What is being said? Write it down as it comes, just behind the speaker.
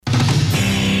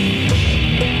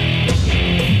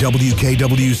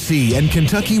WKWC and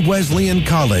Kentucky Wesleyan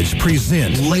College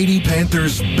present Lady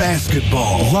Panthers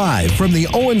basketball live from the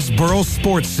Owensboro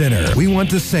Sports Center. We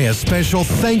want to say a special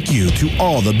thank you to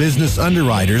all the business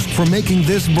underwriters for making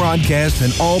this broadcast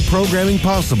and all programming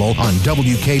possible on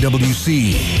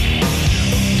WKWC.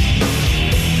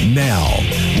 Now,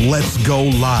 let's go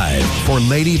live for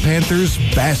Lady Panthers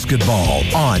basketball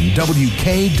on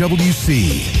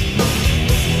WKWC.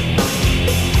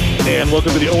 And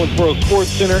welcome to the Owensboro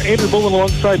Sports Center. Andrew Bolin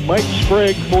alongside Mike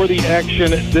Sprague for the action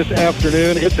this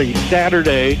afternoon. It's a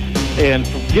Saturday, and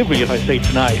forgive me if I say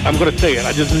tonight. I'm going to say it.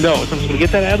 I just know it. So I'm just going to get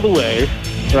that out of the way.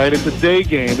 Right? It's a day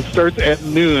game. It starts at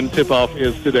noon. Tip-off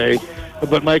is today.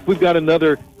 But, Mike, we've got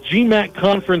another GMAC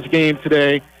conference game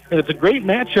today, and it's a great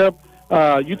matchup.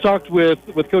 You talked with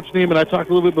Coach Neiman. I talked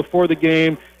a little bit before the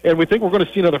game, and we think we're going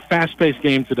to see another fast-paced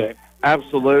game today.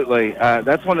 Absolutely.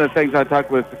 That's one of the things I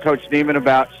talked with Coach Neiman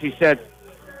about. She said,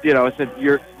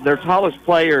 their tallest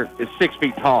player is 6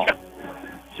 feet tall.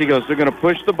 She goes, they're going to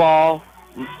push the ball,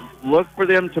 look for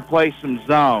them to play some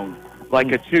zone,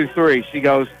 like a 2-3. She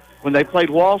goes, when they played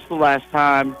Walsh the last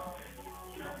time,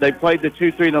 they played the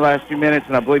 2-3 in the last few minutes,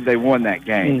 and I believe they won that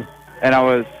game.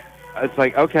 And it's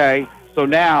like, okay, so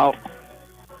now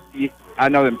I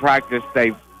know in practice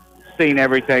they've seen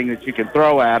everything that you can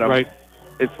throw at them. Right.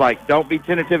 It's like, don't be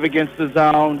tentative against the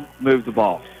zone, move the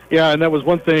ball. Yeah, and that was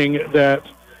one thing that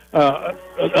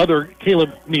other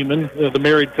Caleb Neiman, the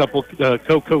married couple,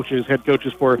 co-coaches, head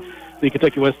coaches for the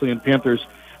Kentucky Wesleyan Panthers,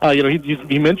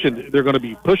 he mentioned they're going to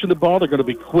be pushing the ball, they're going to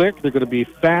be quick, they're going to be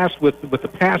fast with the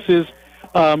passes,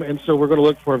 and so we're going to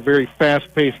look for a very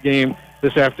fast-paced game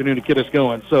this afternoon to get us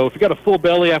going. So if you got a full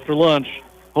belly after lunch,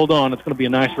 hold on, it's going to be a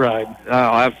nice ride. Oh,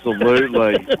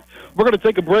 absolutely. We're going to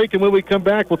take a break, and when we come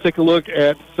back, we'll take a look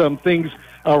at some things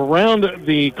around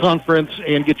the conference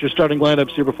and get your starting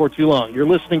lineups here before too long. You're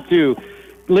listening to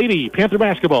Lady Panther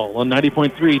Basketball on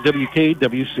 90.3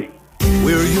 WKWC.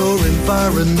 We're your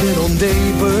environmental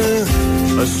neighbor,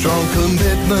 a strong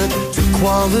commitment to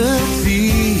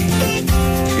quality.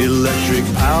 Electric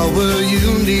power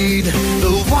you need,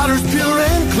 the water's pure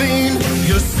and clean,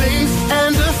 your safe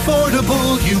and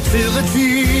affordable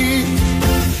utility.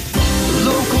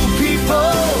 Local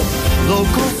people,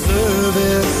 local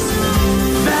service,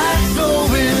 that's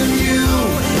ONU.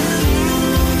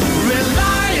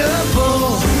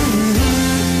 Reliable,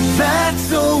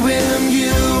 that's ONU.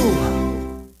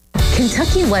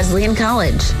 Kentucky Wesleyan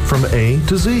College. From A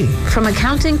to Z. From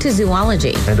accounting to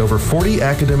zoology. And over 40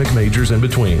 academic majors in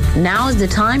between. Now is the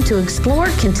time to explore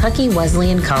Kentucky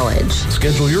Wesleyan College.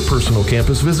 Schedule your personal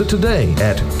campus visit today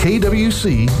at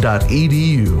kwc.edu.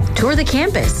 Tour the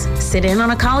campus, sit in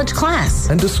on a college class,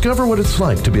 and discover what it's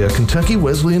like to be a Kentucky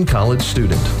Wesleyan College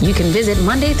student. You can visit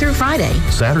Monday through Friday.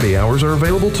 Saturday hours are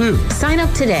available too. Sign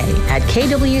up today at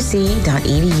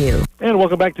kwc.edu. And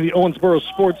welcome back to the Owensboro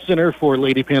Sports Center for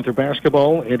Lady Panther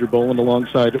basketball. Andrew Bolin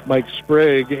alongside Mike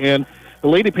Sprague. And the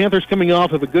Lady Panthers coming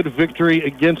off of a good victory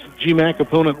against GMAC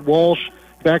opponent Walsh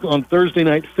back on Thursday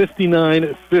night,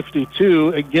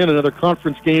 59-52. Again, another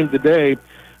conference game today.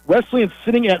 Wesleyan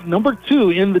sitting at number 2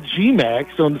 in the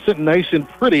GMAC, so sitting nice and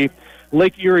pretty.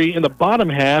 Lake Erie in the bottom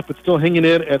half, but still hanging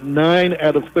in at 9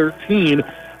 out of 13.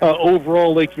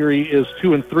 Overall, Lake Erie is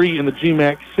 2-3 in the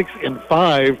GMAC,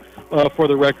 6-5. For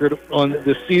the record on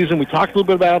this season. We talked a little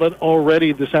bit about it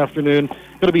already this afternoon.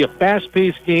 Going to be a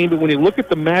fast-paced game, but when you look at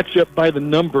the matchup by the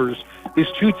numbers,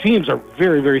 these two teams are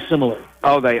very, very similar.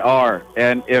 Oh, they are.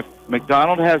 And if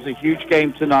McDonald has a huge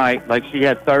game tonight, like she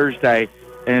had Thursday,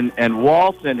 and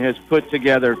Walton has put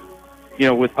together,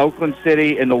 with Oakland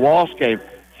City and the Walsh game,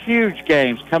 huge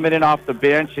games coming in off the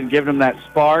bench and giving them that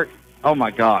spark, oh,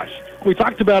 my gosh. We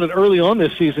talked about it early on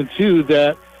this season, too,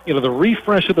 that the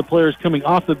refresh of the players coming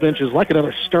off the bench is like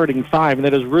another starting 5, and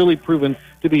that has really proven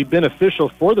to be beneficial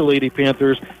for the Lady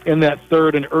Panthers in that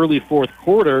third and early fourth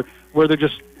quarter where they're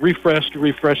just refreshed,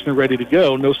 and ready to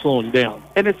go, no slowing down.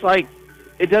 And it's like,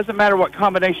 it doesn't matter what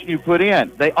combination you put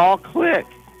in. They all click.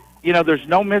 There's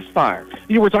no misfire.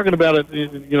 You were talking about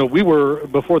it, we were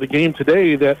before the game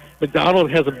today that McDonald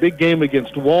has a big game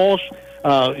against Walsh.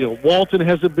 Walton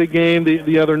has a big game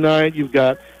the other night. You've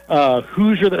got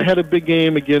Hoosier that had a big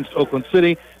game against Oakland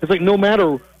City. It's like no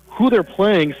matter who they're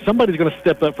playing, somebody's going to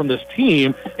step up from this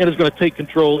team and is going to take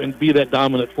control and be that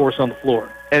dominant force on the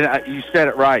floor. And you said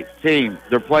it right, team.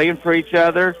 They're playing for each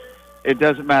other. It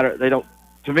doesn't matter. They don't.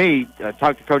 To me, I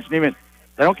talked to Coach Neiman.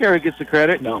 They don't care who gets the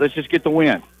credit. No. Let's just get the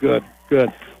win. Good.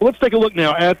 Well, let's take a look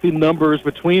now at the numbers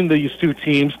between these two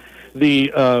teams.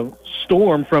 The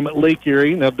Storm from Lake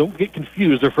Erie. Now, don't get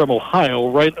confused. They're from Ohio,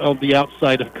 right on the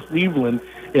outside of Cleveland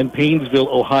in Paynesville,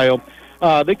 Ohio.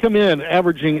 They come in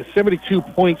averaging 72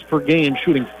 points per game,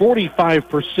 shooting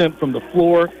 45% from the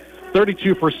floor,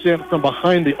 32% from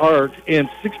behind the arc, and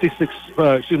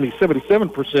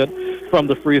 77% from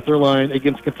the free throw line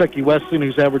against Kentucky Wesleyan,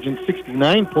 who's averaging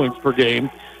 69 points per game,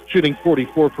 shooting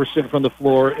 44% from the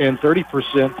floor and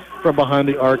 30% from behind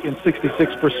the arc and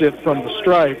 66% from the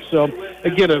stripe. So,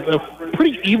 again, a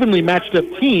pretty evenly matched up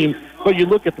team, but you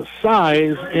look at the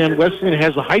size, and Wesleyan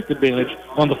has the height advantage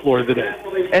on the floor today.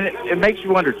 And it makes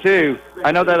you wonder, too.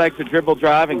 I know they like to dribble,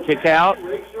 drive, and kick out.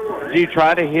 Do you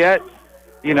try to hit,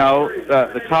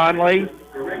 the Conley,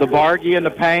 the Bargy in the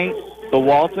paint, the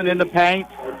Walton in the paint,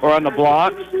 or on the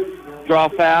blocks, draw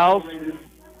fouls,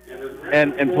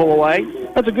 and pull away?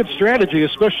 That's a good strategy,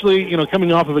 especially,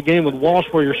 coming off of a game with Walsh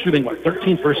where you're shooting,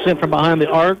 13% from behind the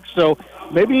arc. So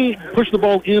maybe push the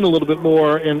ball in a little bit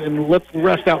more and let's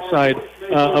rest outside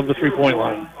of the three-point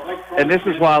line. And this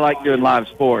is why I like doing live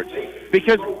sports,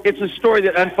 because it's a story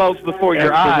that unfolds before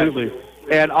your Absolutely. eyes.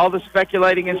 And all the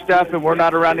speculating and stuff, and we're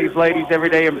not around these ladies every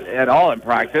day at all in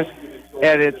practice.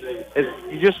 And it's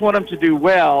you just want them to do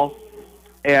well,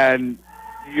 and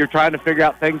you're trying to figure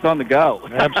out things on the go.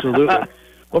 Absolutely.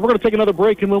 Well, we're going to take another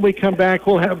break, and when we come back,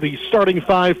 we'll have the starting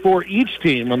five for each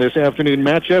team on this afternoon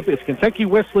matchup. It's Kentucky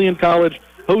Wesleyan College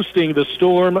hosting the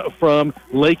Storm from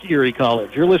Lake Erie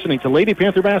College. You're listening to Lady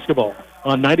Panther Basketball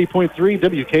on 90.3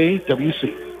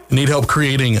 WKWC. Need help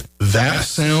creating that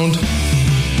sound?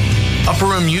 Upper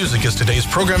Room Music is today's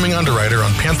programming underwriter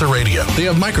on Panther Radio. They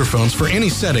have microphones for any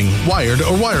setting, wired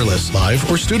or wireless, live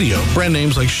or studio. Brand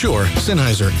names like Shure,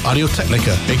 Sennheiser,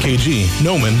 Audio-Technica, AKG,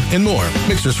 Neumann, and more.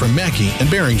 Mixers from Mackie and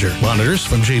Behringer. Monitors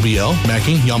from JBL,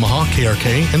 Mackie, Yamaha,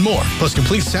 KRK, and more. Plus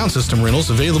complete sound system rentals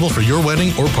available for your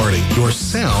wedding or party. Your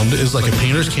sound is like a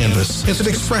painter's canvas. It's an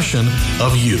expression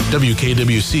of you.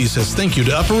 WKWC says thank you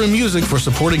to Upper Room Music for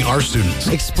supporting our students.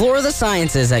 Explore the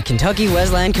sciences at Kentucky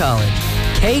Wesleyan College.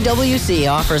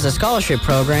 KWC offers a scholarship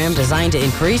program designed to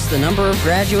increase the number of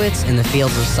graduates in the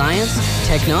fields of science,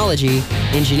 technology,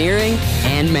 engineering,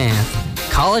 and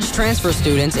math. College transfer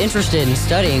students interested in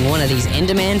studying one of these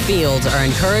in-demand fields are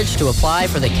encouraged to apply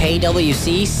for the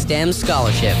KWC STEM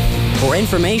Scholarship. For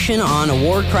information on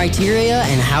award criteria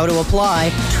and how to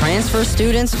apply, transfer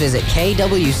students visit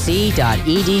kwc.edu/STEM.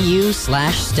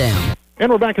 And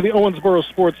we're back at the Owensboro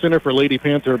Sports Center for Lady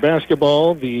Panther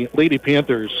basketball. The Lady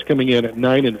Panthers coming in at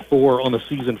 9-4 on the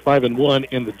season, 5-1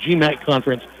 in the GMAC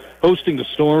conference, hosting the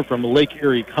Storm from Lake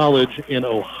Erie College in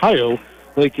Ohio.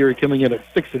 Lake Erie coming in at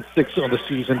 6-6 on the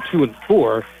season,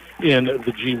 2-4 in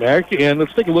the GMAC. And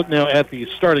let's take a look now at the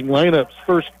starting lineups.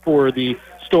 First for the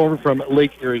Storm from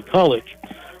Lake Erie College.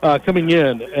 Coming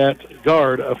in at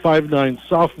guard, a 5'9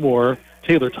 sophomore,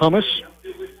 Taylor Thomas.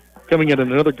 Coming in at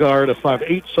another guard, a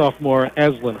 5'8 sophomore,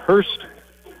 Aslan Hurst.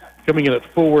 Coming in at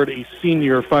forward, a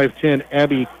senior 5'10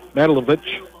 Abby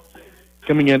Matalovich.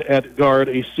 Coming in at guard,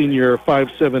 a senior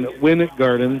 5'7 Wynn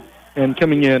Garden. And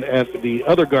coming in at the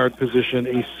other guard position,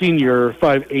 a senior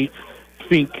 5'8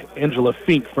 Fink, Angela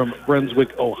Fink from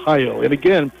Brunswick, Ohio. And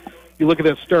again, you look at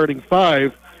that starting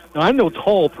five. Now, I'm no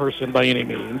tall person by any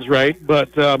means, right?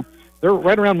 But they're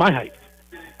right around my height.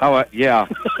 Oh, yeah.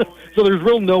 So there's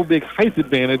real no big height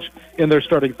advantage in their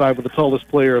starting five with the tallest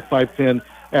player of 5'10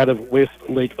 out of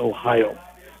Westlake, Ohio.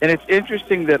 And it's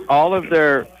interesting that all of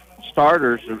their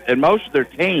starters and most of their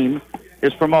team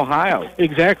is from Ohio.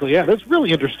 Exactly, yeah. That's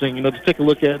really interesting, to take a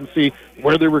look at and see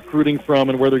where they're recruiting from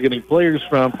and where they're getting players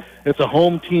from. It's a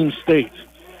home team state.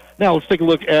 Now let's take a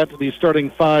look at the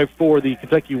starting five for the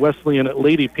Kentucky Wesleyan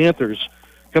Lady Panthers.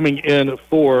 Coming in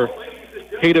for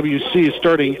KWC,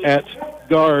 starting at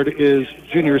guard is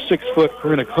junior 6-foot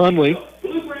Corinna Conley.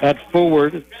 At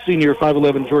forward, senior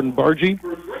 5'11 Jordan Bargy.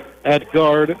 At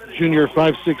guard, junior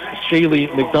 5'6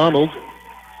 Shaylee McDonald.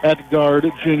 At guard,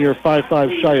 junior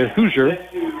 5'5 Shia Hoosier.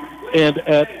 And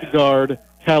at guard,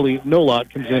 Callie Nolot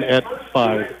comes in at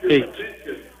 5'8.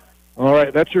 All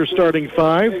right, that's your starting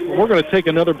five. We're going to take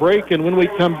another break, and when we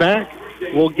come back,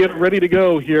 we'll get ready to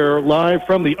go here live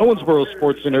from the Owensboro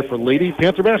Sports Center for Lady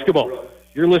Panther Basketball.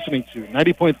 You're listening to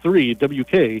 90.3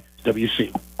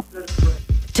 WKWC.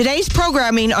 Today's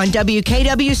programming on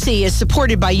WKWC is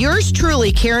supported by yours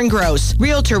truly, Karen Gross,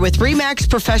 Realtor with RE/MAX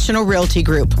Professional Realty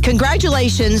Group.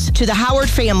 Congratulations to the Howard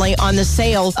family on the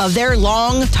sale of their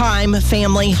long-time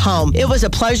family home. It was a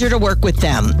pleasure to work with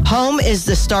them. Home is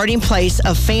the starting place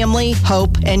of family,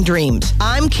 hope, and dreams.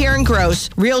 I'm Karen Gross,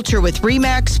 Realtor with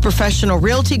RE/MAX Professional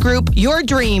Realty Group. Your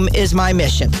dream is my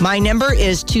mission. My number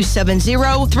is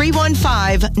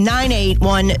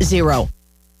 270-315-9810.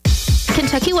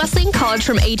 Kentucky Wesleyan College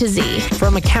from A to Z.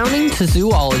 From accounting to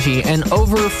zoology and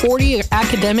over 40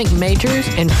 academic majors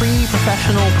and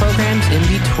pre-professional programs in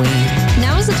between.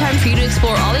 time for you to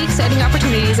explore all the exciting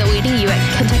opportunities awaiting you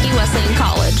at Kentucky Wesleyan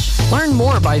College. Learn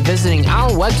more by visiting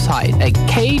our website at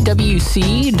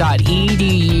kwc.edu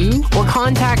or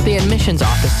contact the admissions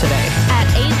office today at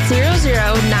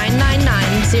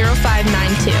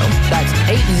 800-999-0592. That's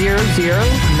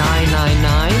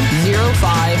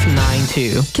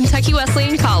 800-999-0592. Kentucky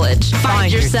Wesleyan College.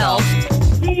 Find yourself.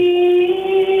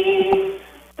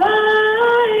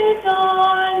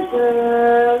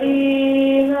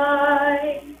 Early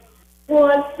light,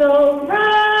 what's so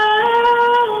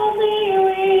proudly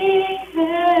we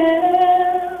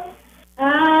hailed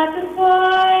at the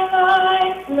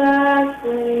twilight's last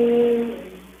gleam,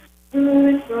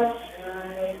 whose broad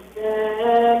stripes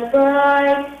and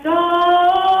bright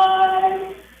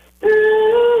stars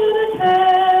through the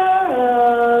perilous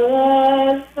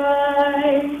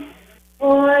fight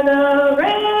for the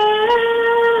ramparts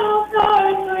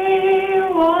we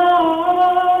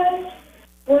watched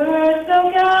were so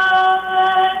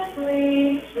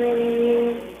gallantly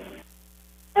streamed,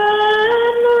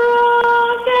 and the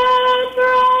rockets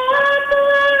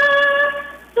rattling,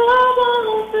 the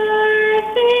walls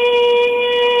bursting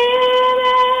in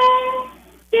air,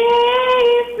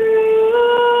 gave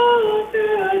through the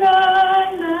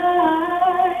night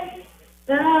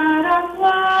that our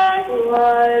flag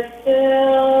was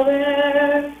still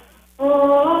there.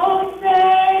 Oh,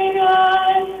 sing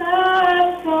us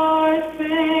that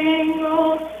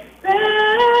star-spangled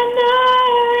banner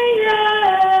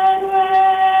yet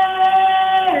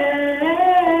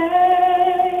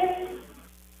waves,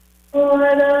 for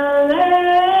the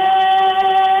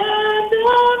land of the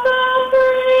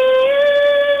free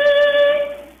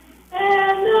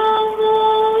and the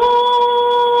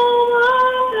home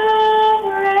of the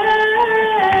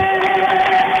brave.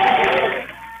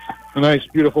 A nice,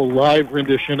 beautiful live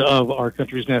rendition of our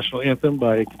country's national anthem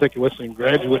by a Kentucky Wesleyan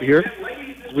graduate here.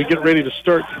 As we get ready to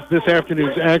start this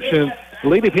afternoon's action, the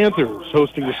Lady Panthers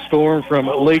hosting the Storm from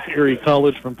Lake Erie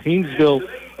College from Painesville,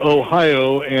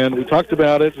 Ohio. And we talked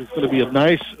about it. It's going to be a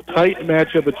nice, tight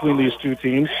matchup between these two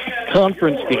teams,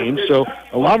 conference games. So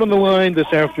a lot on the line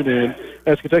this afternoon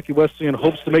as Kentucky Wesleyan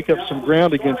hopes to make up some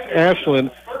ground against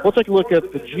Ashland. We'll take a look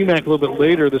at the GMAC a little bit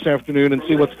later this afternoon and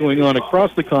see what's going on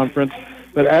across the conference.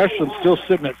 But Ashland's still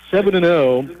sitting at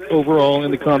 7-0 overall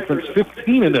in the conference,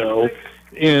 15-0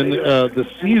 in the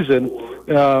season.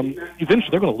 Eventually,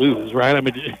 they're going to lose, right? I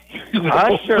mean,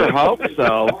 I sure hope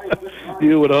so.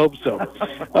 You would hope so.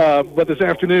 But this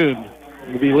afternoon,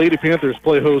 the Lady Panthers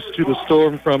play host to the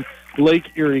Storm from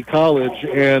Lake Erie College.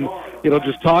 And,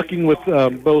 just talking with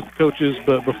both coaches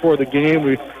before the game,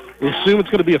 we assume it's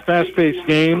going to be a fast-paced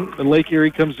game. And Lake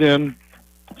Erie comes in,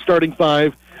 starting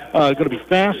five. Going to be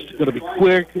fast, going to be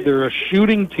quick. They're a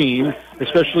shooting team,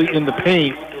 especially in the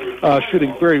paint,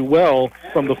 shooting very well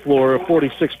from the floor,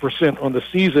 46% on the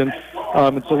season.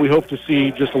 And so we hope to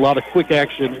see just a lot of quick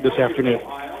action this afternoon.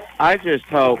 I just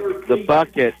hope the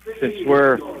bucket, since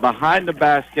we're behind the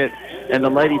basket and the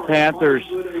Lady Panthers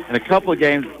in a couple of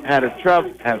games have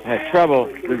had trouble,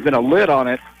 there's been a lid on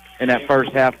it in that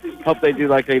first half. Hope they do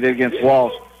like they did against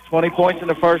Walsh. 20 points in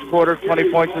the first quarter,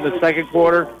 20 points in the second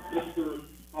quarter.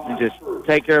 And just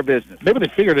take care of business. Maybe they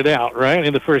figured it out, right,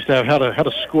 in the first half, how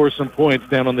to score some points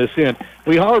down on this end.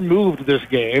 We are moved this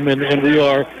game, and we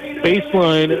are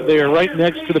baseline. They are right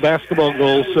next to the basketball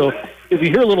goal. So if you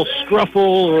hear a little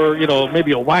scruffle or,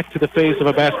 maybe a whack to the face of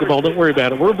a basketball, don't worry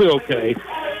about it. We'll be okay.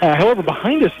 However,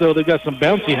 behind us, though, they've got some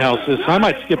bouncy houses, so I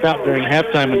might skip out during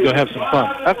halftime and go have some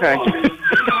fun. Okay.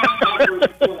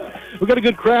 We've got a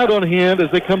good crowd on hand as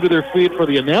they come to their feet for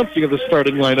the announcing of the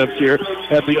starting lineups here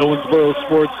at the Owensboro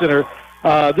Sports Center.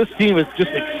 This team is just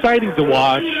exciting to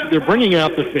watch. They're bringing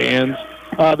out the fans.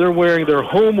 They're wearing their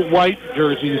home white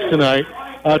jerseys tonight,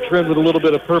 trimmed with a little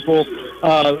bit of purple.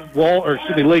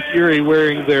 Lake Erie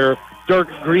wearing their dark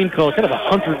green color, kind of a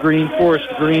hunter green, forest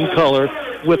green color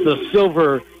with the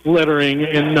silver lettering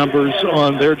and numbers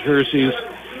on their jerseys.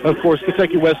 Of course,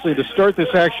 Kentucky Wesleyan, to start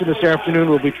this action this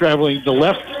afternoon, will be traveling the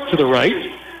left to the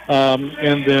right.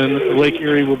 And then Lake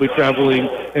Erie will be traveling,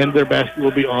 and their basket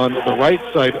will be on the right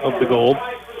side of the goal.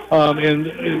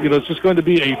 It's just going to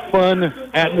be a fun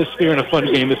atmosphere and a fun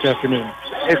game this afternoon.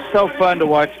 It's so fun to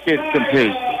watch kids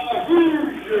compete.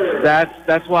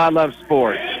 That's why I love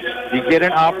sports. You get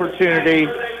an opportunity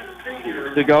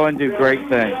to go and do great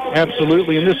things.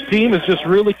 Absolutely, and this team is just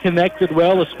really connected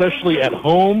well, especially at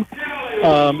home.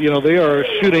 They are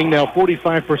shooting now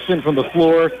 45% from the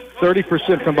floor,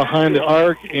 30% from behind the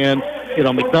arc, and,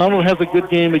 McDonald has a good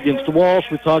game against Walsh.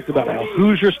 We talked about how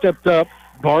Hoosier stepped up,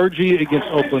 Bargy against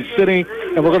Oakland City,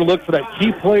 and we're going to look for that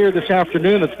key player this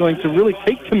afternoon that's going to really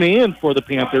take command for the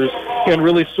Panthers and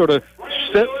really sort of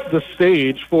set the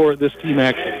stage for this team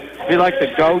action. Be like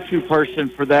the go-to person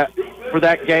for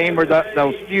that game or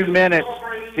those few minutes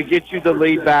to get you the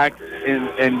lead back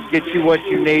and get you what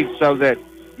you need so that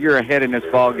you're ahead in this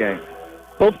ball game.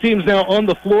 Both teams now on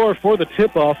the floor for the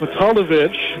tip-off.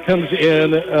 Matalovic comes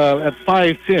in at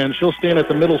 5'10". She'll stand at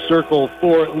the middle circle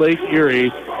for Lake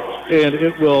Erie, and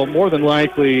it will more than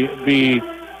likely be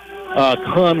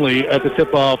Conley at the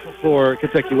tip-off for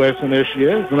Kentucky Wesleyan. There she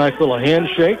is. A nice little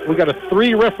handshake. We got a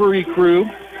 3-referee crew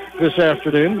this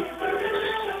afternoon.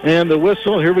 And the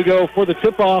whistle, here we go for the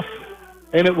tip-off,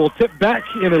 and it will tip back,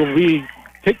 and it'll be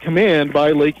take command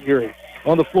by Lake Erie.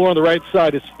 On the floor on the right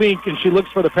side is Fink, and she looks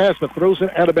for the pass, but throws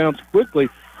it out of bounds quickly.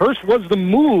 Hurst was the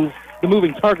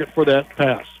moving target for that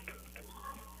pass.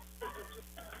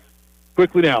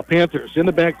 Quickly now, Panthers. In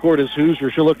the backcourt is Hoosier.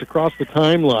 She'll look to cross the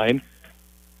timeline.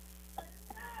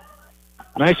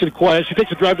 Nice and quiet. She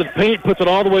takes a drive to the paint, puts it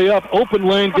all the way up. Open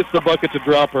lane, gets the bucket to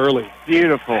drop early.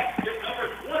 Beautiful.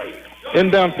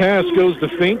 Inbound pass goes to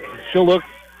Fink. She'll look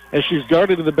as she's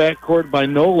guarded in the backcourt by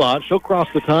Nolot. She'll cross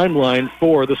the timeline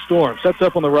for the Storm. Sets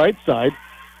up on the right side.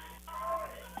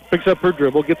 Picks up her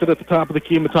dribble. Gets it at the top of the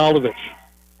key, Matalovic.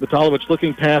 Matalovic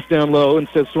looking pass down low.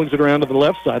 Instead swings it around to the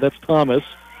left side. That's Thomas.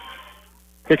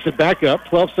 Kicks it back up.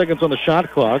 12 seconds on the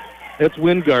shot clock. That's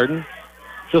Wingarden.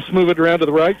 She'll smooth it around to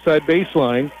the right side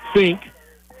baseline. Fink.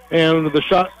 And the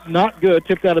shot not good.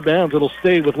 Tipped out of bounds. It'll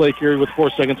stay with Lake Erie with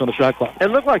 4 seconds on the shot clock. It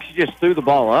looked like she just threw the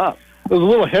ball up. It was a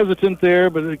little hesitant there,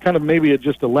 but it kind of maybe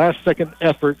just a last-second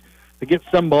effort to get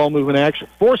some ball moving action.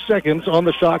 4 seconds on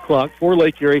the shot clock for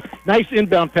Lake Erie. Nice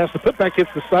inbound pass. The putback hits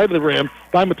the side of the rim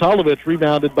by Matalovic,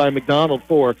 rebounded by McDonald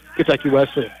for Kentucky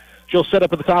Wesleyan. She'll set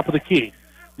up at the top of the key.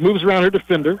 Moves around her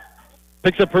defender.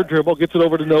 Picks up her dribble. Gets it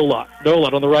over to Nolot.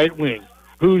 Nolot on the right wing.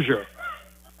 Hoosier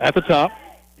at the top.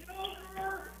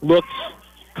 Looks.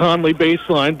 Conley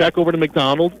baseline. Back over to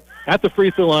McDonald. At the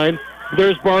free throw line.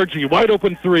 There's Bargy, wide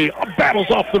open three, battles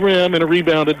off the rim, and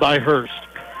rebounded by Hurst.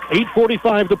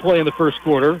 8:45 to play in the first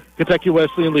quarter. Kentucky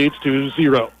Wesleyan leads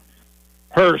 2-0.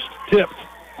 Hurst tipped,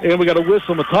 and we got a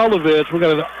whistle. Matalovic, we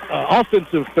got an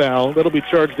offensive foul that'll be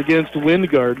charged against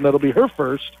Wingard, and that'll be her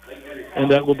first,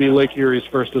 and that will be Lake Erie's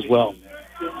first as well.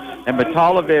 And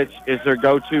Matalovic is their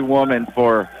go-to woman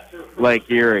for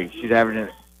Lake Erie. She's averaging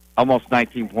almost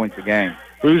 19 points a game.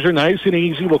 Hoosier, nice and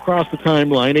easy, will cross the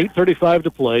timeline. 8:35 to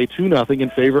play, 2-0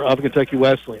 in favor of Kentucky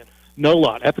Wesleyan.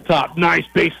 Nolot at the top, nice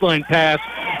baseline pass,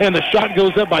 and the shot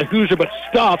goes up by Hoosier, but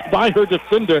stopped by her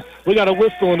defender. We got a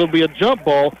whistle, and it'll be a jump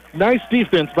ball. Nice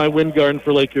defense by Wingarden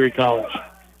for Lake Erie College.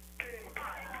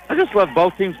 I just love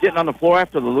both teams getting on the floor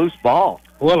after the loose ball.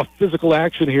 A lot of physical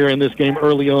action here in this game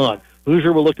early on.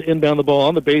 Hoosier will look to inbound the ball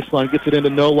on the baseline, gets it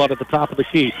into Nolot at the top of the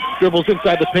key. Dribbles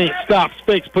inside the paint, stops,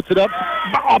 fakes, puts it up,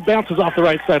 bounces off the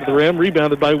right side of the rim,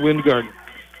 rebounded by Wingarden.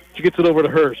 She gets it over to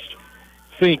Hurst.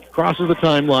 Fink crosses the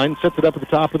timeline, sets it up at the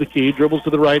top of the key, dribbles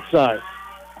to the right side.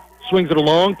 Swings it a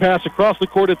long pass across the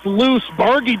court. It's loose.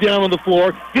 Bargy down on the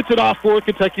floor. Gets it off for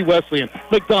Kentucky Wesleyan.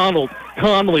 McDonald,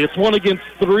 Conley. It's 1 against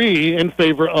 3 in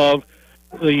favor of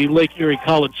the Lake Erie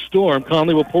College Storm.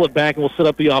 Conley will pull it back and will set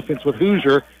up the offense with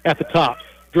Hoosier at the top.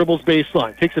 Dribbles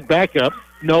baseline. Takes it back up.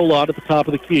 Nolot at the top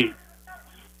of the key.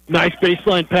 Nice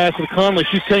baseline pass to Conley.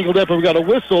 She's tangled up, and we got a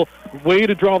whistle. Way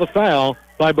to draw the foul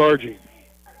by Bargy.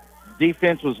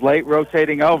 Defense was late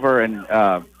rotating over, and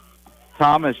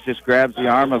Thomas just grabs the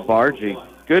arm of Bargy.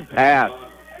 Good pass.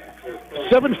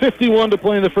 7:51 to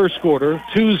play in the first quarter.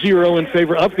 2-0 in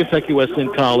favor of Kentucky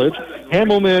Wesleyan College.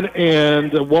 Hamelman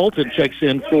and Walton checks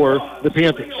in for the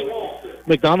Panthers.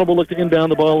 McDonald will look to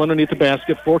inbound the ball underneath the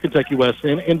basket for Kentucky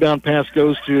Wesleyan. Inbound pass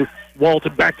goes to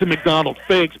Walton. Back to McDonald.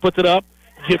 Fakes, puts it up,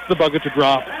 gets the bucket to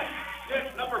drop.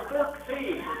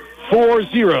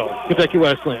 4-0 Kentucky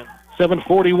Wesleyan.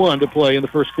 7:41 to play in the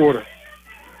first quarter.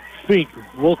 Fink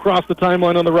will cross the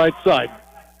timeline on the right side.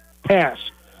 Pass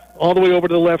all the way over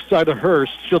to the left side of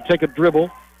Hurst. She'll take a dribble,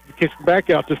 kicks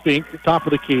back out to Fink, top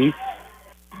of the key.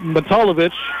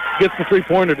 Matalovic gets the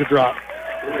three-pointer to drop.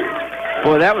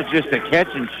 Boy, that was just a catch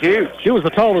and shoot. She was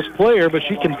the tallest player, but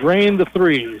she can drain the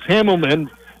threes. Hamelman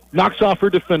knocks off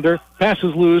her defender,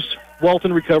 passes loose.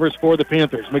 Walton recovers for the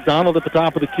Panthers. McDonald at the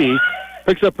top of the key.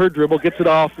 Picks up her dribble, gets it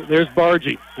off. There's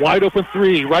Bargy. Wide open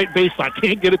three, right baseline.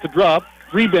 Can't get it to drop.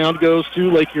 Rebound goes to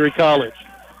Lake Erie College.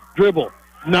 Dribble.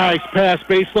 Nice pass,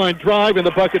 baseline drive, and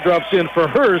the bucket drops in for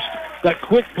Hurst. That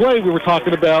quick play we were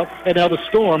talking about, and now the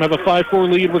Storm have a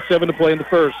 5-4 lead with 7 to play in the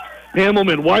first.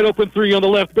 Hamelman, wide open three on the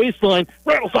left baseline,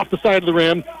 rattles off the side of the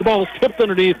rim. The ball is tipped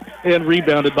underneath and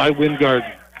rebounded by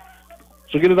Wingarden.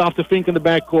 She'll get it off to Fink in the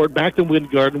backcourt, back to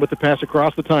Wingarden with the pass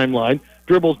across the timeline.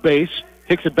 Dribbles base,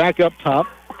 kicks it back up top.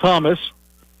 Thomas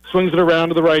Swings it around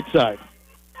to the right side.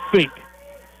 Fink.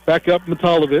 Back up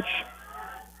Matalovich.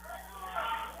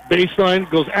 Baseline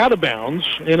goes out of bounds,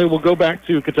 and it will go back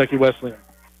to Kentucky Wesleyan.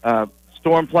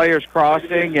 Storm players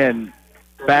crossing and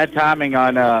bad timing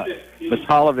on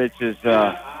Matalovich's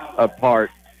part.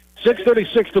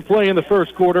 6:36 to play in the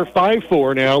first quarter.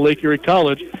 5-4 now. Lake Erie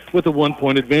College with a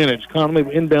 1-point advantage. Conley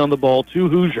inbound the ball to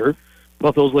Hoosier.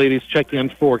 Both those ladies check in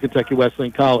for Kentucky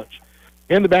Wesleyan College.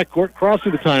 In the backcourt,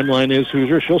 crossing the timeline is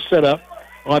Hoosier. She'll set up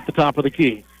at the top of the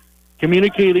key.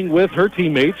 Communicating with her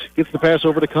teammates. Gets the pass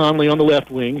over to Conley on the left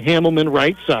wing. Hamelman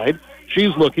right side.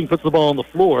 She's looking, puts the ball on the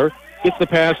floor. Gets the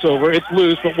pass over. It's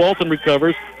loose, but Walton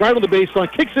recovers. Right on the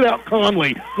baseline. Kicks it out,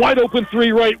 Conley. Wide open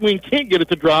three, right wing. Can't get it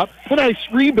to drop. A nice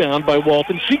rebound by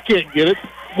Walton. She can't get it.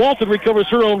 Walton recovers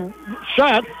her own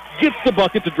shot. Gets the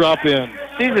bucket to drop in.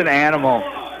 She's an animal.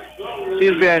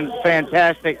 She's been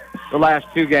fantastic the last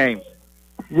 2 games.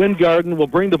 Wingarden will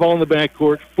bring the ball in the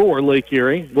backcourt for Lake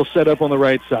Erie. Will set up on the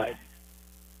right side.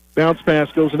 Bounce pass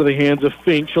goes into the hands of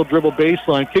Fink. She'll dribble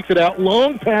baseline. Kicks it out.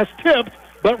 Long pass tipped,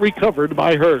 but recovered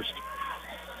by Hurst.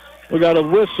 We got a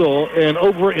whistle, and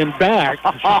over and back.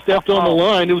 She stepped on the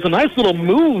line. It was a nice little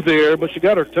move there, but she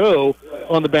got her toe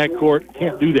on the backcourt.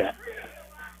 Can't do that.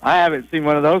 I haven't seen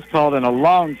one of those called in a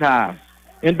long time.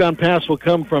 Inbound pass will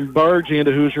come from Bargy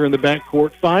into Hoosier in the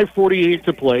backcourt. 5:48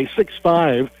 to play.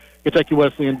 6-5. Kentucky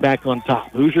Wesleyan back on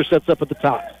top. Hoosier sets up at the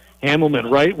top.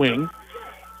 Hamelman, right wing.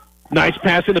 Nice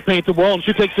pass in the paint to Walton.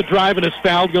 She takes the drive and is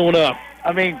fouled going up.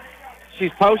 I mean,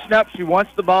 she's posting up. She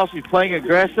wants the ball. She's playing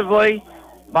aggressively.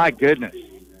 My goodness.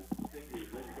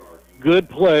 Good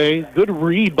play. Good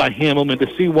read by Hamelman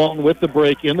to see Walton with the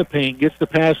break in the paint. Gets the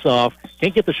pass off.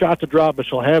 Can't get the shot to drop, but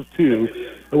she'll have 2.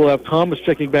 And we'll have Thomas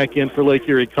checking back in for Lake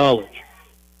Erie College.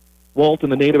 Walton,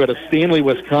 the native out of Stanley,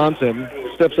 Wisconsin,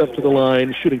 steps up to the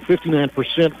line, shooting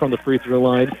 59% from the free throw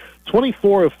line.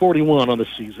 24 of 41 on the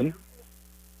season.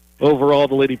 Overall,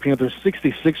 the Lady Panthers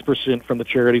 66% from the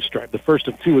charity stripe. The first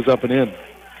of 2 is up and in.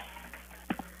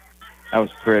 That was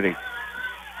pretty.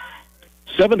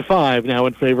 7-5 now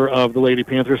in favor of the Lady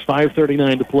Panthers.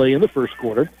 5:39 to play in the first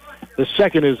quarter. The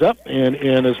second is up and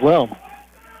in as well.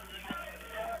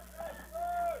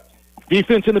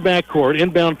 Defense in the backcourt.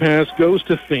 Inbound pass goes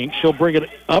to Fink. She'll bring it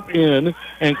up in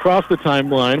and cross the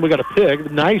timeline. We got a pick.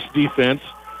 Nice defense.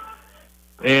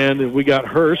 And we got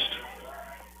Hurst.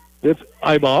 It's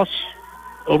Ibos.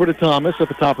 Over to Thomas at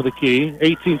the top of the key.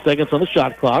 18 seconds on the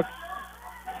shot clock.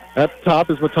 At the top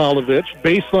is Matalovich.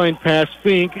 Baseline pass,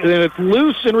 Fink, and it's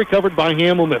loose and recovered by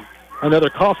Hamelman. Another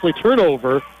costly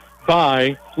turnover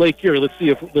by Lake Erie. Let's see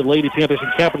if the Lady Panthers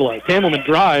can capitalize. Hamelman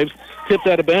drives, tipped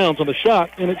out of bounds on the shot,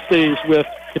 and it stays with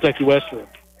Kentucky Wesleyan.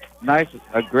 Nice,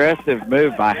 aggressive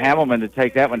move by Hamelman to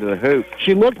take that one to the hoop.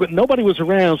 She looked, but nobody was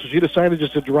around, so she decided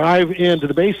just to drive into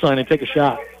the baseline and take a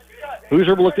shot.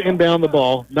 Hoosier will look to inbound the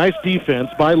ball. Nice defense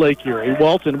by Lake Erie.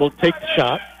 Walton will take the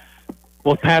shot.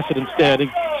 Will pass it instead,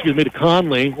 to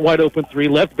Conley. Wide open 3,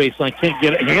 left baseline. Can't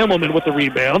get it. Hamelman with the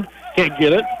rebound. Can't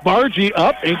get it. Bargy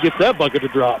up and gets that bucket to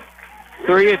drop.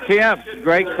 3 attempts.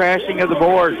 Great crashing of the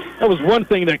board. That was one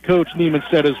thing that Coach Neiman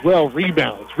said as well.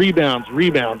 Rebounds.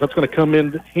 That's going to come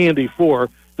in handy for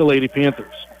the Lady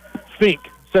Panthers. Fink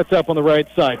sets up on the right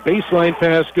side. Baseline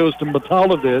pass goes to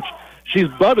Matalovich. She's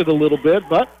butted a little bit,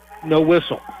 but no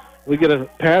whistle. We get a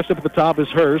pass up at the top is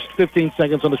Hurst. 15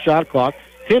 seconds on the shot clock.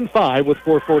 10-5 with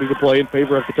 4:40 to play in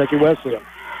favor of Kentucky Wesleyan.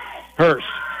 Hurst.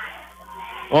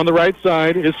 On the right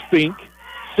side is Fink.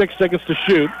 6 seconds to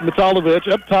shoot.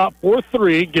 Matalovich up top for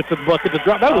 3. Gets the bucket to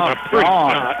drop. That was a pretty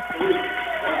shot.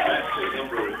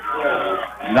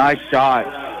 Nice shot.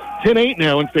 10-8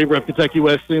 now in favor of Kentucky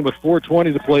Wesleyan with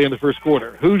 4:20 to play in the first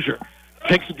quarter. Hoosier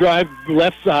takes the drive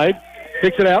left side.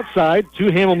 Kicks it outside to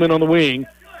Hamelman on the wing.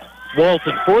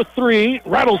 Walton for 3.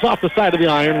 Rattles off the side of the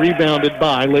iron. Rebounded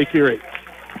by Lake Erie.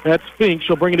 That's Fink.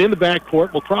 She'll bring it in the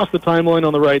backcourt. We'll cross the timeline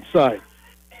on the right side.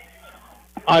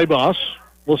 Ibos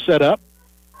will set up.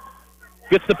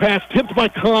 Gets the pass tipped by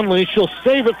Conley. She'll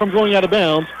save it from going out of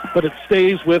bounds, but it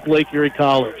stays with Lake Erie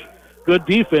College. Good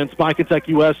defense by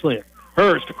Kentucky Wesleyan.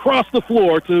 Hurst across the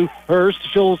floor to Hurst.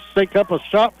 She'll take up a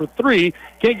shot for 3.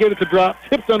 Can't get it to drop.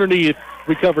 Tipped underneath.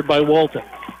 Recovered by Walton.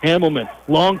 Hamelman,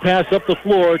 long pass up the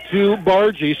floor to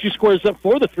Bargy. She squares up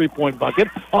for the 3-point bucket.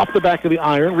 Off the back of the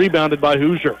iron. Rebounded by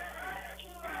Hoosier.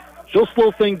 She'll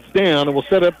slow things down and will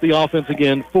set up the offense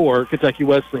again for Kentucky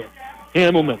Wesleyan.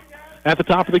 Hamelman at the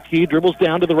top of the key. Dribbles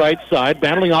down to the right side.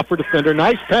 Battling off her defender.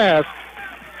 Nice pass,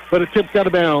 but it tips out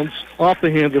of bounds off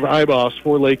the hands of Ibos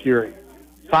for Lake Erie.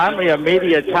 Finally, a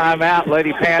media timeout.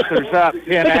 Lady Panthers up 10-8.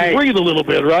 They can breathe a little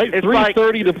bit, right?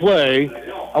 3:30 to play.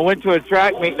 I went to a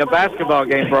track meet and a basketball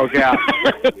game broke out.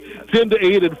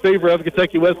 10-8 in favor of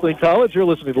Kentucky Wesleyan College. You're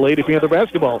listening to Lady Panther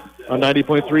basketball on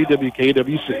 90.3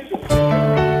 WKWC.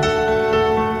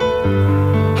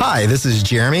 Hi, this is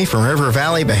Jeremy from River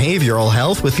Valley Behavioral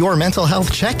Health with your mental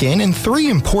health check-in and 3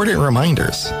 important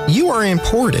reminders. You are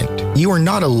important. You are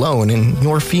not alone, and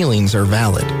your feelings are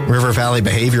valid. River Valley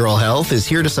Behavioral Health is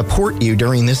here to support you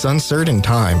during this uncertain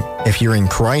time. If you're in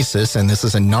crisis and this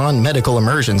is a non-medical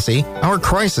emergency, our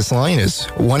crisis line is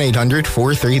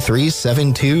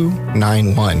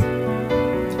 1-800-433-7291.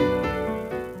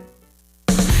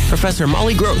 Professor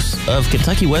Molly Gross of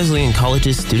Kentucky Wesleyan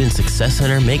College's Student Success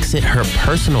Center makes it her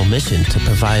personal mission to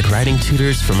provide writing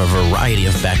tutors from a variety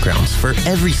of backgrounds for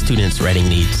every student's writing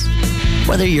needs.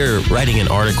 Whether you're writing an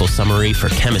article summary for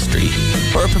chemistry,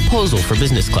 or a proposal for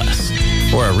business class,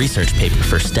 or a research paper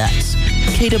for stats,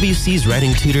 KWC's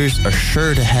writing tutors are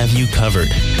sure to have you covered.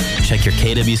 Check your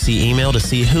KWC email to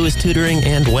see who is tutoring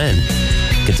and when.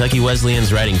 Kentucky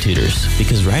Wesleyan's writing tutors,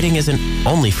 because writing isn't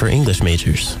only for English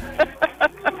majors.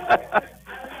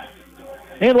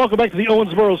 And welcome back to the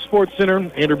Owensboro Sports Center.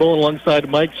 Andrew Bowen alongside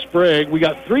Mike Sprague. We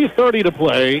got 3:30 to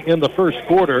play in the first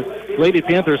quarter. Lady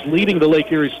Panthers leading the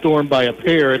Lake Erie Storm by a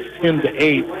pair. It's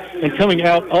 10-8. And coming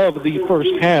out of the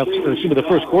first the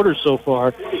first quarter so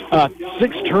far,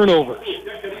 6 turnovers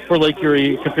for Lake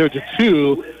Erie compared to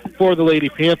 2 for the Lady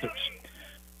Panthers.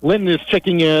 Linton is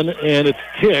checking in, and it's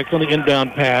kicked on the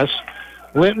inbound pass.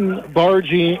 Linton,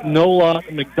 Bargy,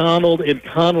 Nolot, McDonald, and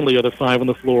Connolly are the 5 on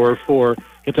the floor for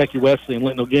Kentucky Wesleyan.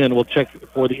 Linton again will check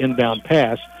for the inbound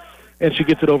pass, and she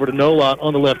gets it over to Nolot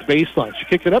on the left baseline. She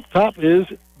kicks it up top is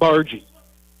Bargy.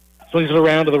 Swings it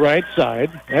around to the right side.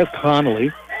 That's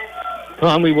Connolly.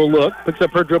 Connolly will look, picks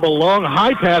up her dribble, long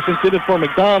high pass intended for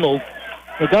McDonald.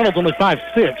 McDonald's only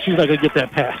 5'6". She's not going to get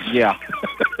that pass. Yeah.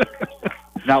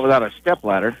 Not without a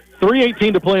stepladder.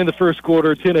 3:18 to play in the first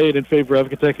quarter, 10-8 in favor of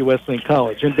Kentucky Wesleyan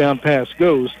College. Inbound pass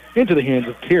goes into the hands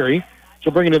of Carey.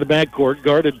 She'll bring it to the backcourt,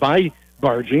 guarded by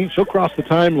Bargy. She'll cross the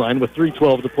timeline with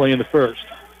 3:12 to play in the first.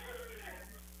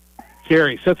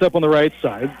 Carey sets up on the right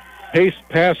side.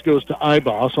 Pass goes to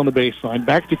Ibos on the baseline,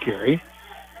 back to Carey.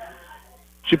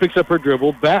 She picks up her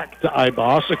dribble, back to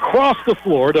Ibos, across the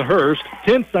floor to Hurst.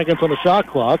 10 seconds on the shot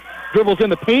clock. Dribbles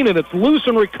in the paint, and it's loose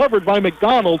and recovered by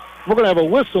McDonald. We're going to have a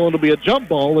whistle, and it'll be a jump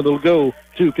ball, and it'll go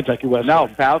to Kentucky Wesleyan. No,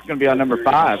 foul's going to be on number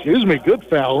 5. Excuse me, good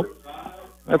foul.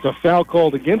 That's a foul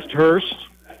called against Hurst.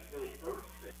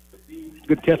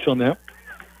 Good catch on that.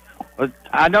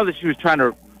 I know that she was trying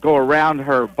to go around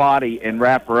her body and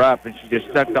wrap her up, and she just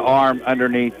stuck the arm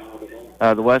underneath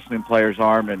the Wesleyan player's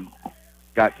arm and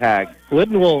got tagged.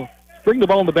 Linton will bring the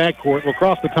ball in the backcourt. Will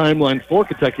cross the timeline for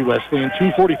Kentucky Wesleyan.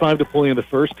 2:45 to play in the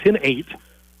first. 10-8.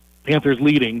 Panthers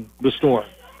leading the Storm.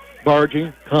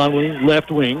 Bargy, Conley,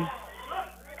 left wing.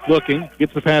 Looking,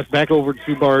 gets the pass back over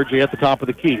to Bargy at the top of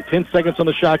the key. 10 seconds on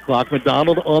the shot clock.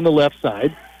 McDonald on the left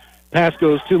side. Pass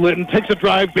goes to Linton. Takes a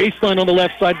drive, baseline on the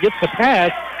left side. Gets the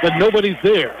pass, but nobody's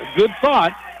there. Good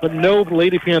thought, but no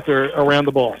Lady Panther around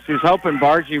the ball. She was hoping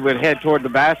Bargy would head toward the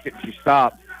basket. She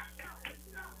stopped.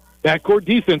 Backcourt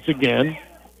defense again,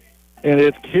 and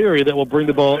it's Carey that will bring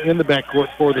the ball in the backcourt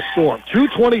for the Storm.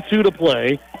 2:22 to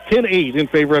play, 10-8 in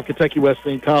favor of Kentucky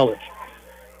Wesleyan College.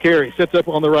 Carey sets up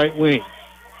on the right wing.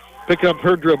 Pick up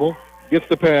her dribble, gets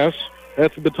the pass.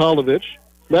 That's Batalovich.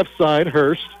 Left side,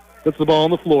 Hurst. Puts the ball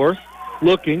on the floor.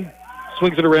 Looking,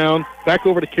 swings it around, back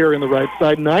over to Carey on the right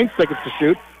side. 9 seconds to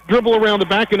shoot. Dribble around the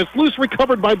back, and it's loose,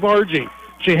 recovered by Bargy.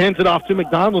 She hands it off to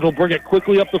McDonald, who'll bring it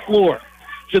quickly up the floor.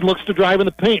 She looks to drive in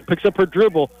the paint, picks up her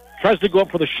dribble, tries to go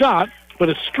up for the shot, but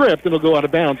it's stripped, and it'll go out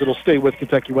of bounds. It'll stay with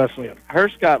Kentucky Wesleyan.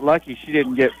 Hurst got lucky she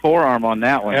didn't get forearm on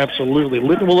that one. Absolutely.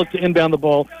 Linton will look to inbound the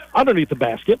ball underneath the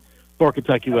basket for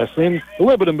Kentucky Wesleyan. A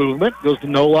little bit of movement. Goes to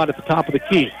Nolot at the top of the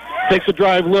key. Takes a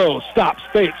drive low, stops,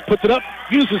 fakes, puts it up,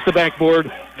 uses the backboard,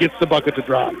 gets the bucket to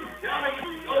drop.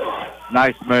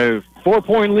 Nice move.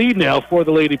 4-point lead now for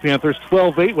the Lady Panthers,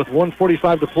 12-8 with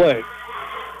 1:45 to play.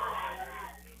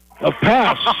 A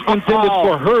pass intended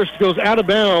for Hurst goes out of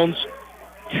bounds.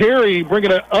 Carey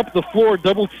bringing it up the floor,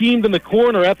 double-teamed in the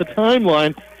corner at the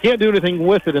timeline. Can't do anything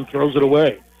with it and throws it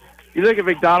away. You look at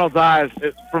McDonald's eyes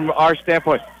from our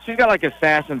standpoint. She's got like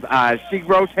assassin's eyes. She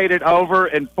rotated over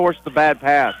and forced the bad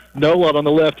pass. Nolot on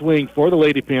the left wing for the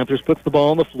Lady Panthers. Puts the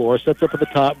ball on the floor, sets up at the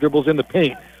top, dribbles in the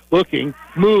paint. Looking,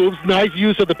 moves, nice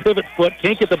use of the pivot foot.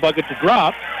 Can't get the bucket to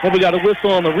drop. And we got a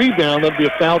whistle on the rebound. That'll be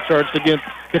a foul charged against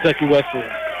Kentucky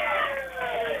Wesleyan.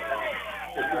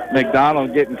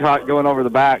 McDonald getting caught going over the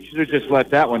back. Should have just let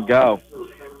that one go.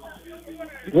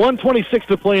 1:26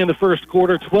 to play in the first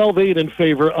quarter, 12-8 in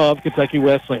favor of Kentucky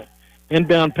Wesleyan.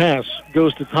 Inbound pass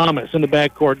goes to Thomas in the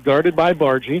backcourt, guarded by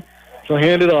Bargy. She'll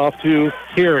hand it off to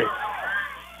Carey.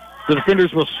 The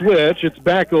defenders will switch. It's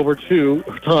back over to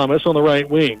Thomas on the right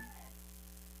wing.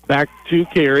 Back to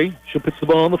Carey. She puts the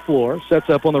ball on the floor, sets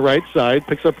up on the right side,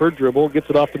 picks up her dribble, gets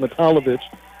it off to Matalovic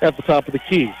at the top of the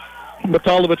key.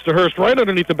 Matalovic to Hurst right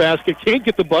underneath the basket. Can't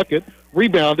get the bucket.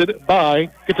 Rebounded by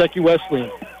Kentucky Wesleyan.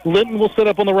 Linton will set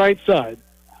up on the right side.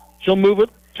 She'll move it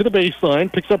to the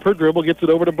baseline, picks up her dribble, gets it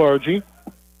over to Bargy.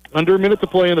 Under a minute to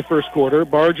play in the first quarter.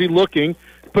 Bargy looking,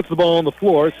 puts the ball on the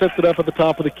floor, sets it up at the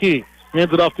top of the key.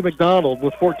 Hands it off to McDonald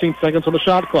with 14 seconds on the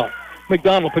shot clock.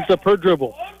 McDonald picks up her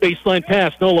dribble. Baseline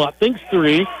pass, Nolot thinks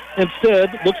three. Instead,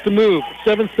 looks to move.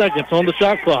 7 seconds on the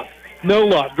shot clock.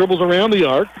 Nolot dribbles around the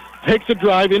arc, takes a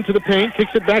drive into the paint,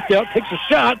 kicks it back out, takes a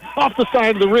shot off the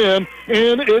side of the rim,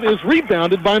 and it is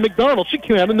rebounded by McDonald. She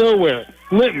came out of nowhere.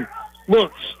 Linton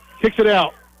looks, kicks it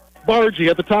out. Bargy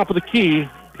at the top of the key.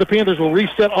 The Panthers will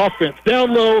reset offense.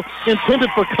 Down low, intended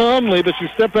for Conley, but she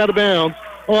stepped out of bounds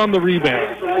on the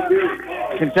rebound.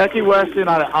 Kentucky Wesleyan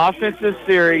on an offensive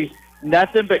series,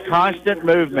 nothing but constant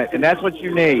movement, and that's what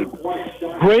you need.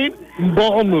 Great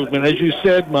ball movement, as you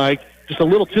said, Mike. Just a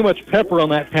little too much pepper on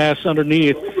that pass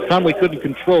underneath. Conley couldn't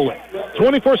control it.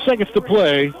 24 seconds to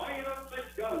play,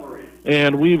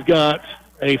 and we've got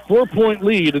a 4-point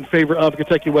lead in favor of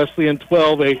Kentucky Wesleyan,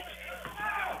 12-8.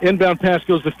 Inbound pass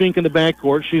goes to Fink in the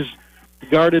backcourt. She's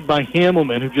guarded by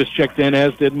Hamelman, who just checked in,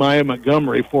 as did Maya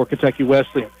Montgomery for Kentucky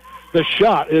Wesleyan. The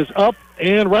shot is up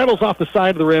and rattles off the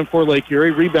side of the rim for Lake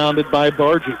Erie, rebounded by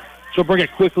Bargy. She'll bring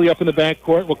it quickly up in the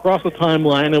backcourt, will cross the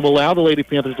timeline, and will allow the Lady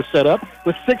Panthers to set up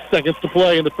with 6 seconds to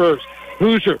play in the first.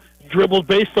 Hoosier dribbles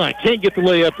baseline, can't get the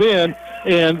layup in,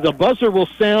 and the buzzer will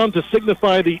sound to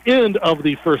signify the end of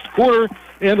the first quarter,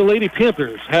 and the Lady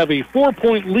Panthers have a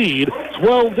 4-point lead,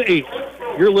 12-8.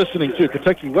 You're listening to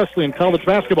Kentucky Wesleyan College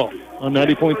Basketball on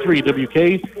 90.3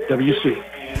 WKWC.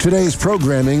 Today's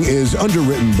programming is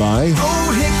underwritten by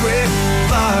Old Hickory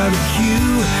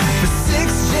Barbecue, for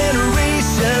 6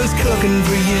 generations cooking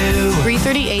for you.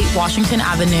 338 Washington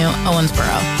Avenue,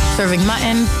 Owensboro. Serving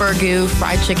mutton, burgoo,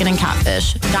 fried chicken, and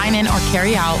catfish. Dine in or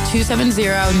carry out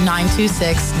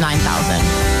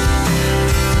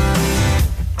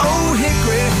 270-926-9000. Old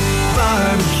Hickory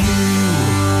Barbecue.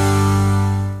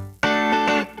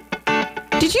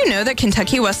 Did you know that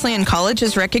Kentucky Wesleyan College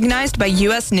is recognized by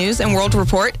U.S. News and World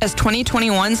Report as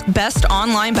 2021's best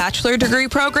online bachelor degree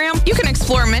program? You can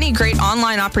explore many great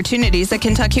online opportunities at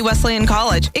Kentucky Wesleyan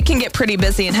College. It can get pretty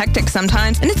busy and hectic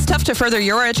sometimes, and it's tough to further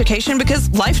your education because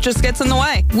life just gets in the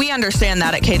way. We understand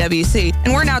that at KWC,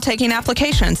 and we're now taking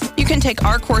applications. You can take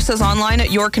our courses online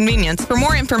at your convenience. For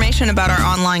more information about our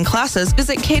online classes,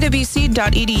 visit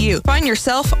kwc.edu. Find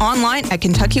yourself online at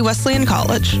Kentucky Wesleyan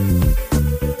College.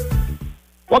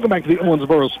 Welcome back to the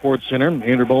Owensboro Sports Center.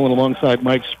 Andrew Boland alongside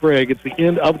Mike Sprague. It's the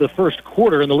end of the first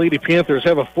quarter, and the Lady Panthers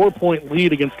have a 4-point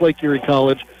lead against Lake Erie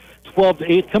College,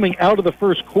 12-8. Coming out of the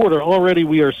first quarter, already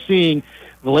we are seeing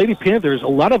the Lady Panthers a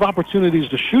lot of opportunities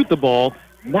to shoot the ball,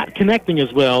 not connecting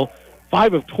as well.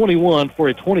 5 of 21 for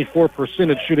a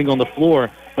 24% shooting on the floor.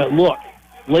 But look,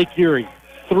 Lake Erie,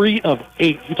 3 of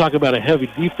 8. You talk about a heavy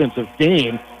defensive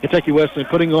game. Kentucky Wesleyan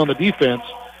putting on the defense,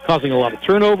 causing a lot of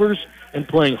turnovers, and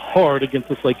playing hard against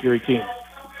this Lake Erie team.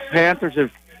 Panthers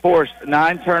have forced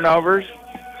 9 turnovers.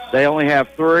 They only have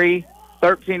 3,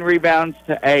 13 rebounds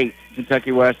to 8,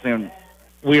 Kentucky Wesleyan.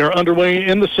 We are underway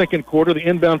in the second quarter. The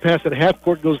inbound pass at half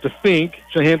court goes to Fink.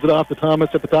 She hands it off to Thomas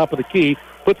at the top of the key,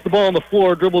 puts the ball on the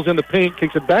floor, dribbles in the paint,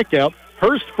 kicks it back out.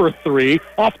 Hurst for 3,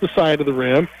 off the side of the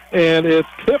rim, and it's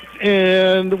tipped,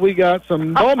 and we got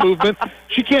some ball movement.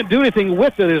 She can't do anything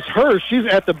with it. It's Hurst. She's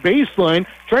at the baseline,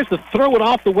 tries to throw it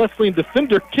off the Wesleyan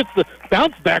defender, gets the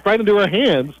bounce back right into her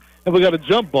hands, and we got a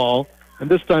jump ball, and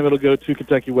this time it'll go to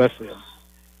Kentucky Wesleyan.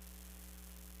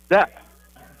 That,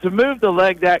 to move the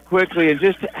leg that quickly and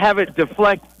just have it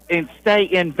deflect and stay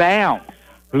in bounds.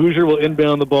 Hoosier will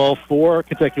inbound the ball for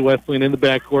Kentucky Wesleyan in the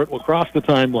backcourt. Will cross the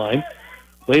timeline.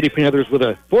 Lady Panthers with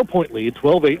a 4-point lead,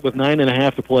 12-8 with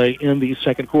 9.5 to play in the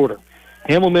second quarter.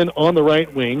 Hamelman on the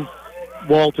right wing.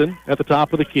 Walton at the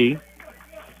top of the key.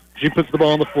 She puts the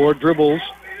ball on the floor, dribbles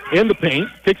in the paint,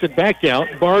 kicks it back out.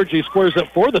 Bargy squares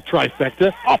up for the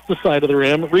trifecta, off the side of the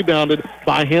rim, rebounded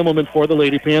by Hamelman for the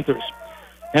Lady Panthers.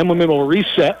 Hamelman will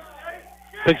reset,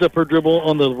 picks up her dribble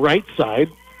on the right side.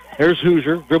 There's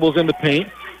Hoosier, dribbles in the paint,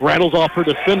 rattles off her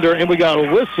defender, and we got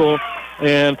a whistle,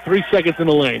 and 3 seconds in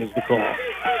the lane is the call.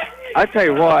 I tell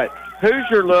you what,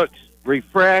 Hoosier looks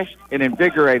refreshed and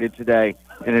invigorated today,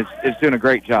 and it's doing a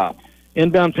great job.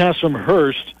 Inbound pass from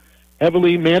Hurst,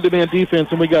 heavily man-to-man defense,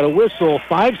 and we got a whistle.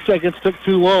 5 seconds took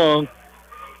too long.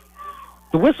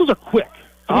 The whistles are quick.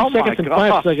 3 seconds and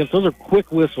 5 seconds. Those are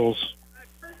quick whistles,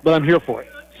 but I'm here for it.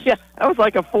 Yeah, that was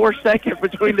like a 4-second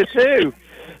between the two.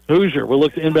 Hoosier will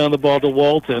look to inbound the ball to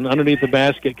Walton underneath the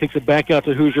basket. Kicks it back out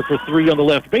to Hoosier for 3 on the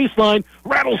left baseline.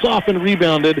 Rattles off and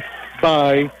rebounded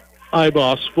by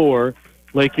Iboss for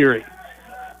Lake Erie.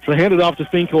 So hand it off to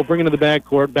Fink, who will bring it into the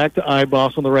backcourt. Back to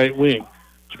Iboss on the right wing.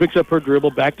 She picks up her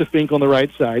dribble. Back to Fink on the right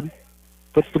side.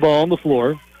 Puts the ball on the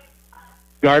floor.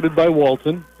 Guarded by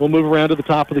Walton. We'll move around to the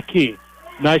top of the key.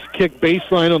 Nice kick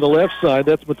baseline on the left side.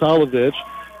 That's Matalovich.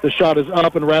 The shot is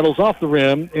up and rattles off the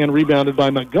rim and rebounded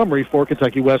by Montgomery for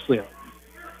Kentucky Wesleyan.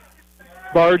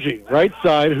 Bargy, right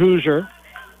side, Hoosier,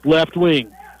 left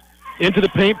wing. Into the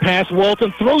paint, pass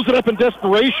Walton, throws it up in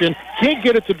desperation, can't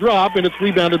get it to drop, and it's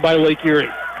rebounded by Lake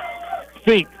Erie.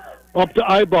 Fink, up to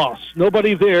Iboss,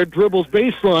 nobody there, dribbles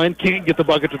baseline, can't get the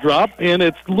bucket to drop, and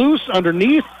it's loose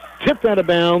underneath, tipped out of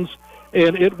bounds,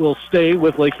 and it will stay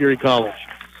with Lake Erie College.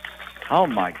 Oh,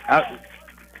 my God.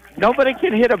 Nobody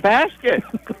can hit a basket.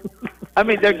 I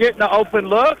mean, they're getting the open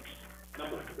looks.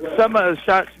 Some of the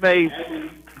shots may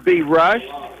be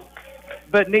rushed,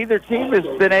 but neither team has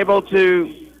been able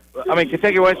to. I mean,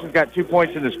 Kentucky Wesleyan's got 2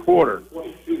 points in this quarter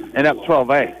and up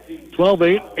 12-8.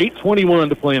 12-8, 8:21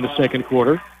 to play in the second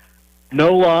quarter.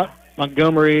 No lot,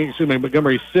 Montgomery's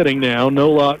sitting now.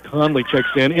 No lot, Conley checks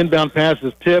in. Inbound pass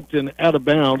is tipped and out of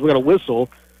bounds. We got a whistle.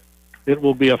 It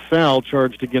will be a foul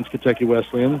charged against Kentucky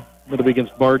Wesleyan. It'll be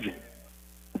against Bargy.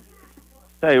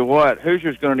 Tell you what,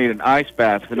 Hoosier's going to need an ice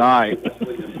bath tonight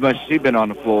as much as she's been on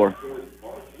the floor.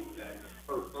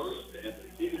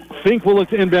 Fink will look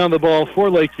to inbound the ball for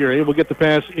Lake Erie. We'll get the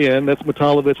pass in. That's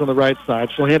Matalovich on the right side.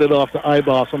 She'll hand it off to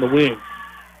Iboss on the wing.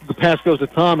 The pass goes to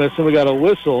Thomas, and we got a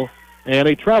whistle and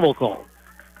a travel call.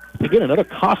 Again, another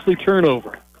costly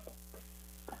turnover.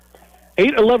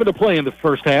 8:11 to play in the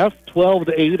first half.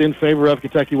 12-8 in favor of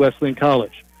Kentucky Wesleyan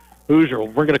College. Hoosier will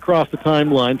bring it across the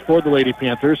timeline for the Lady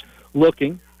Panthers.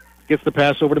 Looking, gets the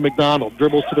pass over to McDonald.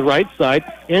 Dribbles to the right side,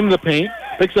 in the paint.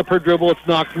 Picks up her dribble. It's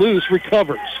knocked loose.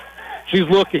 Recovers. She's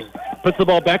looking. Puts the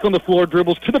ball back on the floor.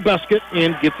 Dribbles to the basket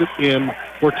and gets it in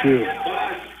for 2.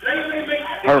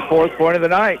 Her 4th point of the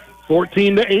night.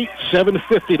 14-8,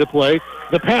 7:50 to play.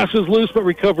 The pass is loose but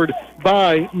recovered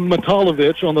by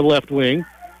Matalovich on the left wing.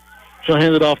 She'll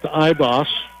hand it off to Iboss.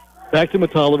 Back to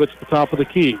Matalovich at the top of the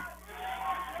key.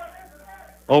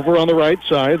 Over on the right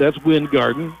side, that's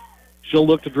Wyngarden. She'll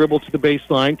look to dribble to the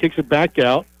baseline, kicks it back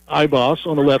out. Iboss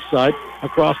on the left side.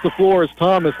 Across the floor is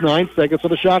Thomas, 9 seconds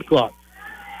on the shot clock.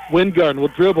 Wyngarden will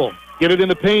dribble, get it in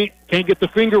the paint, can't get the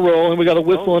finger roll, and we got a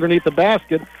whistle underneath the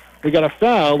basket. We got a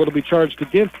foul that'll be charged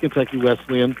against Kentucky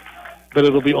Wesleyan, but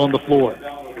it'll be on the floor.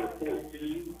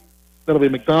 That'll be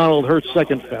McDonald, her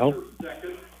second foul.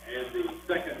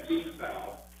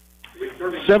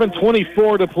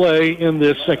 7:24 to play in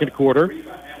this second quarter.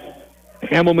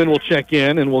 Hamelman will check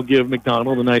in and will give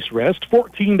McDonald a nice rest.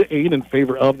 14-8 in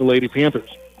favor of the Lady Panthers.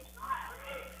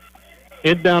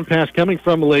 Inbound pass coming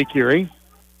from Lake Erie.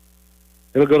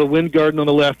 It'll go to Wyngarden on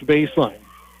the left baseline.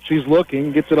 She's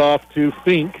looking, gets it off to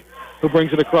Fink, who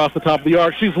brings it across the top of the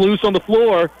arc. She's loose on the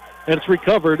floor, and it's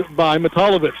recovered by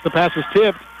Matalovich. The pass is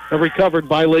tipped and recovered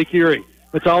by Lake Erie.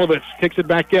 Matalovich kicks it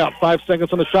back out. 5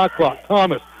 seconds on the shot clock.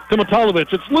 Thomas to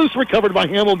Matalovich. It's loose, recovered by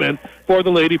Hamelman for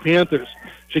the Lady Panthers.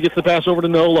 She gets the pass over to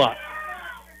Nolot.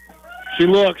 She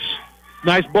looks.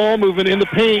 Nice ball movement in the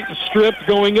paint. Stripped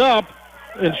going up.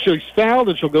 And she's fouled,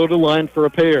 and she'll go to the line for a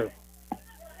pair.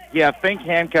 Yeah, Fink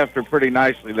handcuffed her pretty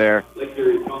nicely there.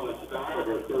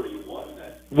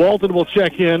 Walton will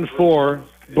check in for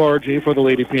Bargy for the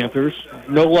Lady Panthers.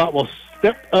 Nolot will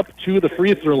step up to the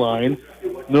free throw line.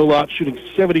 Nolot shooting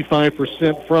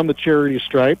 75% from the charity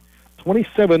stripe.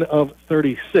 27 of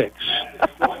 36.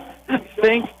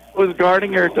 Fink was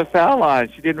guarding her at the foul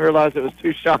line. She didn't realize it was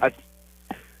 2 shots.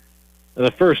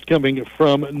 The first coming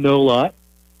from Nolot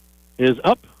is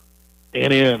up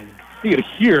and in. You could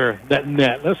hear that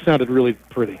net. That sounded really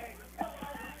pretty.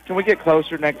 Can we get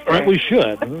closer next game? All right, we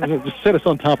should. Just set us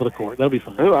on top of the court. That'll be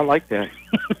fun. Oh, I like that.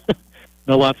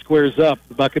 Nolot squares up.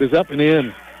 The bucket is up and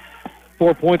in.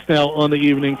 4 points now on the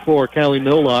evening for Callie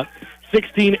Nolot.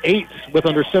 16-8 with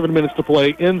under 7 minutes to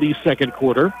play in the second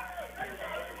quarter.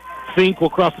 Fink will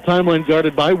cross the timeline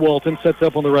guarded by Walton. Sets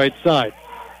up on the right side.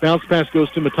 Bounce pass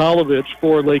goes to Matalovich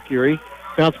for Lake Erie.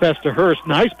 Bounce pass to Hurst.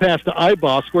 Nice pass to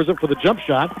Iboss. Scores up for the jump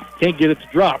shot. Can't get it to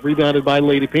drop. Rebounded by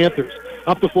Lady Panthers.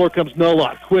 Up the floor comes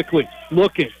Nolot. Quickly.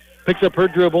 Looking. Picks up her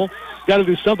dribble. Got to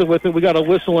do something with it. We got a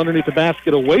whistle underneath the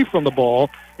basket away from the ball,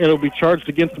 and it'll be charged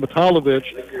against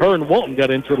Matalovich. Her and Walton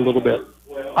got into it a little bit.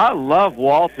 I love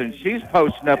Walton. She's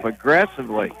posting up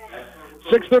aggressively.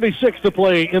 6:36 to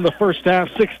play in the first half,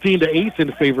 16-8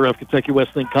 in favor of Kentucky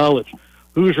Wesleyan College.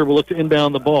 Hoosier will look to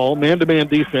inbound the ball. Man-to-man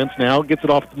defense now. Gets it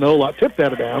off to Nolot. Tipped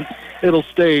out of bounds. It'll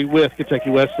stay with Kentucky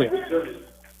Wesleyan.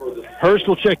 Hurst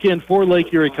will check in for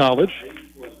Lake Erie College.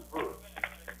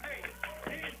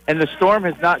 And the Storm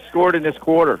has not scored in this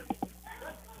quarter.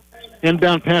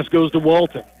 Inbound pass goes to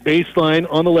Walton. Baseline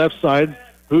on the left side.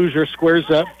 Hoosier squares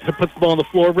up, puts the ball on the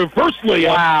floor. Reverse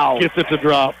layup. Wow. Gets it to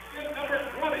drop.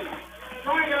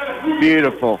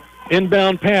 Beautiful.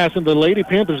 Inbound pass, and the Lady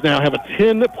Panthers now have a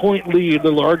 10-point lead,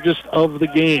 the largest of the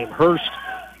game. Hurst,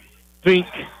 Fink,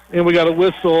 and we got a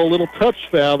whistle, a little touch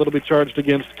foul that'll be charged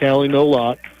against Callie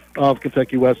Nolot of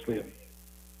Kentucky Wesleyan.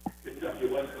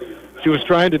 She was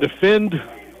trying to defend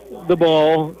the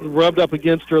ball, rubbed up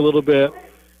against her a little bit.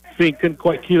 Fink couldn't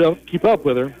quite keep up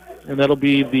with her, and that'll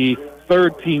be the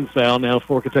third team foul now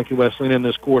for Kentucky Wesleyan in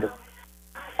this quarter.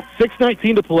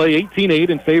 6:19 to play, 18-8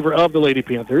 in favor of the Lady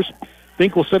Panthers.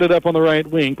 Fink will set it up on the right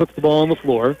wing, puts the ball on the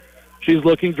floor. She's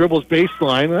looking, dribbles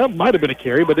baseline. That might have been a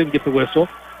carry, but didn't get the whistle.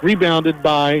 Rebounded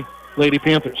by Lady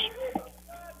Panthers.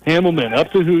 Hamelman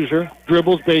up to Hoosier,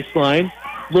 dribbles baseline.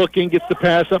 Looking, gets the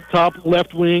pass up top.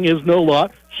 Left wing is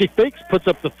Nolot. She fakes, puts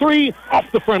up the three, off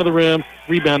the front of the rim,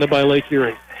 rebounded by Lake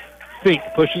Erie. Fink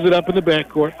pushes it up in the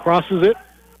backcourt, crosses it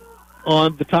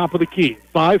on the top of the key.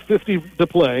 5:50 to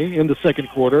play in the second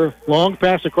quarter. Long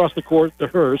pass across the court to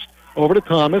Hurst. Over to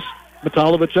Thomas.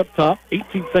 Matalovic up top.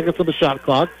 18 seconds on the shot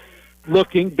clock.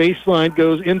 Looking, baseline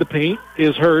goes in the paint,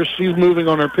 is Hurst. She's moving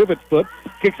on her pivot foot.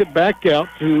 Kicks it back out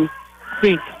to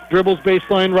Fink. Dribbles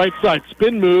baseline right side.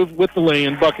 Spin move with the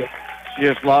lay-in bucket. She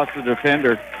just lost the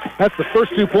defender. That's the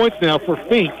first 2 points now for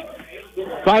Fink.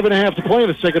 5.5 to play in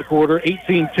the second quarter,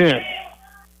 18-10.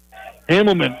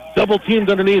 Hamelman, double-teamed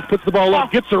underneath, puts the ball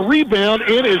up, gets a rebound,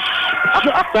 and is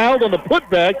fouled on the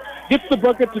putback, gets the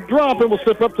bucket to drop, and will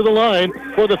step up to the line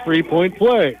for the three-point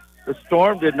play. The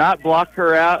Storm did not block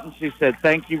her out, and she said,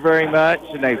 thank you very much,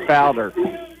 and they fouled her.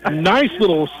 Nice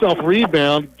little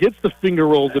self-rebound, gets the finger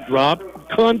roll to drop,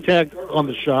 contact on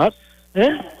the shot,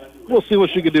 and we'll see what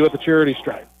she can do at the charity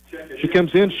stripe. She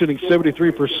comes in shooting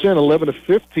 73%, 11 of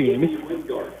 15.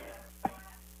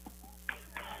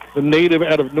 The native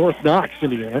out of North Knox,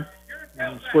 Indiana,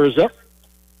 squares up.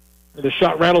 The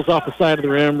shot rattles off the side of the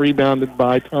rim, rebounded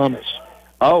by Thomas.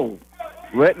 Oh,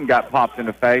 Litton got popped in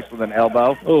the face with an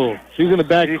elbow. Oh, she's in the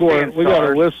backcourt. We got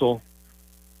a whistle.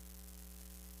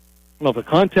 I don't know if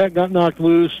the contact got knocked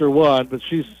loose or what, but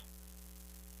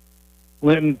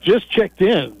Linton just checked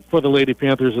in for the Lady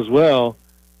Panthers as well,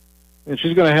 and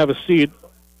she's going to have a seat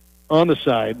on the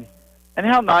side. And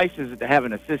how nice is it to have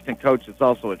an assistant coach that's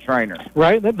also a trainer?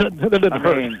 Right? That doesn't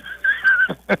hurt.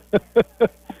 I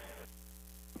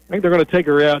think they're going to take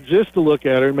her out just to look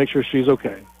at her and make sure she's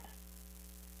okay.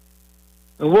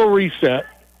 And we'll reset.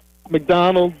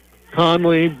 McDonald,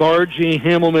 Conley, Bargy,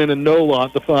 Hamelman, and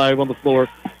Nolot, the five on the floor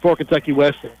for Kentucky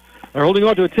Wesleyan. They're holding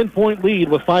on to a 10-point lead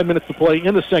with 5 minutes to play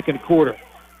in the second quarter.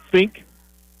 Fink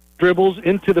dribbles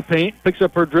into the paint, picks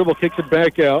up her dribble, kicks it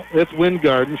back out. It's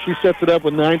Wingarden. She sets it up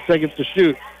with 9 seconds to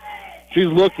shoot. She's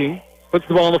looking, puts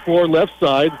the ball on the floor, left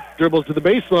side, dribbles to the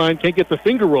baseline, can't get the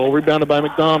finger roll, rebounded by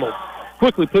McDonald.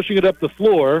 Quickly pushing it up the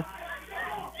floor.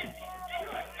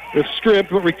 It's stripped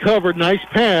but recovered. Nice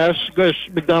pass.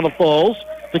 McDonald falls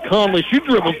to Conley. She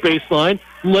dribbles baseline.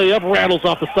 Layup rattles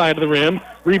off the side of the rim.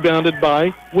 Rebounded by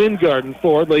Wingarden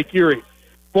for Lake Erie.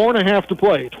 4.5 to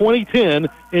play. 20-10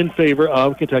 in favor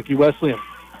of Kentucky Wesleyan.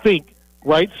 Fink,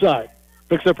 right side.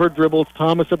 Picks up her dribble. It's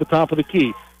Thomas at the top of the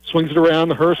key. Swings it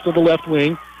around. Hurst to the left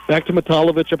wing. Back to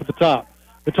Matalovic up at the top.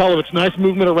 Matalovic, nice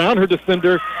movement around her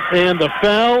defender. And the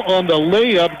foul on the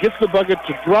layup gets the bucket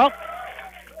to drop.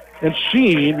 And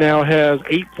she now has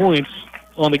 8 points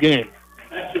on the game.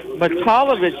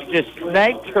 Matalovic just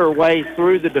snaked her way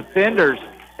through the defenders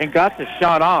and got the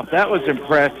shot off. That was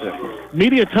impressive.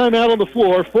 Media timeout on the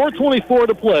floor. 4:24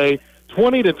 to play.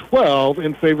 20-12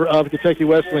 in favor of Kentucky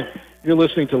Wesleyan. You're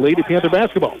listening to Lady Panther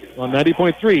Basketball on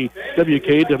 90.3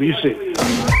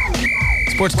 WKWC.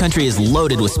 Sports Country is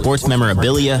loaded with sports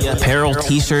memorabilia, apparel,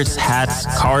 t-shirts, hats,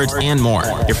 cards, and more.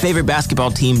 Your favorite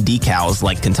basketball team decals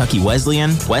like Kentucky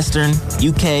Wesleyan, Western,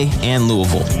 UK, and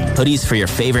Louisville. Hoodies for your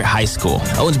favorite high school.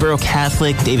 Owensboro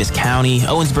Catholic, Davis County,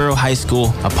 Owensboro High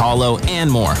School, Apollo,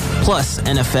 and more. Plus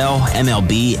NFL,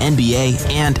 MLB, NBA,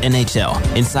 and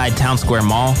NHL. Inside Town Square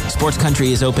Mall, Sports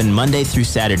Country is open Monday through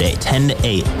Saturday, 10 to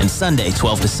 8, and Sunday,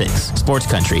 12 to 6. Sports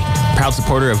Country, proud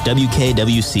supporter of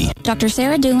WKWC. Dr.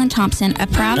 Sarah Doolin Thompson of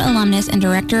proud alumnus and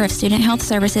Director of Student Health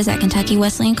Services at Kentucky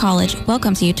Wesleyan College,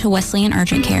 welcomes you to Wesleyan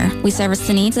Urgent Care. We service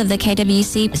the needs of the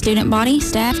KWC student body,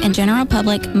 staff, and general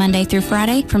public Monday through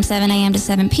Friday from 7 a.m. to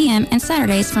 7 p.m. and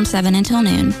Saturdays from 7 until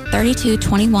noon.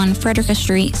 3221 Frederica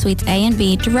Street, Suites A and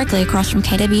B, directly across from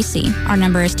KWC. Our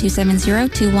number is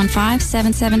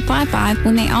 270-215-7755.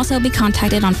 We may also be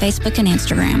contacted on Facebook and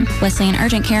Instagram. Wesleyan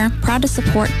Urgent Care, proud to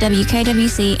support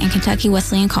WKWC and Kentucky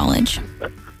Wesleyan College.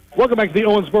 Welcome back to the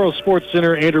Owensboro Sports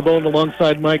Center. Andrew Bowen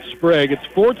alongside Mike Sprague. It's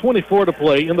 4:24 to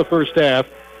play in the first half.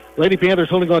 Lady Panthers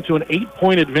holding on to an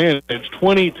 8-point advantage,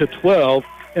 20-12,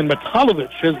 and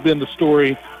Matalovich has been the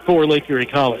story for Lake Erie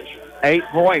College. 8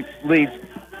 points leads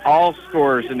all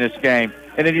scorers in this game.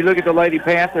 And then you look at the Lady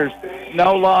Panthers,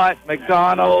 Nolott,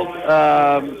 McDonald,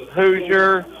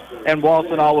 Hoosier, and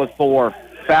Walton all with 4.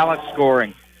 Balanced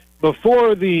scoring.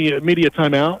 Before the media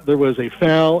timeout, there was a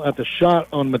foul at the shot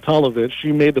on Matalovich.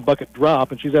 She made the bucket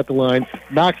drop, and she's at the line,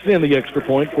 knocks in the extra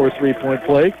point for a 3-point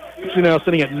play. She's now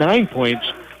sitting at 9 points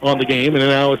on the game, and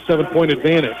now a 7-point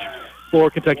advantage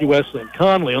for Kentucky Wesleyan.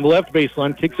 Conley on the left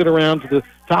baseline kicks it around to the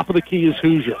top of the key is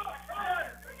Hoosier.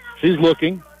 She's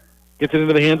looking, gets it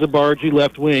into the hands of Bargy,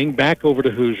 left wing, back over to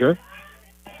Hoosier.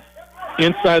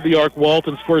 Inside the arc,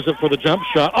 Walton squares it for the jump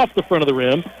shot off the front of the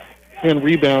rim, and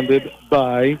rebounded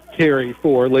by Carey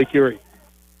for Lake Erie.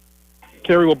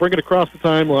 Carey will bring it across the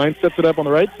timeline, sets it up on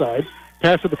the right side,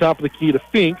 pass at the top of the key to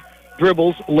Fink,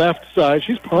 dribbles left side.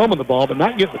 She's palming the ball, but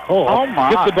not getting the call. Oh,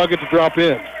 my. Gets the bucket to drop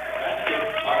in.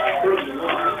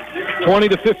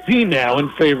 20-15 now in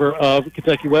favor of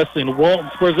Kentucky Wesleyan. Walton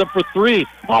squares up for 3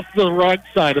 off the right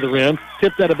side of the rim,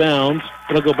 tipped out of bounds.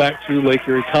 It'll go back to Lake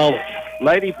Erie College.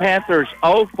 Lady Panthers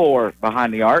 0-4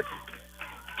 behind the arc.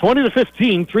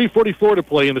 20-15, 3:44 to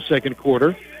play in the second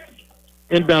quarter.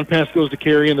 Inbound pass goes to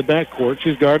Carey in the backcourt.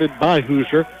 She's guarded by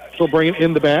Hoosier. She'll bring it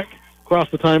in the back, across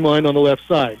the timeline on the left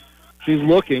side. She's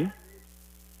looking.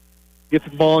 Gets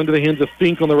the ball into the hands of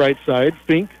Fink on the right side.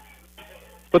 Fink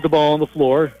put the ball on the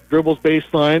floor. Dribbles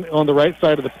baseline on the right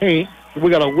side of the paint. We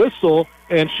got a whistle,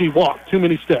 and she walked too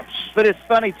many steps. But it's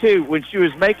funny, too, when she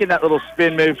was making that little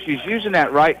spin move, she's using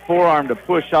that right forearm to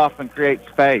push off and create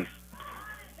space.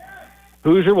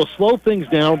 Hoosier will slow things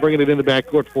down, bringing it in the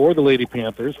backcourt for the Lady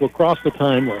Panthers. Will cross the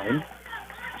timeline.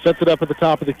 Sets it up at the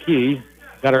top of the key.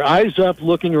 Got her eyes up,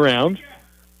 looking around.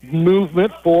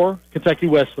 Movement for Kentucky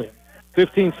Wesleyan.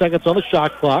 15 seconds on the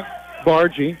shot clock.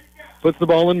 Bargy puts the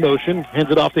ball in motion, hands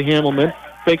it off to Hamelman.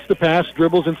 Fakes the pass,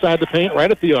 dribbles inside the paint,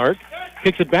 right at the arc.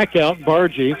 Kicks it back out,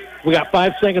 Bargy. We got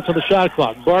 5 seconds on the shot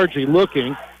clock. Bargy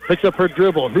looking, picks up her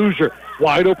dribble. Hoosier,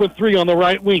 wide open 3 on the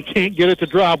right wing. Can't get it to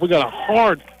drop. We got a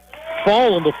hard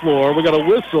fall on the floor. We got a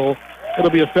whistle.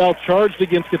 It'll be a foul charged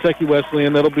against Kentucky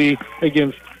Wesleyan. That'll be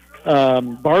against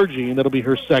Bargy, and that'll be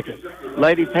her second.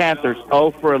 Lady Panthers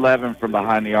 0-for-11 from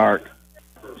behind the arc.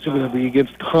 So going to be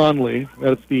against Conley.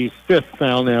 That's the 5th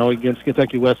foul now against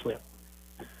Kentucky Wesleyan.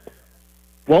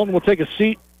 Walton will take a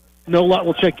seat. Nolott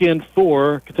will check in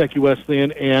for Kentucky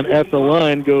Wesleyan, and at the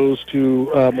line goes to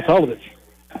Matalovich.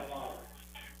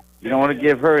 You don't want to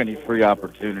give her any free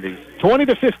opportunities.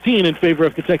 20-15 in favor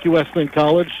of Kentucky Wesleyan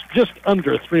College. Just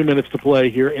under 3 minutes to play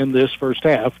here in this first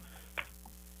half.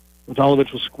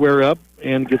 Matalovich will square up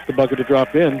and gets the bucket to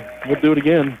drop in. We'll do it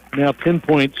again. Now 10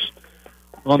 points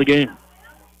on the game.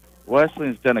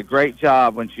 Wesleyan's done a great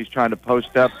job when she's trying to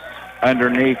post up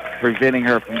underneath, preventing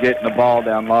her from getting the ball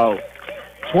down low.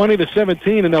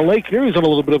 20-17, and now Lake Erie's on a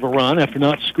little bit of a run after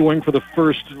not scoring for the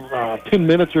first 10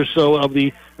 minutes or so of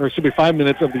the, or it should be 5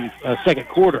 minutes of the second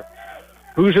quarter.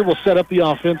 Hoosier will set up the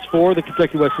offense for the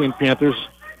Kentucky Wesleyan Panthers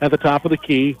at the top of the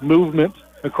key. Movement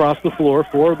across the floor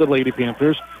for the Lady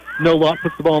Panthers. Nolott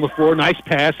puts the ball on the floor. Nice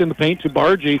pass in the paint to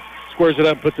Bargy. Squares it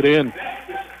up, puts it in.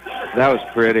 That was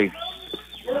pretty.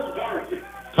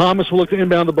 Thomas will look to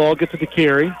inbound the ball, gets it to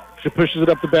Carey. She pushes it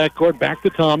up the backcourt, back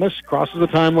to Thomas, crosses the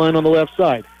timeline on the left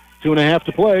side. 2.5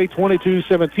 to play,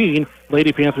 22-17,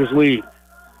 Lady Panthers lead.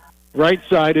 Right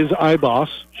side is Ibos.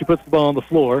 She puts the ball on the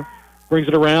floor, brings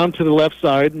it around to the left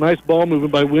side. Nice ball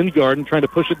movement by Wingard, trying to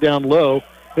push it down low.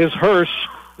 Is Hirsch,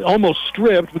 almost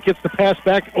stripped, but gets the pass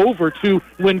back over to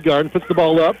Wingard, puts the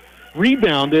ball up,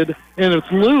 rebounded, and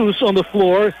it's loose on the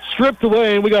floor, stripped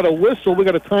away, and we got a whistle. We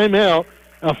got a timeout,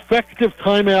 effective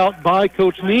timeout by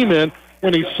Coach Neiman,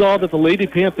 when he saw that the Lady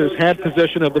Panthers had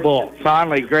possession of the ball.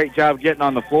 Finally, great job getting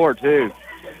on the floor, too.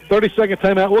 30-second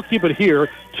timeout. We'll keep it here.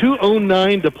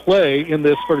 2:09 to play in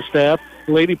this first half.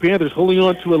 The Lady Panthers holding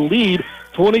on to a lead,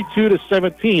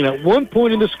 22-17. At one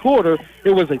point in this quarter,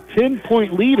 it was a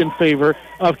 10-point lead in favor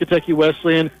of Kentucky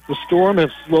Wesleyan. The Storm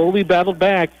have slowly battled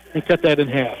back and cut that in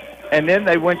half. And then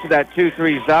they went to that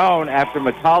 2-3 zone after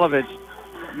Matalovich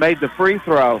made the free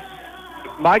throw.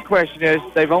 My question is,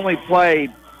 they've only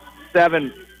played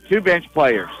 2 bench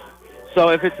players. So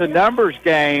if it's a numbers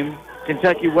game,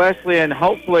 Kentucky Wesleyan,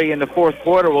 hopefully in the fourth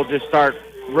quarter, will just start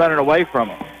running away from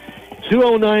them.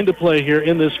 2:09 to play here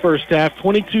in this first half.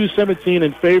 22-17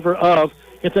 in favor of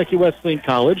Kentucky Wesleyan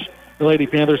College. The Lady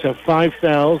Panthers have 5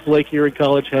 fouls. Lake Erie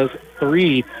College has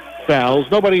 3 fouls.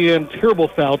 Nobody in terrible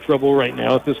foul trouble right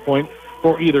now at this point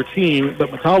for either team, but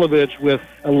Matalovich with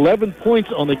 11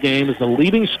 points on the game is the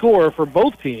leading scorer for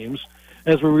both teams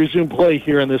as we resume play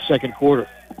here in this second quarter.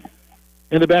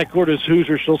 In the backcourt is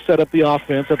Hoosier. She'll set up the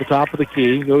offense at the top of the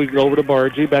key. Go over to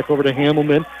Bargy, back over to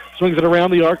Hamelman. Swings it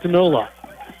around the arc to Nolot.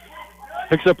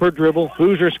 Picks up her dribble.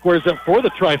 Hoosier squares up for the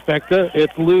trifecta.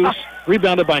 It's loose.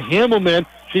 Rebounded by Hamelman.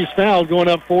 She's fouled going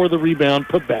up for the rebound.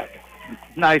 Put back.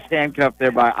 Nice handcuff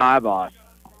there by Ibos.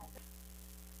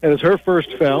 That is her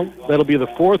first foul. That'll be the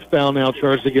 4th foul now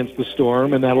charged against the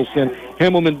Storm, and that'll send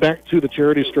Hamelman back to the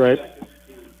charity stripe.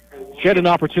 She had an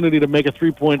opportunity to make a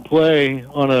 3-point play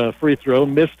on a free throw,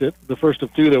 missed it. The first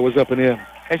of 2 that was up and in.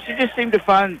 And she just seemed to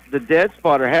find the dead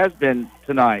spot, or has been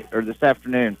tonight, or this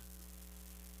afternoon.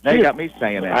 Now you got me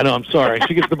saying that. I know, I'm sorry.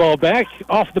 She gets the ball back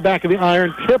off the back of the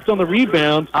iron, tipped on the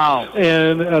rebound,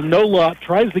 and Nolot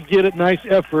tries to get it. Nice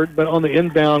effort, but on the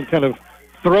inbound kind of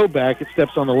throwback, it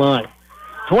steps on the line.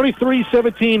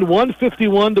 23-17,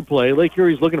 1:51 to play. Lake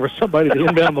Erie's looking for somebody to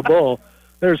inbound the ball.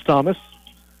 There's Thomas.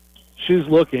 She's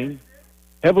looking.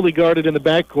 Heavily guarded in the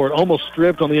backcourt, almost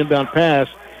stripped on the inbound pass,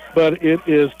 but it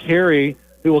is Carey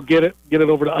who will get it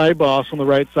over to Ibos on the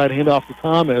right side, hand off to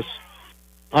Thomas.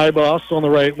 Ibos on the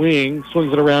right wing,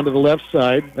 swings it around to the left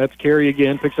side. That's Carey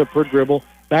again, picks up her dribble.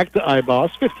 Back to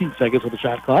Ibos, 15 seconds with the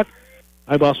shot clock.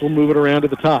 Ibos will move it around to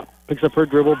the top. Picks up her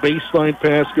dribble, baseline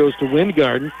pass goes to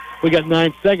Wyngarden. We got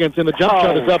 9 seconds, and the jump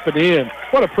shot is up and in.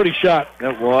 What a pretty shot.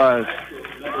 It was.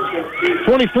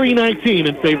 23-19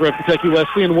 in favor of Kentucky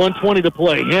Wesleyan, 1:20 to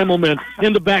play. Hamelman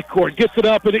in the backcourt, gets it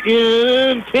up and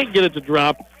in, can't get it to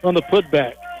drop on the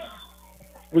putback.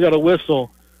 We got a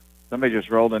whistle. Somebody just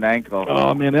rolled an ankle.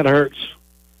 Oh, man, that hurts.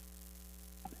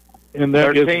 And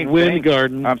that 13, is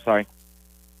Wyngarden. I'm sorry.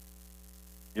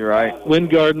 You're right.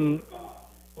 Wyngarden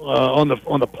on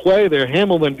the play there.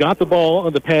 Hamelman got the ball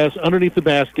on the pass underneath the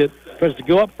basket, tries to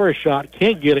go up for a shot,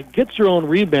 can't get it, gets her own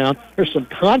rebound. There's some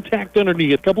contact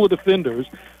underneath, a couple of defenders.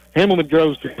 Hamelman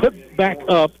goes to put back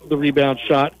up the rebound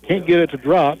shot, can't get it to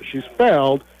drop. She's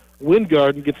fouled.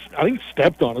 Wyngarden gets, I think,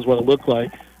 stepped on is what it looked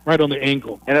like. Right on the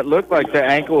ankle. And it looked like the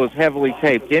ankle was heavily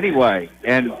taped anyway.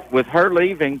 And with her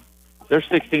leaving, there's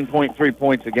 16.3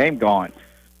 points a game gone.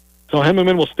 So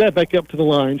Hamelman will step back up to the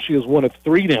line. She is 1 of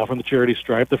 3 now from the charity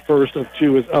stripe. The first of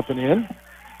 2 is up and in.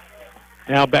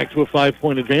 Now back to a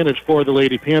 5-point advantage for the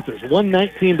Lady Panthers.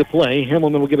 1:19 to play.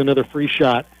 Hamelman will get another free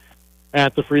shot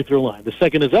at the free throw line. The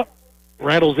second is up.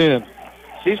 Rattles in.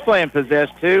 She's playing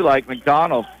possessed too, like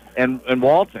McDonald and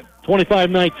Walton.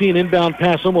 25-19 inbound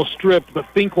pass almost stripped, but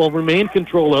Fink will remain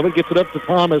control of it. Gets it up to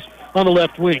Thomas on the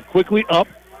left wing. Quickly up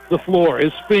the floor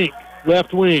is Fink,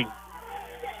 left wing.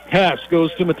 Pass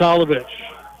goes to Matalovich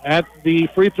at the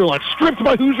free throw line. Stripped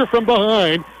by Hoosier from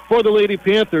behind for the Lady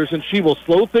Panthers, and she will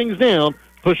slow things down,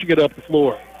 pushing it up the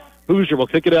floor. Hoosier will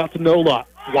kick it out to Nolot.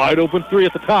 Wide open 3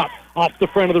 at the top, off the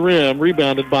front of the rim,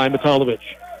 rebounded by Matalovich.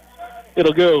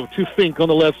 It'll go to Fink on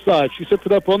the left side. She sets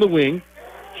it up on the wing.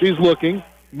 She's looking.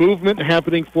 Movement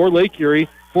happening for Lake Erie.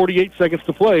 48 seconds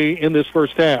to play in this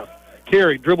first half.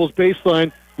 Carey dribbles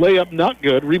baseline. Layup not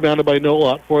good. Rebounded by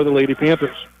Nolot for the Lady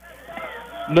Panthers.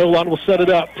 Nolot will set it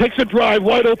up. Takes a drive.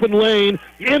 Wide open lane.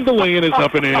 And the lane is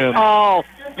up and in. Oh,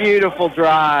 beautiful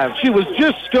drive. She was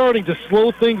just starting to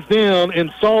slow things down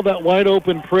and saw that wide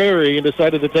open prairie and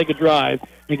decided to take a drive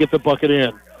and get the bucket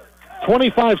in.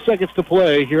 25 seconds to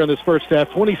play here in this first half.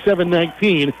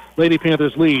 27-19. Lady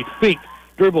Panthers lead. Fink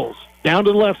dribbles down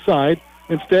to the left side.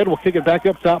 Instead, we'll kick it back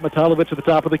up top. Matalovich at the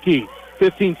top of the key.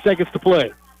 15 seconds to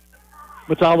play.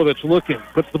 Matalovich looking,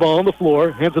 puts the ball on the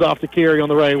floor, hands it off to Carey on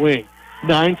the right wing.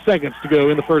 9 seconds to go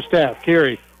in the first half.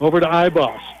 Carey over to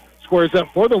Ibos. Squares up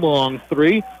for the long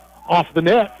 3. Off the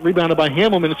net, rebounded by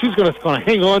Hamelman, and she's going to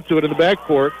hang on to it in the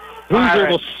backcourt. Hoosier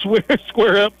will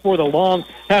square up for the long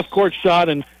half-court shot,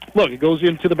 and look, it goes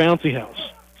into the bouncy house.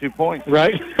 2 points.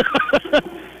 Right?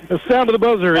 The sound of the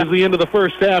buzzer is the end of the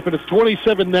first half, and it's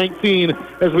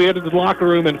 27-19 as we head into the locker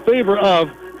room in favor of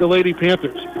the Lady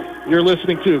Panthers. You're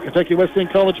listening to Kentucky Wesleyan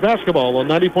College basketball on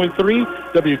 90.3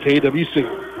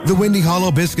 WKWC. The Windy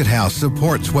Hollow Biscuit House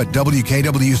supports what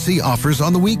WKWC offers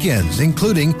on the weekends,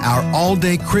 including our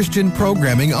all-day Christian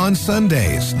programming on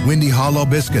Sundays. Windy Hollow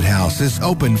Biscuit House is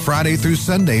open Friday through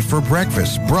Sunday for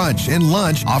breakfast, brunch, and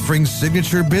lunch, offering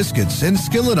signature biscuits and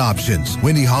skillet options.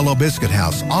 Windy Hollow Biscuit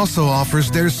House also offers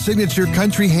their signature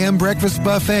country ham breakfast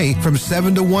buffet from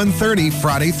 7 to 1:30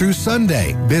 Friday through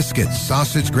Sunday. Biscuits,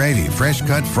 sausage gravy, fresh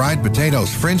cut fried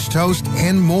potatoes, French toast,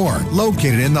 and more.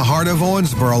 Located in the heart of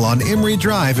Owensboro on Emory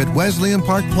Drive at Wesleyan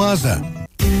Park Plaza.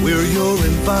 We're your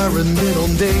environmental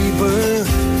neighbor,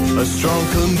 a strong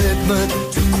commitment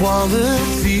to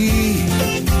quality.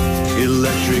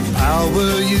 Electric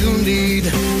power you need,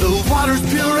 the water's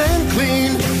pure and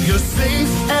clean, your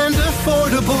safe and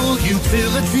affordable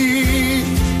utility.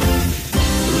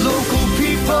 Local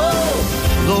people,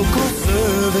 local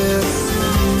service,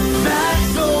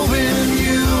 that's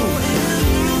ONU.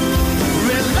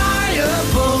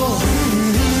 Reliable,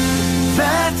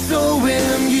 that's ONU.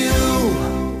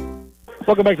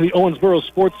 Welcome back to the Owensboro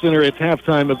Sports Center. It's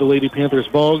halftime of the Lady Panthers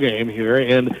ball game here,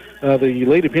 and the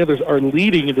Lady Panthers are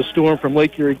leading the Storm from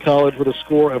Lake Erie College with a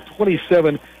score of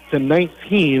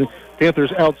 27-19.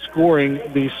 Panthers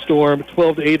outscoring the Storm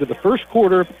 12-8 in the first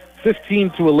quarter,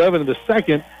 15-11 in the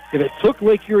second. And it took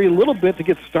Lake Erie a little bit to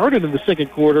get started in the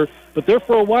second quarter, but there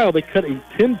for a while they cut a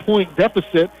 10-point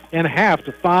deficit and half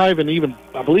to 5 and even,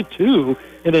 I believe, 2,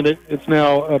 and then it's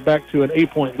now back to an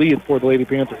 8-point lead for the Lady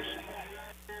Panthers.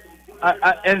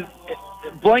 And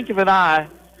blink of an eye,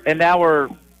 and now we're,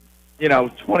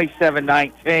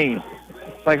 27-19.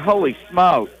 It's like, holy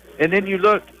smoke. And then you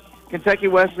look, Kentucky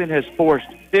Wesleyan has forced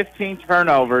 15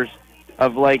 turnovers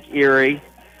of Lake Erie,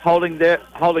 holding their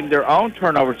own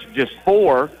turnovers to just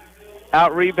 4,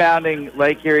 out-rebounding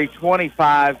Lake Erie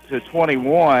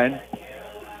 25-21.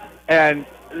 And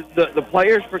the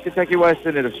players for Kentucky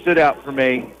Wesleyan that have stood out for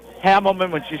me,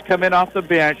 Hamelman, when she's come in off the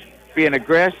bench, being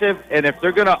aggressive, and if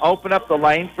they're going to open up the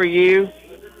lane for you,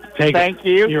 thank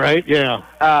you. You're right, yeah.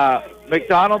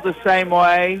 McDonald the same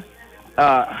way.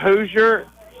 Hoosier,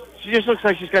 she just looks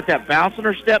like she's got that bounce in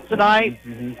her step tonight.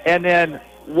 Mm-hmm. And then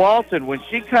Walton, when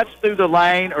she cuts through the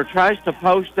lane or tries to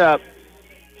post up,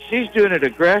 she's doing it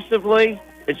aggressively,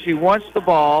 and she wants the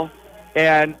ball.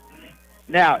 And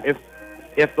now, if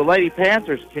the Lady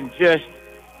Panthers can just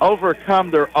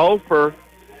overcome their offer,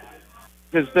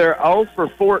 because they're 0 for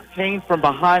 14 from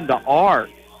behind the arc,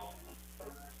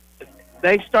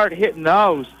 they start hitting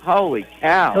those. Holy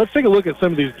cow. Let's take a look at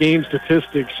some of these game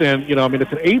statistics. And,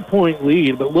 it's an 8-point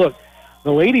lead. But, look,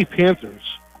 the Lady Panthers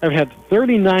have had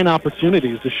 39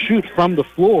 opportunities to shoot from the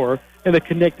floor, and they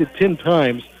connected 10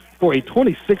 times for a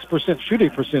 26% shooting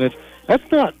percentage. That's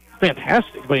not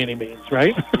fantastic by any means,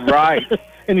 right? Right.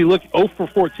 And you look 0 for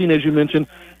 14, as you mentioned,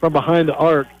 from behind the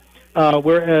arc,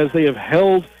 whereas they have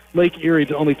held Lake Erie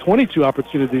to only 22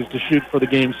 opportunities to shoot for the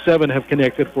game. 7 have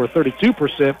connected for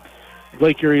 32%.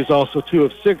 Lake Erie is also 2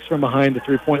 of 6 from behind the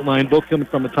three-point line, both coming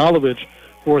from Matalovich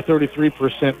for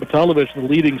 33%. Matalovich, the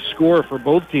leading scorer for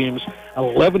both teams,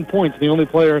 11 points, the only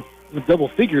player with double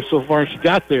figures so far she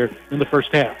got there in the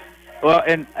first half. Well,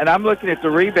 and I'm looking at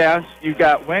the rebounds. You've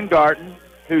got Wingarden,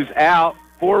 who's out,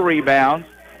 4 rebounds.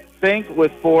 Fink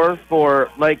with 4 for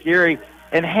Lake Erie.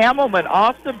 And Hamelman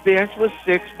off the bench with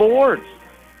 6 boards.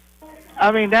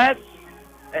 I mean, that's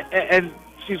 – and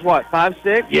she's what,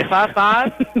 5'6", yeah.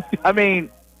 5'5"? I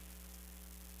mean,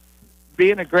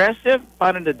 being aggressive,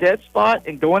 finding the dead spot,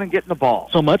 and going and getting the ball.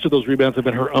 So much of those rebounds have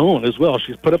been her own as well.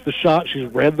 She's put up the shot. She's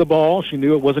read the ball. She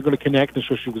knew it wasn't going to connect, and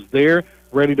so she was there,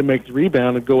 ready to make the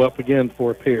rebound and go up again for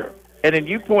a pair. And then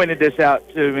you pointed this out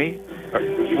to me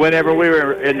whenever we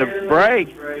were in the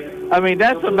break. I mean,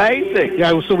 that's amazing.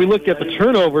 Yeah, so we look at the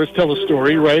turnovers, tell a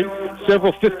story, right?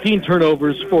 Several 15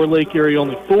 turnovers for Lake Erie,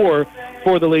 only 4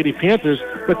 for the Lady Panthers.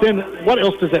 But then what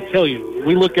else does that tell you?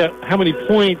 We look at how many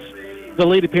points the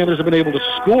Lady Panthers have been able to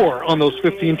score on those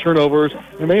 15 turnovers,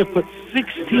 and they have put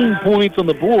 16 points on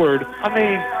the board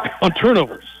on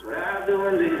turnovers.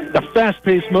 The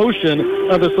fast-paced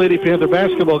motion of this Lady Panther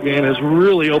basketball game has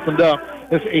really opened up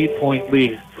this 8-point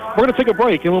lead. We're going to take a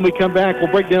break, and when we come back,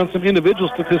 we'll break down some individual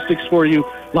statistics for you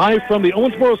live from the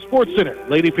Owensboro Sports Center.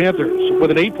 Lady Panthers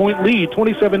with an 8-point lead,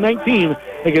 27-19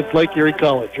 against Lake Erie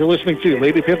College. You're listening to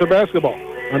Lady Panther basketball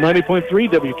on 90.3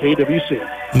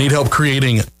 WKWC. Need help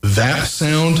creating that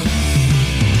sound?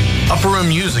 Upper Room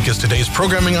Music is today's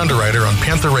programming underwriter on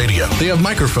Panther Radio. They have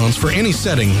microphones for any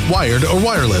setting, wired or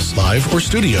wireless, live or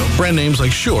studio. Brand names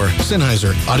like Shure,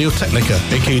 Sennheiser, Audio-Technica,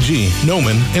 AKG,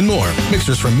 Neumann, and more.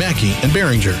 Mixers from Mackie and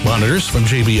Behringer. Monitors from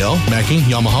JBL, Mackie,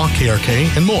 Yamaha,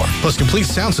 KRK, and more. Plus complete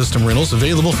sound system rentals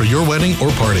available for your wedding or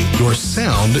party. Your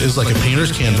sound is like a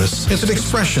painter's canvas. It's an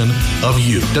expression of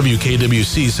you.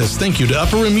 WKWC says thank you to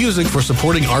Upper Room Music for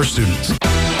supporting our students.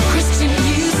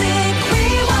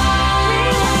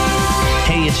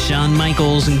 Hey, it's Shawn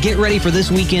Michaels, and get ready for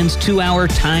this weekend's 2-hour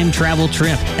time travel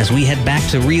trip as we head back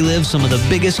to relive some of the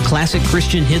biggest classic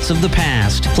Christian hits of the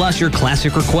past. Plus, your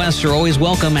classic requests are always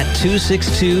welcome at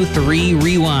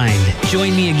 262-3-REWIND.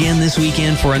 Join me again this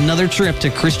weekend for another trip to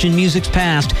Christian music's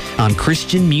past on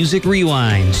Christian Music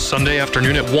Rewind. Sunday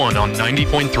afternoon at 1 on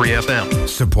 90.3 FM.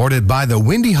 Supported by the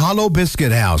Windy Hollow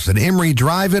Biscuit House at Emory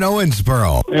Drive in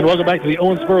Owensboro. And welcome back to the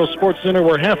Owensboro Sports Center.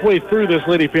 We're halfway through this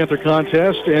Lady Panther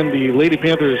contest, and the Lady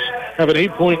Panthers have an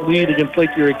 8-point lead against Lake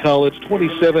Erie College,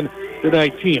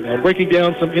 27-19. Now, breaking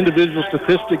down some individual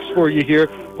statistics for you here.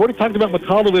 We've already talked about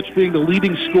Makalovich being the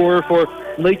leading scorer for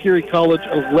Lake Erie College,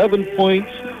 11 points.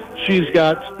 She's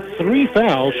got 3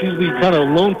 fouls. She's the kind of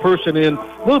lone person in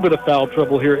a little bit of foul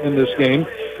trouble here in this game.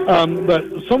 But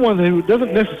someone who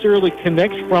doesn't necessarily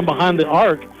connect from behind the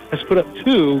arc has put up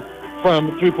 2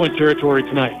 from 3-point territory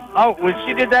tonight. Oh, when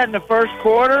she did that in the first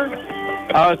quarter,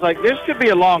 I was like, this could be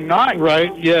a long night.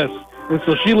 Right, yes. And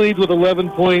so she leads with 11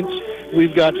 points.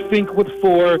 We've got Fink with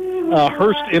 4,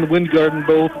 Hurst and Windgarden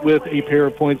both with a pair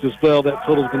of points as well. That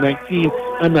totals to 19.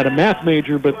 I'm not a math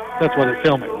major, but that's what they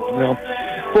tell me. You know.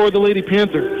 For the Lady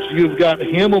Panthers, you've got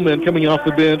Hamelman coming off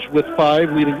the bench with 5,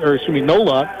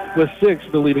 Nolot with 6,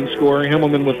 the leading scorer.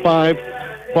 Hamelman with 5,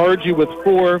 Bargy with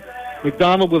 4,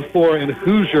 McDonald with 4, and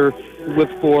Hoosier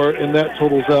with 4, and that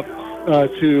totals up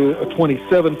to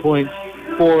 27 points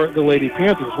for the Lady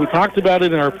Panthers. We talked about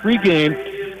it in our pregame.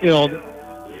 You know,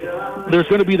 there's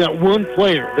going to be that one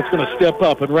player that's going to step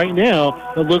up, and right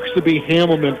now it looks to be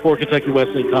Hamelman for Kentucky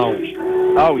Wesleyan College.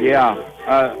 Oh, yeah.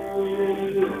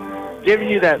 Giving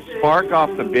you that spark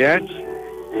off the bench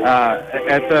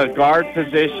at the guard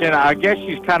position. I guess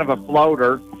she's kind of a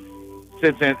floater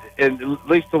since at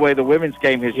least the way the women's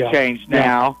game has changed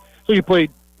now. So you played,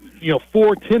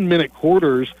 4 10-minute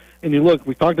quarters, and you look,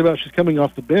 we talked about she's coming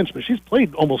off the bench, but she's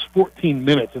played almost 14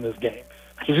 minutes in this game.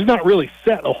 So she's not really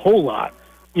set a whole lot,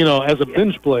 as a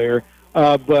bench player.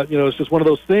 But, it's just one of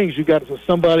those things. You got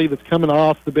somebody that's coming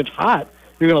off the bench hot.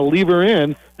 You're going to leave her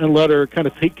in and let her kind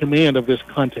of take command of this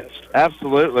contest.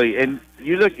 Absolutely. And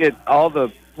you look at all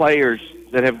the players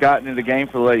that have gotten in the game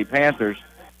for the Lady Panthers,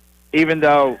 even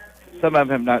though some of them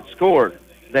have not scored,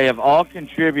 they have all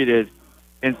contributed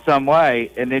in some way.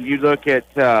 And then you look at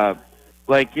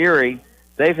Lake Erie,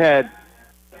 they've had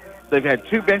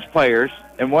 2 bench players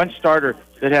and 1 starter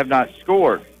that have not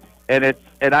scored. And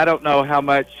I don't know how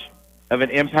much of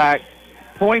an impact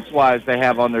points-wise they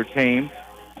have on their team,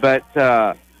 but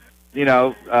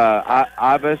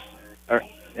Ibis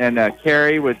and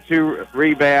Carey with 2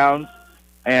 rebounds,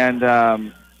 and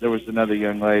there was another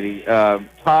young lady,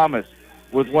 Thomas,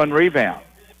 with 1 rebound.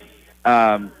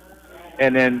 And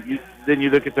then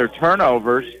you look at their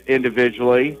turnovers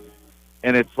individually,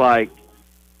 and it's like,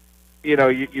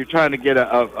 you're trying to get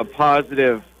a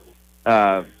positive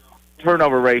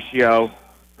turnover ratio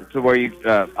to where you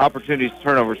opportunities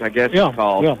turnovers, I guess it's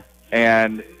called. Yeah.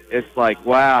 And it's like,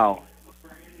 wow,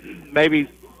 maybe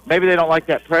they don't like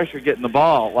that pressure getting the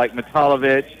ball, like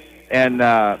Matalovich and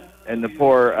the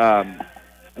poor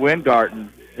Windgarden,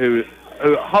 who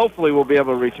hopefully will be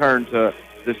able to return to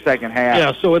the second half.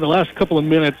 Yeah, so in the last couple of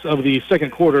minutes of the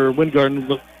second quarter,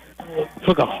 Windgarden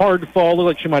took a hard fall. Looked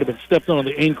like she might have been stepped on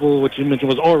the ankle, which you mentioned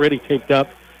was already taped up.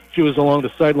 She was along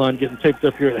the sideline getting taped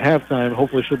up here at halftime.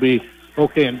 Hopefully she'll be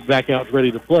okay and back out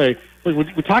ready to play. But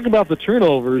we talk about the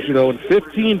turnovers, and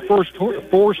 15 forced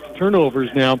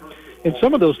turnovers now, and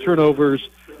some of those turnovers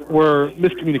were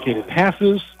miscommunicated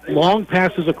passes, long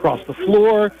passes across the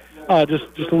floor,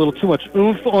 just a little too much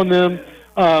oomph on them.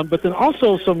 But then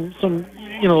also some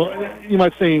you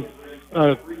might say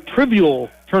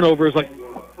trivial turnovers like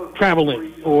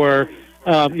traveling or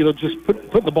just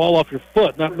putting the ball off your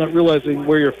foot, not realizing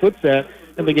where your foot's at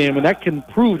in the game, and that can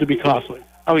prove to be costly.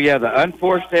 Oh yeah, the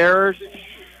unforced errors.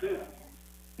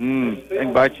 They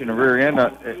can bite you in the rear end.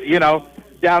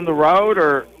 Down the road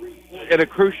or at a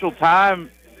crucial time,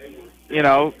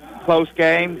 close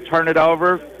game, turn it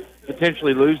over,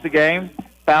 potentially lose the game,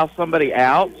 foul somebody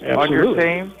out on your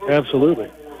team. Absolutely.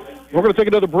 We're going to take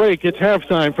another break. It's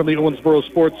halftime from the Owensboro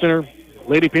Sports Center.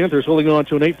 Lady Panthers holding on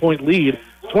to an 8-point lead,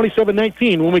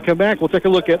 27-19. When we come back, we'll take a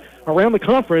look at around the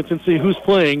conference and see who's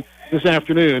playing this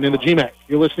afternoon in the GMAC.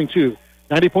 You're listening to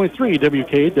 90.3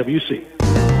 WKWC.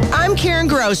 I'm Karen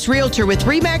Gross, Realtor with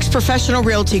RE/MAX Professional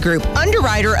Realty Group,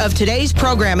 underwriter of today's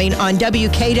programming on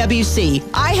WKWC.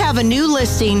 I have a new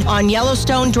listing on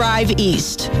Yellowstone Drive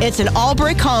East. It's an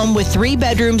all-brick home with 3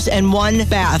 bedrooms and 1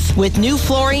 bath, with new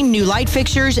flooring, new light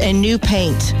fixtures, and new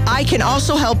paint. I can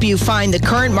also help you find the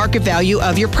current market value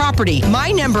of your property.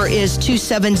 My number is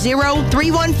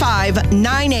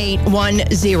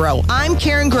 270-315-9810. I'm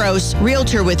Karen Gross,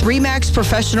 Realtor with RE/MAX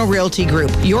Professional Realty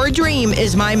Group. Your dream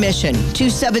is my mission.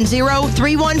 270-315-9810.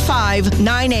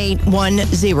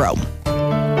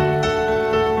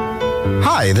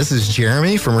 Hi, this is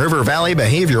Jeremy from River Valley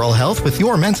Behavioral Health with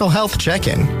your mental health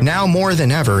check-in. Now more than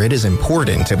ever, it is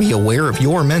important to be aware of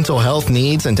your mental health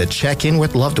needs and to check in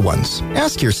with loved ones.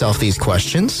 Ask yourself these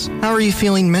questions. How are you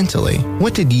feeling mentally?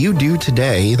 What did you do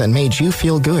today that made you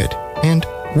feel good? And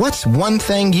what's one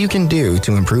thing you can do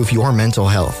to improve your mental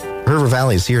health? River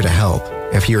Valley is here to help.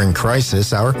 If you're in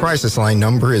crisis, our crisis line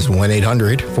number is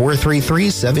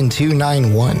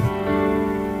 1-800-433-7291.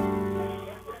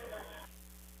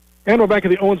 And we're back at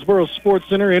the Owensboro Sports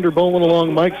Center. Andrew Boland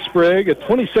along Mike Sprague. A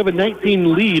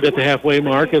 27-19 lead at the halfway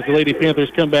mark as the Lady Panthers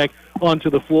come back onto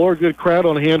the floor. Good crowd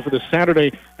on hand for the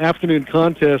Saturday afternoon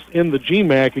contest in the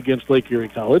GMAC against Lake Erie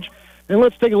College. And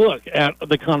let's take a look at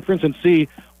the conference and see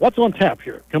what's on tap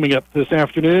here coming up this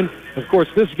afternoon. Of course,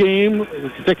 this game,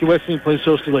 Kentucky Wesleyan plays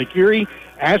host to Lake Erie.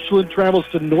 Ashland travels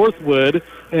to Northwood,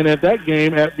 and at that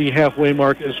game at the halfway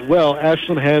mark as well,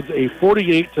 Ashland has a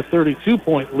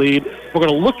 48-32-point lead. We're going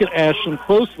to look at Ashland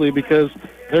closely because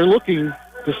they're looking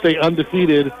to stay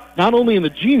undefeated, not only in the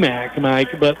GMAC,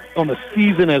 Mike, but on the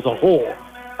season as a whole.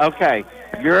 Okay,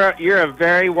 you're a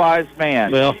very wise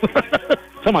man. Well,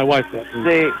 tell my wife that.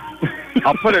 See,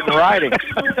 I'll put it in writing.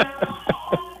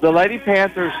 The Lady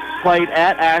Panthers played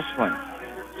at Ashland.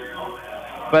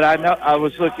 But I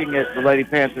was looking at the Lady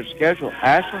Panthers' schedule.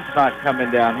 Ashland's not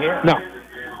coming down here. No.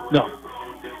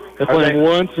 They're playing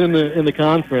once in the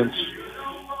conference,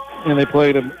 and they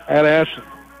played them at Ashland.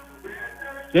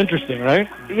 Interesting, right?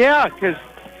 Yeah, because,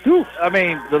 I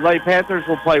mean, the Lady Panthers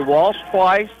will play Walsh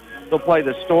twice. They'll play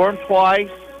the Storm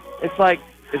twice. It's like,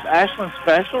 is Ashland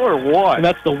special or what? And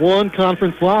that's the one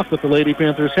conference loss that the Lady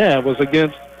Panthers have was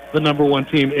against the number 1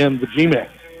 team in the GMAC.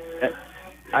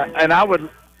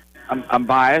 I'm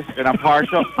biased and I'm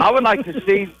partial. I would like to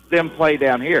see them play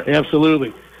down here.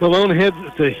 Absolutely. Malone heads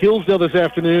to Hillsdale this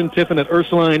afternoon, Tiffin at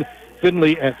Ursuline,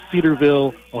 Findlay at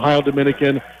Cedarville, Ohio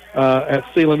Dominican at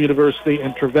Salem University,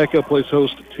 and Trevecca plays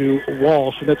host to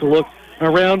Walsh. And that's a look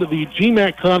around the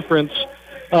GMAC Conference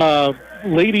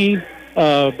lady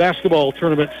basketball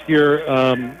tournaments here,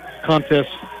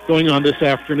 contests going on this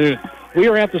afternoon. We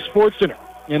are at the Sports Center,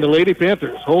 and the Lady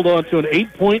Panthers hold on to an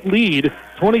 8-point lead,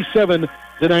 27-19.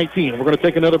 We're going to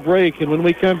take another break, and when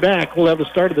we come back, we'll have the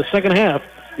start of the second half.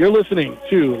 You're listening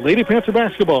to Lady Panther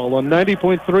Basketball on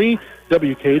 90.3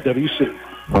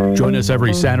 WKWC. Join us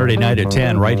every Saturday night at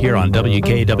 10 right here on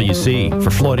WKWC for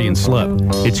Floyd & Slip.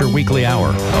 It's your weekly hour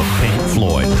of Pink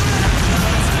Floyd.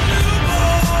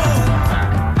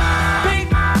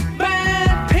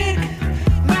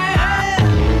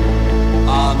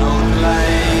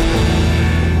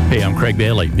 Hey, I'm Craig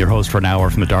Bailey, your host for an hour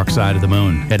from the dark side of the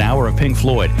moon. An hour of Pink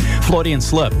Floyd. Floyd &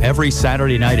 Slip every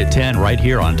Saturday night at 10 right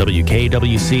here on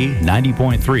WKWC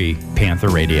 90.3 Panther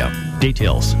Radio.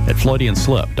 Details at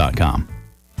floydandslip.com.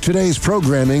 Today's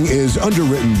programming is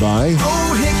underwritten by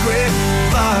Old Hickory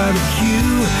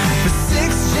Barbecue for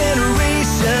 6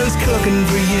 generations cooking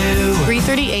for you.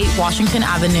 338 Washington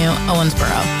Avenue,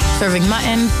 Owensboro. Serving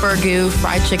mutton, burgoo,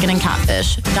 fried chicken, and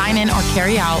catfish. Dine in or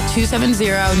carry out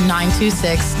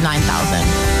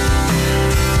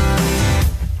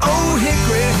 270-926-9000. Old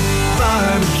Hickory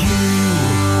Barbecue.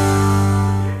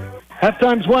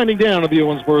 Halftime's winding down at the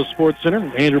Owensboro Sports Center.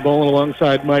 Andrew Boland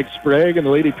alongside Mike Sprague, and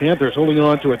the Lady Panthers holding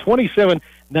on to a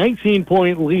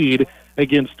 27-19-point lead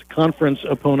against conference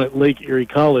opponent Lake Erie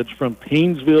College from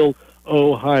Paynesville,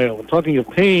 Ohio. And talking of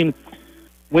Payne,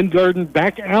 Wyngarden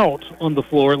back out on the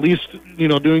floor, at least,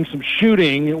 doing some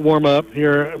shooting warm-up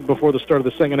here before the start of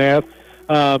the second half.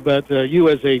 But you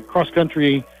as a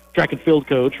cross-country track and field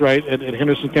coach, right, at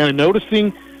Henderson County,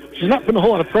 noticing she's not putting a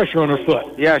whole lot of pressure on her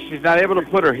foot. Yeah, she's not able to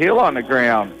put her heel on the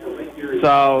ground.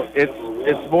 So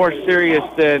it's more serious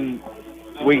than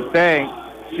we think.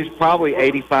 She's probably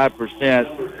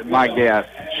 85%, my guess.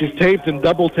 She's taped and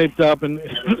double taped up and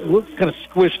looks kind of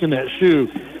squished in that shoe.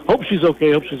 Hope she's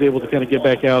okay. Hope she's able to kind of get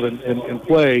back out and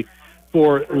play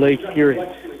for Lake Erie.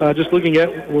 Just looking at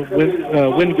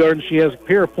Wyngarden, she has a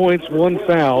pair of points, 1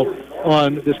 foul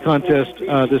on this contest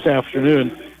this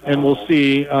afternoon. and we'll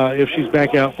see if she's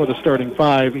back out for the starting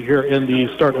 5 here in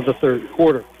the start of the third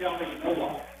quarter.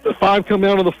 The 5 come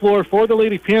down on the floor for the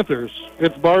Lady Panthers.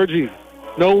 It's Bargy,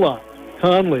 Nola,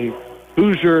 Conley,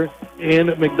 Hoosier,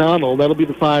 and McDonald. That'll be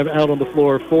the 5 out on the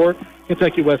floor for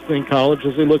Kentucky Wesleyan College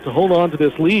as they look to hold on to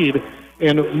this lead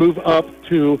and move up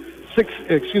to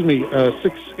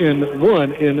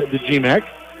 6-1 in the GMAC.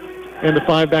 And the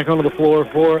 5 back onto the floor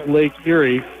for Lake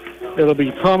Erie. It'll be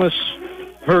Thomas,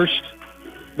 Hurst,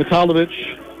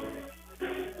 Mitalovich.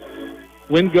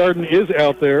 Wyngarden is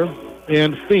out there,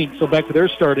 and Fink. So back to their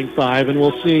starting 5, and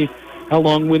we'll see how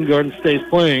long Wyngarden stays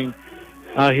playing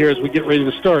here as we get ready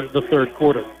to start the third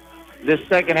quarter. This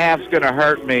second half's going to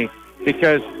hurt me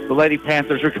because the Lady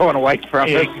Panthers are going away from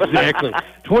us. Exactly.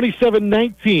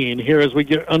 27-19 here as we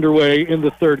get underway in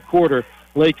the third quarter.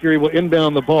 Lake Erie will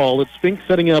inbound the ball. It's Fink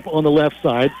setting up on the left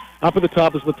side. Up at the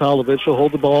top is Mitalovich. She'll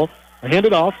hold the ball, hand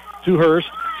it off to Hurst.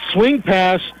 Swing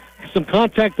pass, some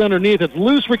contact underneath. It's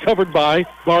loose, recovered by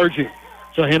Bargy.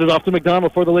 She'll hand it off to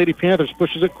McDonald for the Lady Panthers.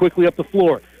 Pushes it quickly up the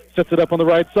floor. Sets it up on the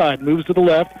right side. Moves to the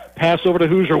left. Pass over to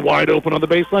Hoosier. Wide open on the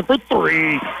baseline for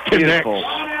 3. Beautiful.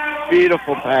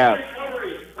 Beautiful pass.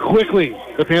 Quickly,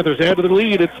 the Panthers add to the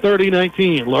lead. It's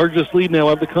 30-19. Largest lead now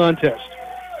of the contest.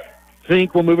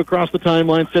 Fink will move across the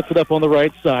timeline, sets it up on the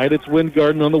right side. It's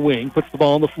Wyngarden on the wing, puts the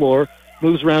ball on the floor,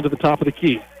 moves around to the top of the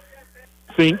key.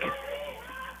 Fink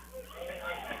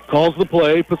calls the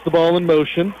play, puts the ball in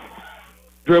motion,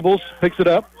 dribbles, picks it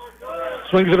up,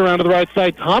 swings it around to the right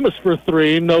side. Thomas for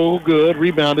 3, no good,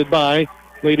 rebounded by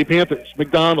Lady Panthers.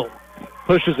 McDonald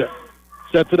pushes it,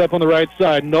 sets it up on the right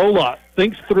side. No lot,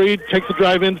 thinks 3, takes a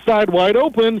drive inside, wide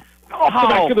open, off the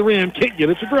back of the rim, can't get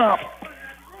it to drop.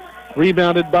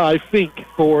 Rebounded by Fink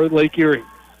for Lake Erie.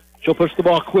 She'll push the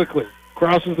ball quickly.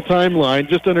 Crosses the timeline.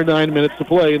 Just under 9 minutes to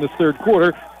play in the third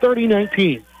quarter.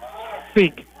 30-19.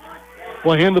 Fink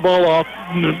will hand the ball off.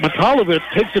 Mitalovich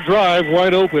takes a drive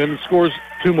wide open and scores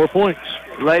 2 more points.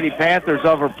 Lady Panthers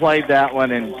overplayed that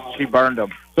one, and she burned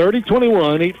them.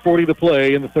 30-21, 8:40 to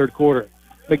play in the third quarter.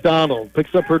 McDonald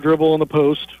picks up her dribble on the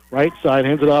post. Right side,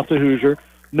 hands it off to Hoosier.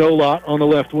 No lot on the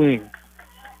left wing.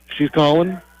 She's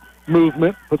calling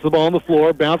movement, puts the ball on the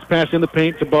floor, bounce pass in the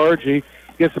paint to Bargy,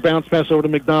 gets the bounce pass over to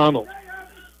McDonald.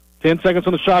 10 seconds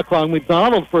on the shot clock.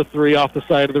 McDonald for 3 off the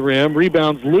side of the rim,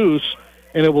 rebounds loose,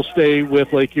 and it will stay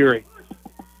with Lake Erie.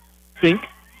 Fink,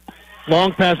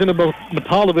 long pass into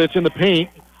Mitalovich in the paint,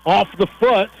 off the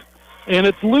foot, and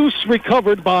it's loose,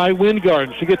 recovered by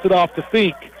Wyngarden. She gets it off to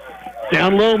Fink.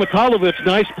 Down low, Mitalovich,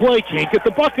 nice play, can't get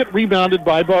the bucket, rebounded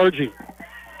by Bargy.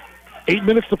 8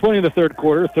 minutes to play in the third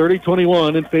quarter,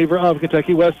 30-21 in favor of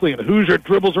Kentucky Wesleyan. Hoosier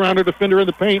dribbles around her defender in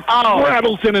the paint,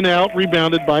 rattles in and out,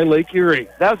 rebounded by Lake Erie.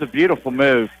 That was a beautiful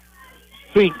move.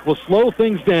 Fink will slow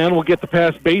things down, will get the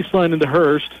pass baseline into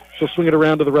Hurst. She'll swing it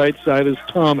around to the right side as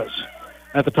Thomas.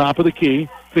 At the top of the key,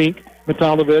 Fink,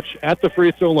 Mitalovich at the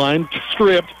free throw line,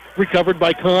 stripped, recovered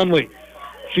by Conley.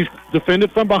 She's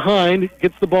defended from behind,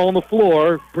 gets the ball on the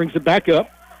floor, brings it back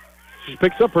up. She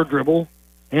picks up her dribble,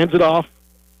 hands it off.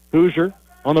 Hoosier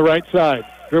on the right side.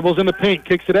 Dribbles in the paint,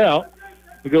 kicks it out.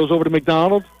 It goes over to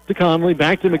McDonald, to Conley,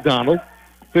 back to McDonald.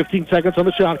 15 seconds on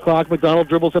the shot clock. McDonald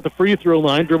dribbles at the free throw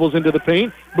line, dribbles into the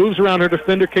paint, moves around her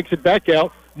defender, kicks it back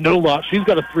out. No lot. She's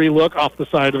got a 3 look off the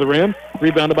side of the rim.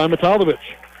 Rebounded by Mitalovich.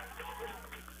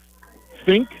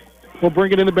 Fink will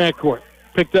bring it in the backcourt.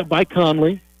 Picked up by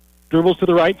Conley. Dribbles to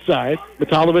the right side.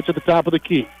 Mitalovich at the top of the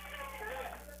key.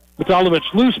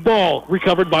 Mitalovich, loose ball,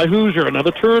 recovered by Hoosier.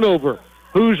 Another turnover.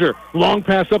 Hoosier, long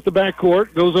pass up the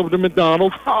backcourt, goes over to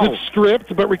McDonald. It's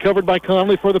stripped, but recovered by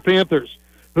Conley for the Panthers.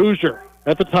 Hoosier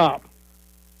at the top.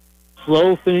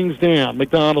 Slow things down.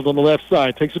 McDonald on the left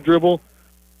side takes a dribble,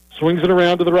 swings it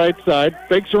around to the right side,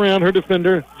 fakes around her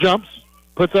defender, jumps,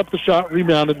 puts up the shot,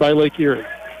 rebounded by Lake Erie.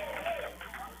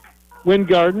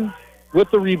 Wyngarden with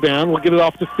the rebound will get it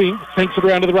off to Fink, takes it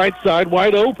around to the right side,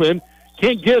 wide open,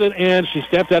 can't get it, and she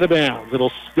stepped out of bounds.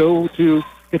 It'll go to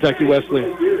Kentucky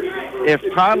Wesleyan.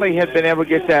 If Conley had been able to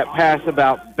get that pass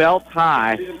about belt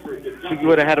high, she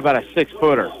would have had about a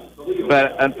 6-footer.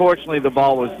 But unfortunately, the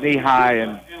ball was knee high,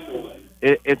 and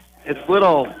it's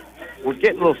little. We're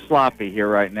getting a little sloppy here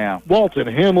right now. Walton,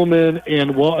 Hamelman,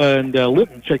 and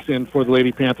Litton checks in for the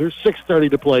Lady Panthers. 6:30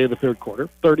 to play in the third quarter.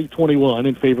 30-21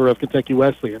 in favor of Kentucky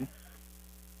Wesleyan.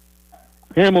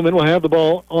 Hamelman will have the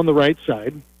ball on the right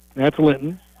side. That's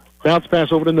Litton. Bounce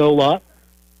pass over to No-Lot.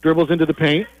 Dribbles into the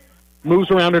paint.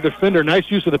 Moves around her defender. Nice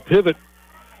use of the pivot.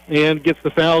 And gets the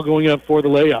foul going up for the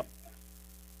layup.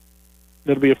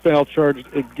 That'll be a foul charged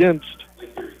against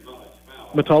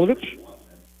Mitalovich.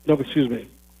 No, excuse me.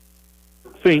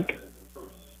 Fink.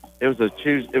 It was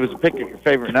a pick your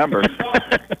favorite number.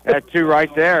 Had 2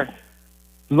 right there.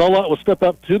 Lola will step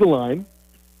up to the line,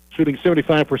 shooting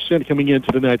 75% coming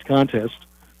into tonight's contest.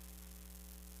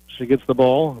 She gets the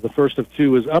ball. The first of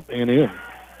 2 is up and in.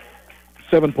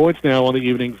 7 points now on the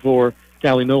evening for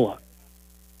Callie Nola.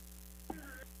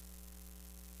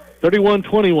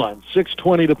 31-21,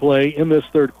 6:20 to play in this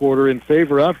third quarter in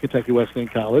favor of Kentucky Wesleyan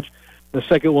College. The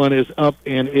second one is up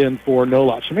and in for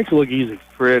Nola. She makes it look easy.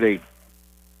 Pretty.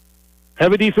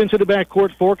 Heavy defense in the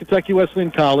backcourt for Kentucky Wesleyan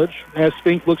College as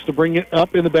Fink looks to bring it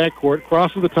up in the backcourt,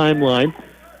 crosses the timeline,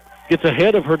 gets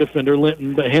ahead of her defender,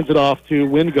 Linton, but hands it off to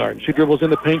Wingard. She dribbles in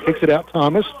the paint, kicks it out.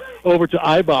 Thomas over to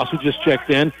Ibos, who just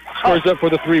checked in, scores up for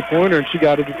the three-pointer, and she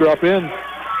got it to drop in.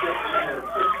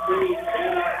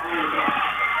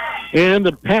 And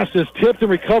the pass is tipped and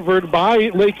recovered by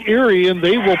Lake Erie, and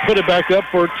they will put it back up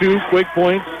for 2 quick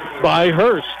points by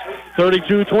Hurst.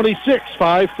 32-26,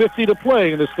 5:50 to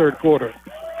play in this third quarter.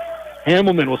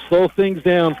 Hamelman will slow things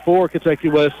down for Kentucky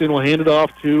Wesleyan. Will hand it off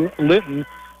to Linton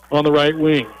on the right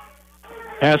wing.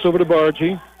 Pass over to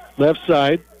Bargy, left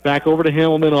side. Back over to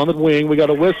Hamelman on the wing. We got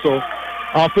a whistle.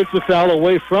 Offensive foul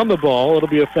away from the ball. It'll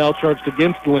be a foul charged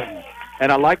against Linton.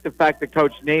 And I like the fact that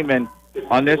Coach Neiman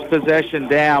on this possession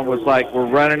down was like, we're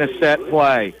running a set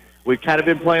play. We've kind of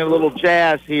been playing a little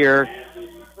jazz here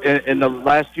in the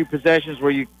last few possessions where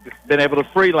you've been able to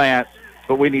freelance,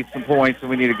 but we need some points and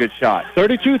we need a good shot.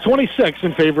 32-26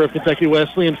 in favor of Kentucky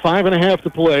Wesleyan. 5.5 to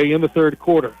play in the third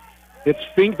quarter. It's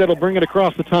Fink that'll bring it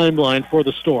across the timeline for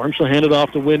the Storm. She'll hand it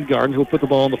off to Wingard, who'll put the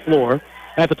ball on the floor.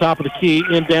 At the top of the key,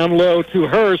 and down low to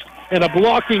Hurst, and a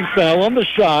blocking foul on the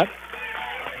shot.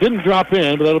 Didn't drop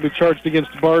in, but that'll be charged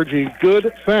against Bargy.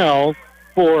 Good foul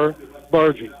for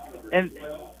Bargy. And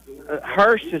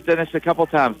Hurst has done this a couple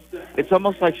times. It's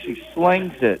almost like she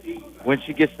slings it when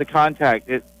she gets the contact.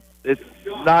 It's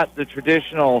not the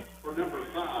traditional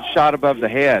shot above the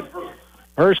head.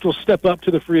 Hurst will step up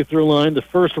to the free throw line. The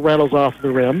first rattles off the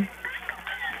rim.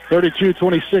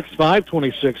 32-26,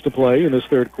 5:26 to play in this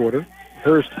third quarter.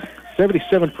 Hurst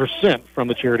 77% from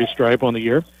the charity stripe on the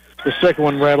year. The second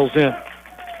one rattles in.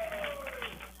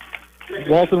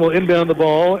 Walton will inbound the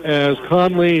ball as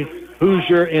Conley,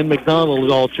 Hoosier, and McDonald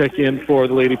all check in for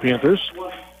the Lady Panthers.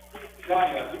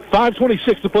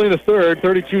 5:26 to play in the third,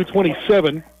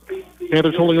 32-27.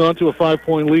 Panthers holding on to a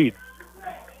 5-point lead.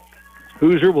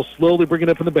 Hoosier will slowly bring it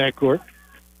up in the backcourt.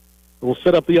 We'll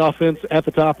set up the offense at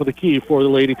the top of the key for the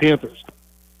Lady Panthers.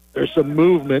 There's some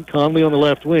movement. Conley on the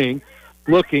left wing,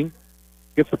 looking,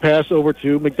 gets the pass over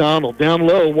to McDonald. Down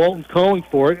low, Walton's calling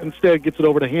for it. Instead, gets it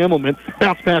over to Hamelman.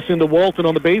 Bounce pass into Walton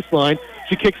on the baseline.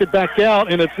 She kicks it back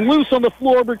out, and it's loose on the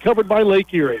floor, recovered by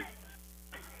Lake Erie.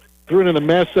 Threw it in a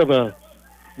mess of a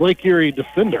Lake Erie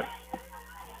defender.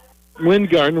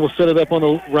 Wingard will set it up on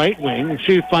the right wing.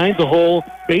 She finds a hole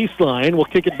baseline. Will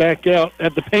kick it back out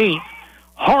at the paint.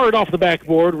 Hard off the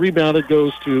backboard. Rebounded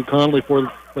goes to Conley for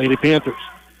the Lady Panthers.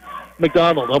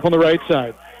 McDonald up on the right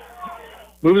side.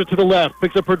 Moves it to the left.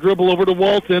 Picks up her dribble over to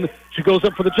Walton. She goes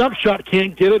up for the jump shot.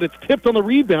 Can't get it. It's tipped on the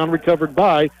rebound. Recovered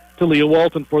by Talia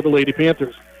Walton for the Lady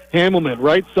Panthers. Hamelman,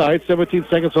 right side. 17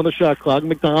 seconds on the shot clock.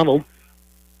 McDonald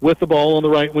with the ball on the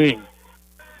right wing.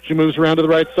 She moves around to the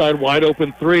right side. Wide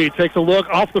open three. Takes a look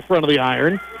off the front of the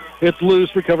iron. It's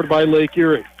loose. Recovered by Lake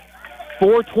Erie.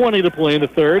 4:20 to play in the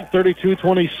third.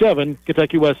 32-27.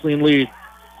 Kentucky Wesleyan lead.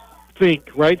 Fink,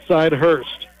 right side,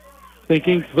 Hurst.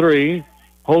 Thinking three.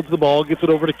 Holds the ball. Gets it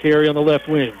over to Carey on the left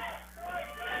wing.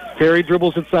 Carey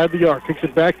dribbles inside the arc. Kicks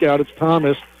it back out. It's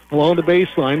Thomas along the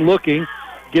baseline. Looking.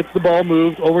 Gets the ball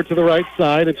moved over to the right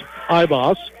side. It's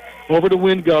Ibos. Over to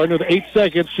Wingard with 8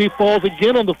 seconds. She falls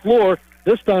again on the floor.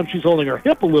 This time she's holding her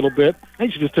hip a little bit. I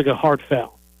think she just took a hard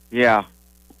foul. Yeah.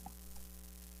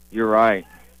 You're right.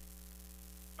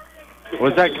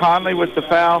 Was that Conley with the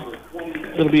foul?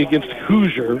 It'll be against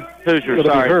Hoosier. Hoosier,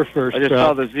 It'll sorry. be her first I just foul.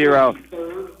 saw the zero.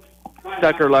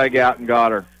 Stuck her leg out and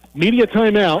got her. Media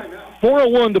timeout.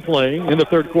 4:01 to play in the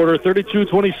third quarter.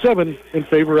 32-27 in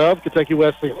favor of Kentucky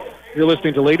Wesleyan. You're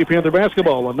listening to Lady Panther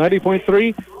Basketball on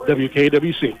 90.3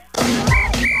 WKWC.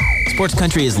 Sports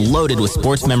Country is loaded with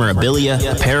sports memorabilia,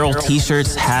 apparel,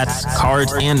 t-shirts, hats,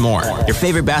 cards, and more. Your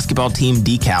favorite basketball team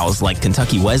decals like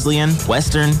Kentucky Wesleyan,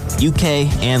 Western, UK,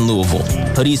 and Louisville.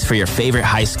 Hoodies for your favorite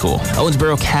high school.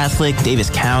 Owensboro Catholic, Davis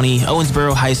County,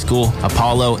 Owensboro High School,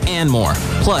 Apollo, and more.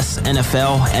 Plus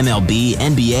NFL, MLB,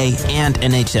 NBA, and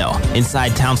NHL.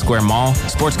 Inside Town Square Mall,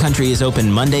 Sports Country is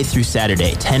open Monday through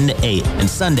Saturday, 10 to 8, and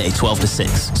Sunday, 12 to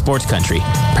 6. Sports Country,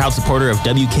 proud supporter of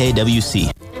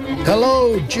WKWC.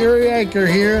 Hello, Jerry Anchor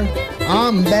here.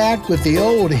 I'm back with the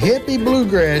old hippie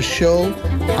bluegrass show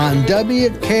on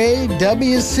WKWC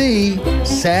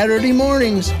Saturday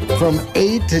mornings from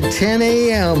 8 to 10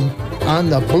 a.m. on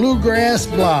the Bluegrass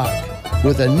Block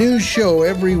with a new show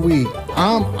every week.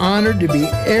 I'm honored to be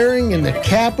airing in the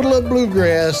capital of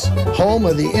bluegrass, home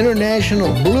of the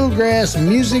International Bluegrass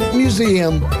Music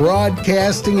Museum,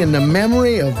 broadcasting in the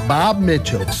memory of Bob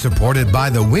Mitchell. Supported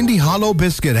by the Windy Hollow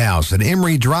Biscuit House at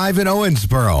Emery Drive in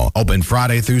Owensboro. Open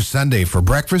Friday through Sunday for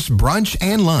breakfast, brunch,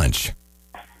 and lunch.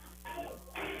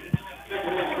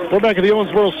 We're back at the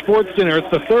Owensboro Sports Center. It's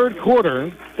the third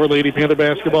quarter for Lady Panther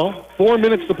basketball. 4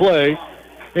 minutes to play.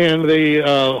 And they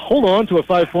hold on to a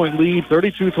 5-point lead,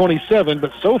 32-27.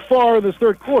 But so far in this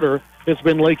third quarter, it's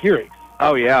been Lake Erie.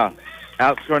 Oh, yeah.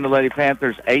 Outscoring the Lady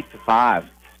Panthers 8-5.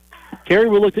 Carey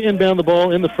will look to inbound the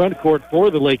ball in the front court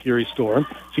for the Lake Erie Storm.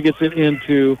 She gets it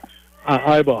into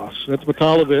Ibos. That's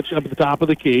Matalovic up at the top of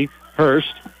the key.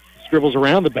 Hurst scribbles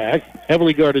around the back.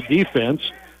 Heavily guarded defense.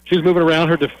 She's moving around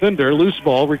her defender. Loose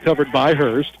ball recovered by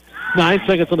Hurst. 9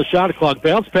 seconds on the shot clock.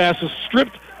 Bounce pass is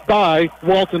stripped by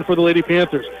Walton for the Lady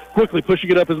Panthers. Quickly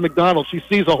pushing it up is McDonald. She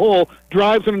sees a hole,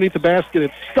 drives underneath the basket.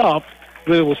 It's stopped,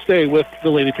 but it will stay with the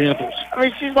Lady Panthers. I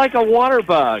mean, she's like a water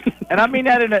bug. And I mean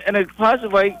that in a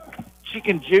positive way. She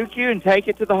can juke you and take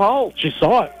it to the hole. She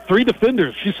saw it. 3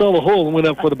 defenders. She saw the hole and went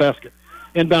up for the basket.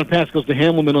 Inbound pass goes to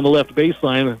Hamelman on the left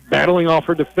baseline. Battling off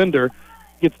her defender.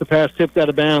 Gets the pass tipped out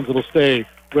of bounds. It'll stay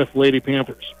with Lady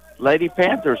Panthers. Lady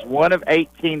Panthers, 1 of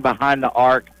 18 behind the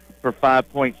arc for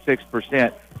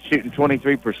 5.6%. Shooting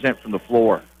 23% from the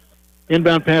floor.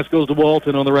 Inbound pass goes to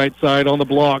Walton on the right side on the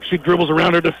block. She dribbles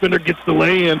around her defender, gets the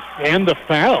lay-in, and the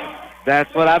foul.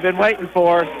 That's what I've been waiting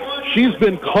for. She's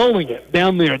been calling it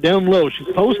down there, down low. She's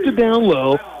posted down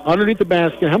low underneath the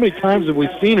basket. How many times have we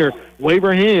seen her wave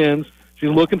her hands? She's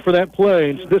looking for that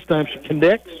play, and this time she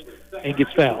connects and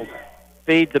gets fouled.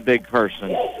 Feed the big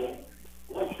person.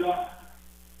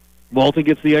 Walton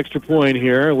gets the extra point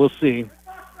here. We'll see.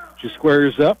 She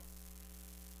squares up.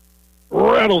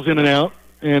 Rattles in and out,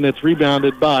 and it's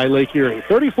rebounded by Lake Erie.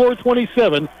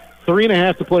 34-27,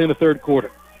 3.5 to play in the third quarter.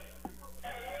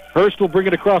 Hurst will bring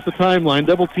it across the timeline.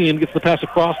 Double team, gets the pass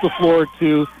across the floor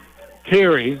to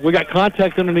Carey. We got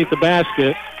contact underneath the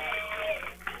basket.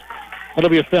 That'll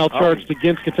be a foul charged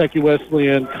against Kentucky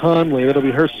Wesleyan Conley. That'll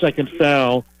be her second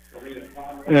foul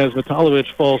as Matalovic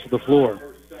falls to the floor.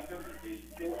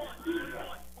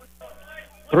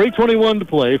 3:21 to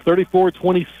play,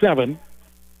 34-27.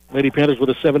 Lady Panthers with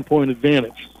a 7-point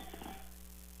advantage.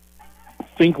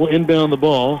 Fink will inbound the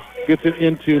ball. Gets it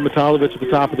into Matalovic at the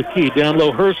top of the key. Down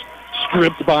low, Hurst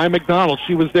stripped by McDonald.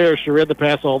 She was there. She read the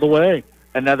pass all the way.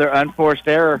 Another unforced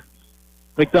error.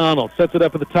 McDonald sets it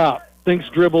up at the top. Finks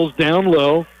dribbles down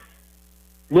low.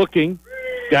 Looking.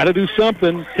 Got to do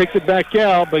something. Kicks it back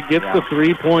out, but gets the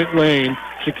 3-point lane.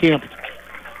 She camped.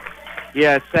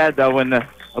 Yeah, it's sad, though, when the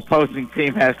opposing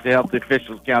team has to help the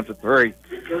officials count to 3.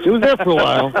 She was there for a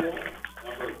while.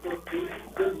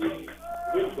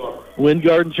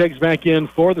 Wyngarden checks back in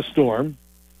for the Storm.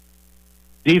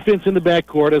 Defense in the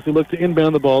backcourt as they look to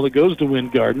inbound the ball. That goes to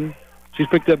Wyngarden. She's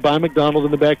picked up by McDonald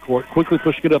in the backcourt, quickly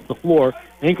pushing it up the floor.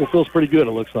 Ankle feels pretty good,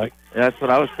 it looks like. Yeah, that's what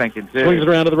I was thinking, too. Swings it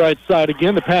around to the right side.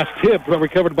 Again, the pass tipped, but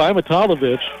recovered by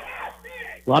Matalovic.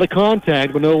 A lot of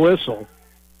contact, but no whistle.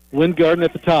 Wyngarden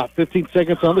at the top. 15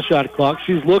 seconds on the shot clock.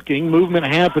 She's looking. Movement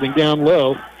happening down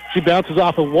low. She bounces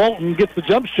off of Walton, gets the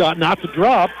jump shot, not to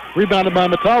drop. Rebounded by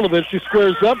Matalovic. She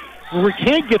squares up. We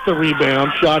can't get the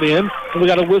rebound shot in, and we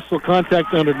got a whistle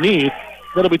contact underneath.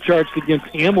 That'll be charged against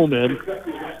Hamelman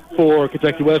for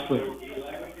Kentucky Wesleyan.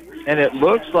 And it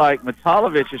looks like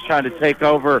Matalovic is trying to take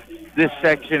over this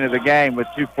section of the game with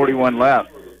 2:41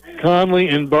 left. Conley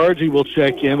and Bargy will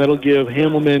check in. That'll give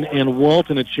Hamelman and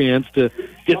Walton a chance to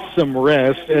get some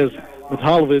rest as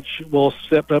Matalovic will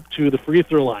step up to the free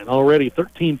throw line. Already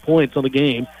 13 points on the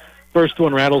game. First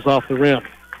one rattles off the rim.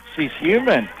 She's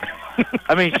human.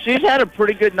 I mean, she's had a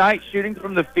pretty good night shooting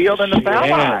from the field and the foul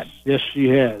line. Yes, she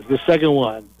has. The second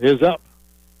one is up.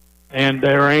 And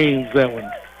there aims that one.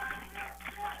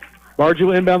 Bargy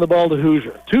will inbound the ball to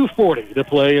Hoosier. 2:40 to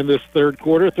play in this third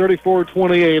quarter.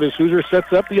 34-28 as Hoosier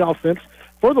sets up the offense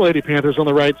for the Lady Panthers on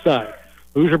the right side.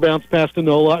 Hoosier bounce pass to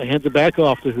Nola, hands it back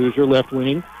off to Hoosier, left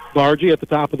wing. Bargy at the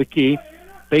top of the key.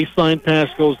 Baseline pass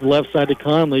goes to the left side to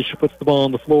Conley. She puts the ball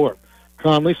on the floor.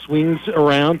 Conley swings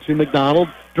around to McDonald,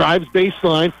 drives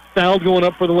baseline, foul going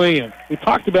up for the lay-in. We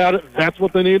talked about it. That's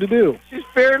what they need to do. She's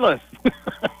fearless.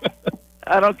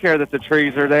 I don't care that the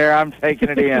trees are there. I'm taking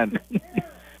it in.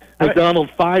 McDonald,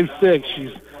 5'6".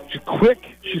 She's quick.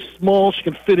 She's small. She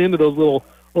can fit into those little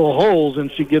holes,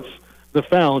 and she gets the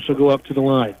foul, and she'll go up to the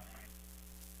line.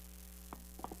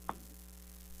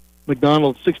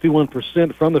 McDonald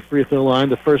 61% from the free throw line.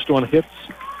 The first one hits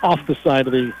off the side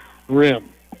of the rim.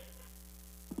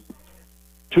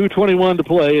 2:21 to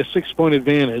play, a 6-point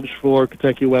advantage for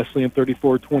Kentucky Wesleyan,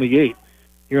 34-28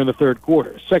 here in the third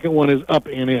quarter. Second one is up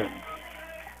and in.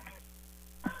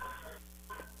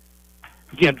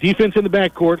 Again, defense in the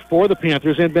backcourt for the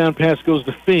Panthers. Inbound pass goes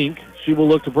to Fink. She will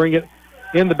look to bring it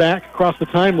in the back across the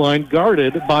timeline,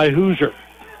 guarded by Hoosier.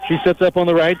 She sets up on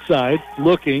the right side,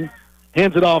 looking,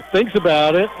 hands it off, thinks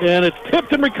about it, and it's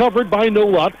tipped and recovered by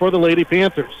Nolot for the Lady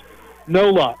Panthers.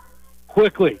 Nolot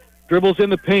quickly dribbles in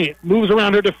the paint, moves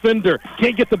around her defender,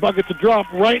 can't get the bucket to drop,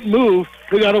 right move,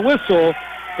 we got a whistle,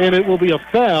 and it will be a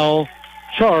foul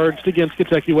charged against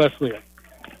Kentucky Wesleyan.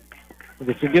 If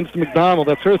it's against McDonald,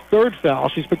 that's her third foul.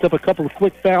 She's picked up a couple of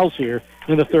quick fouls here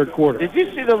in the third quarter. Did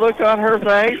you see the look on her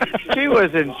face? She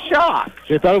was in shock.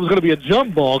 She thought it was going to be a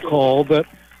jump ball call, but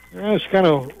she kind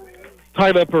of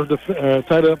tied up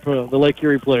the Lake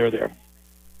Erie player there.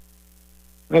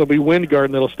 That'll be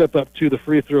Wingardin that'll step up to the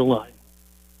free throw line.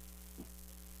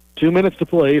 2 minutes to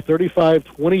play,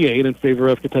 35-28 in favor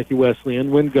of Kentucky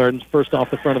Wesleyan. Wingardin's first off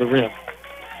the front of the rim.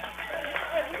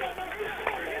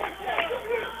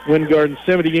 Wingardin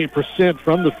 78%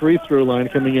 from the free throw line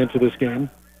coming into this game.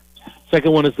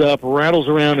 Second one is up, rattles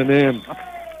around and in.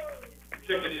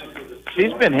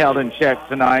 She's been held in check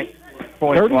tonight.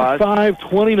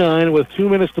 35-29 with 2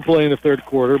 minutes to play in the third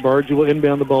quarter. Bargy will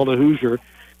inbound the ball to Hoosier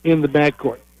in the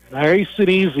backcourt. Nice and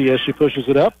easy as she pushes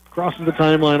it up, crosses the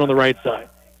timeline on the right side.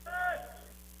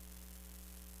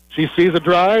 She sees a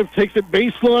drive, takes it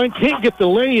baseline, can't get the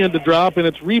lay-in to drop, and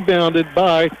it's rebounded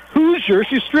by Hoosier.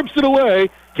 She strips it away,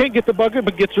 can't get the bucket,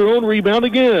 but gets her own rebound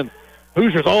again.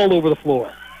 Hoosier's all over the floor.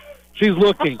 She's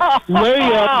looking.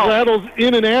 Layup rattles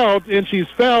in and out, and she's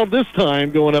fouled this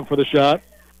time going up for the shot.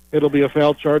 It'll be a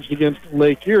foul charged against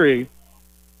Lake Erie.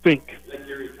 Fink.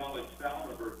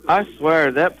 I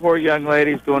swear, that poor young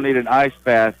lady's going to need an ice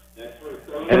bath.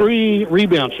 3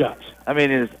 rebound shots. I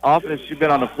mean, as often as she's been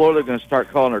on the floor, they're going to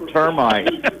start calling her termite.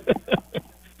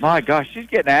 My gosh, she's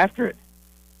getting after it.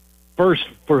 First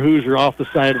for Hoosier off the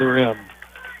side of the rim.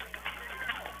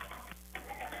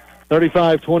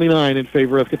 35-29 in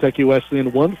favor of Kentucky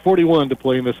Wesleyan. 1:41 to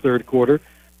play in this third quarter.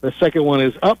 The second one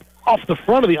is up off the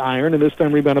front of the iron, and this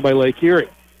time rebounded by Lake Erie.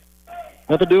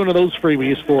 Nothing doing to those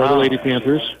freebies for the Lady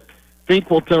Panthers. Fink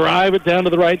will drive it down to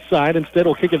the right side. Instead,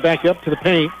 will kick it back up to the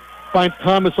paint. Finds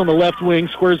Thomas on the left wing,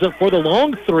 squares up for the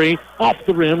long three, off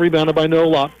the rim, rebounded by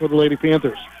Nolot for the Lady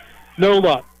Panthers.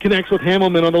 Nolot connects with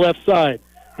Hammelman on the left side.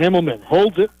 Hammelman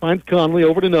holds it, finds Conley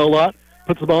over to Nolot,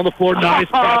 puts the ball on the floor. Nice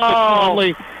pass to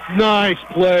Conley. Nice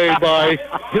play by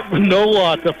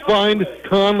Nolot to find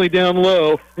Conley down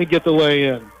low and get the lay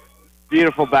in.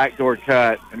 Beautiful backdoor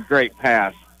cut and great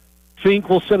pass. Fink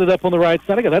will set it up on the right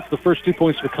side. Again, that's the first 2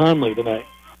 points for Conley tonight.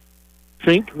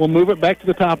 Fink will move it back to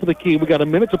the top of the key. We got a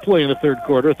minute to play in the third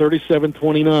quarter,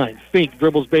 37-29. Fink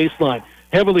dribbles baseline,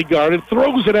 heavily guarded,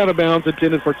 throws it out of bounds,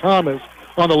 intended for Thomas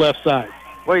on the left side.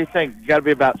 What do you think? You got to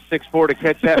be about 6'4" to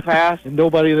catch that pass? And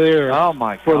nobody there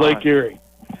for Lake Erie.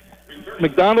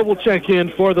 McDonald will check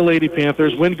in for the Lady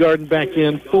Panthers. Wingardin back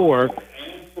in for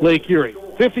Lake Erie.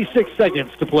 56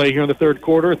 seconds to play here in the third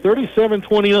quarter,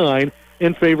 37-29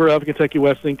 in favor of Kentucky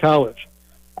Wesleyan College.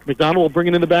 McDonald will bring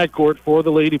it in the backcourt for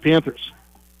the Lady Panthers.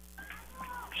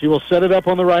 She will set it up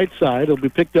on the right side. It'll be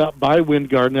picked up by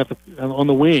Wingardin on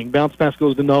the wing. Bounce pass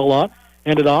goes to Nolot.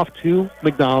 Hand it off to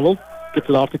McDonald. Gets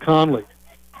it off to Conley.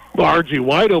 Bargy,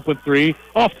 wide open three,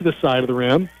 off to the side of the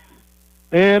rim.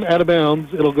 And out of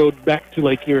bounds, it'll go back to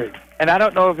Lake Erie. And I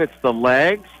don't know if it's the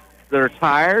legs that are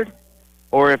tired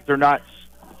or if they're not,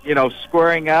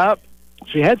 squaring up.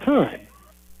 She had time.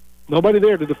 Nobody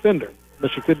there to defend her,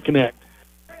 but she couldn't connect.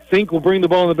 Fink will bring the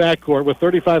ball in the backcourt with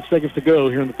 35 seconds to go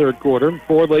here in the third quarter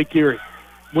for Lake Erie.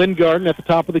 Wingardin at the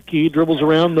top of the key, dribbles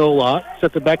around Nolot,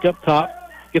 sets it back up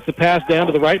top, gets the pass down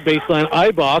to the right baseline.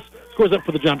 Ibos scores up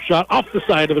for the jump shot, off the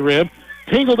side of the rim,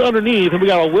 tangled underneath, and we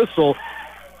got a whistle.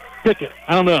 Pick it.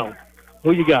 I don't know.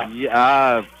 Who you got?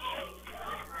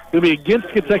 It'll be against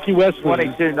Kentucky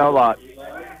Wesleyan. 22, Nolot.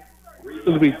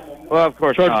 It'll be of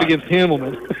course charged not. against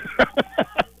Hammelman.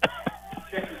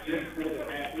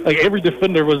 Like every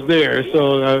defender was there,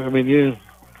 so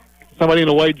somebody in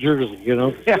a white jersey,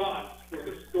 Yeah.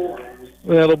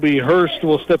 That'll be Hurst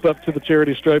will step up to the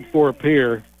charity stripe for a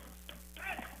pair.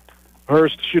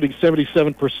 Hurst shooting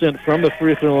 77% from the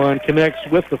free throw line, connects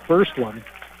with the first one.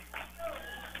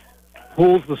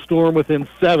 Pulls the Storm within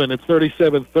 7. It's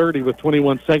 37-30 with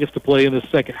 21 seconds to play in the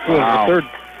second quarter. Wow. The third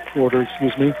quarter,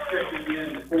 excuse me.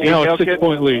 Now it's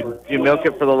 6-point lead. Do you milk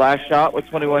it for the last shot with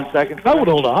 21 seconds? I would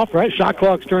hold off, right? Shot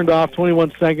clock's turned off,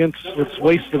 21 seconds. It's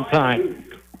wasting time.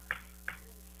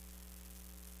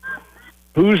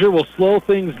 Hoosier will slow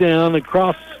things down and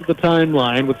cross the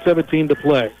timeline with 17 to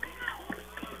play.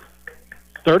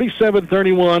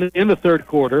 37-31 in the third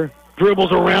quarter.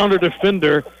 Dribbles around her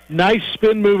defender. Nice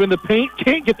spin move in the paint.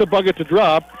 Can't get the bucket to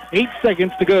drop. 8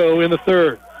 seconds to go in the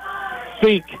third.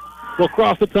 Fink will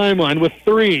cross the timeline with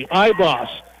 3. Iboss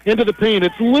into the paint.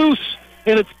 It's loose,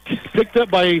 and it's picked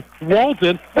up by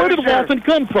Walton. Where did Walton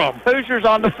come from? Hoosier's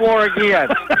on the floor again.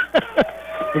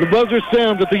 The buzzer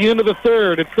sounds at the end of the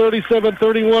third. It's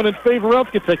 37-31 in favor of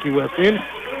Kentucky Wesleyan.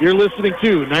 You're listening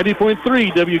to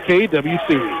 90.3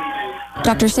 WKWC.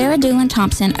 Dr. Sarah Doolin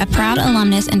Thompson, a proud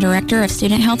alumnus and Director of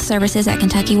Student Health Services at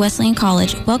Kentucky Wesleyan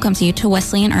College, welcomes you to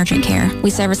Wesleyan Urgent Care. We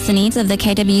service the needs of the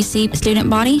KWC student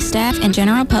body, staff, and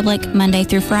general public Monday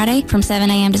through Friday from 7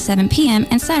 a.m. to 7 p.m.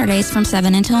 and Saturdays from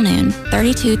 7 until noon.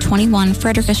 3221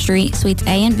 Frederica Street, Suites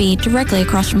A and B, directly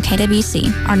across from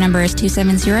KWC. Our number is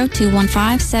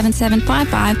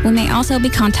 270-215-7755. We may also be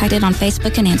contacted on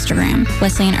Facebook and Instagram.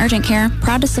 Wesleyan Urgent Care,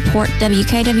 proud to support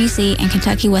WKWC and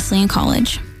Kentucky Wesleyan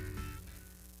College.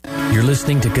 You're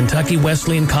listening to Kentucky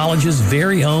Wesleyan College's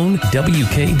very own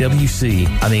WKWC.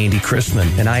 I'm Andy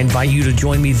Christman, and I invite you to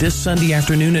join me this Sunday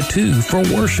afternoon at 2 for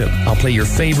worship. I'll play your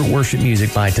favorite worship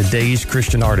music by today's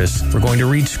Christian artists. We're going to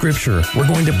read scripture. We're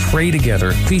going to pray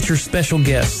together, feature special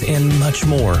guests, and much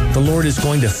more. The Lord is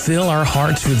going to fill our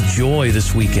hearts with joy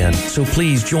this weekend. So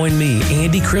please join me,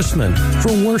 Andy Christman,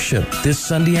 for worship this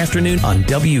Sunday afternoon on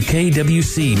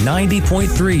WKWC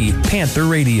 90.3 Panther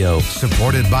Radio.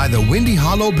 Supported by the Windy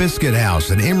Hollow Biscuit House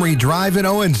and Emory Drive in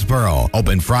Owensboro.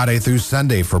 Open Friday through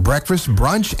Sunday for breakfast,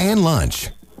 brunch, and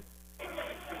lunch.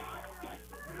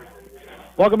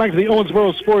 Welcome back to the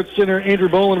Owensboro Sports Center. Andrew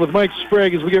Boland with Mike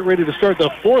Sprague as we get ready to start the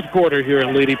fourth quarter here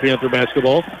at Lady Panther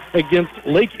basketball against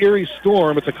Lake Erie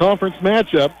Storm. It's a conference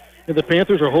matchup, and the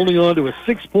Panthers are holding on to a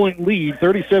 6-point lead,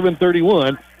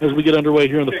 37-31, as we get underway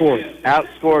here in the fourth.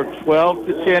 Outscored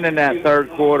 12-10 in that third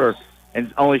quarter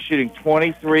and only shooting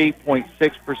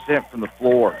 23.6% from the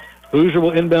floor. Hoosier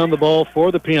will inbound the ball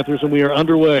for the Panthers, and we are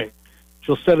underway.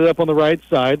 She'll set it up on the right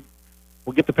side.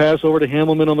 We'll get the pass over to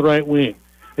Hamelman on the right wing.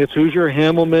 It's Hoosier,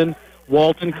 Hamelman,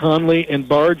 Walton, Conley, and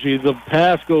Bargy. The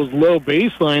pass goes low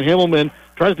baseline. Hamelman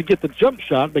tries to get the jump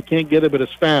shot, but can't get it, but is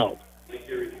fouled.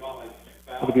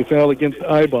 It'll be fouled against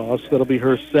Iboss. That'll be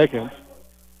her second.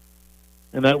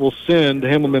 And that will send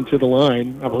Hamelman to the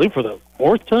line, I believe, for the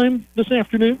fourth time this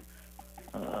afternoon.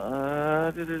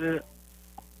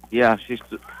 Yeah, she's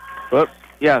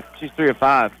 3 of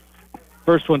 5.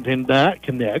 First one did not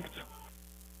connect.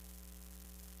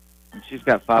 And she's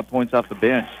got 5 points off the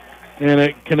bench. And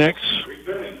it connects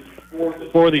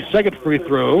for the second free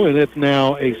throw, and it's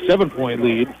now a 7-point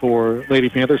lead for Lady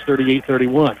Panthers,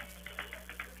 38-31.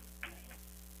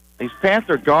 These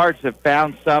Panther guards have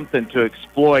found something to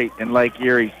exploit in Lake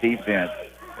Erie's defense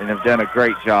and have done a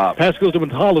great job. Pass goes to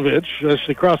Mihalovic as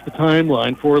she crossed the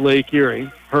timeline for Lake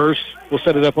Erie. Hurst will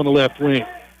set it up on the left wing.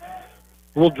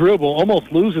 Will dribble,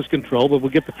 almost loses control, but will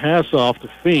get the pass off to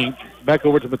Fink. Back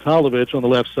over to Mihalovic on the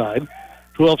left side.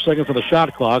 12 seconds on the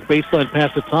shot clock. Baseline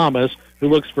pass to Thomas, who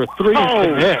looks for 3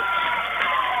 and connects.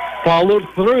 Followed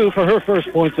through for her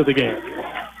first points of the game.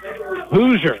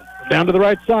 Hoosier down to the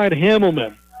right side.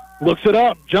 Hamelman looks it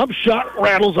up. Jump shot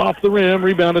rattles off the rim.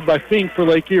 Rebounded by Fink for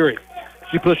Lake Erie.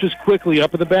 She pushes quickly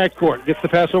up in the backcourt. Gets the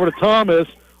pass over to Thomas.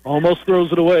 Almost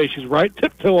throws it away. She's right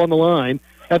tiptoe on the line.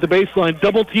 At the baseline,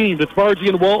 double teamed. It's Bargy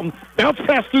and Walton. Bounce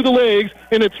pass through the legs,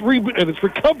 and it's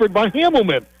recovered by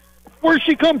Hamelman. Where's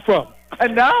she come from? I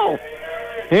know.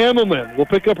 Hamelman will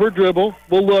pick up her dribble.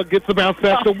 Will look, gets the bounce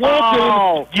pass to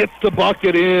Walton. Gets the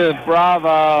bucket in.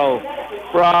 Bravo.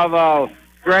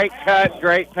 Great cut,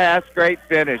 great pass, great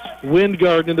finish.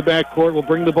 Wingard in the backcourt will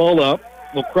bring the ball up.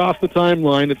 Will cross the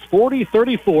timeline. It's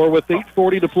 40-34 with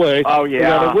 8:40 to play. Oh, yeah. We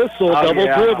got a whistle, double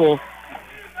dribble.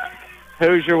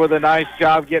 Hoosier with a nice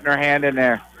job getting her hand in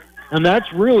there. And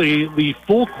that's really the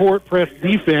full court press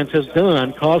defense has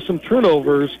done, caused some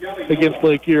turnovers against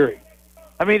Lake Erie.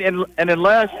 I mean, and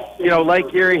unless,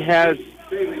 Lake Erie has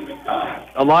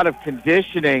a lot of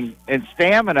conditioning and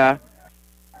stamina,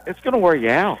 it's going to wear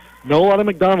you out. Nolan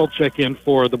McDonald check in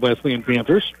for the Wesleyan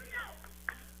Panthers.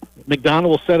 McDonald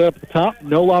will set up at the top.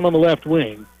 Nolan on the left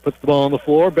wing. Puts the ball on the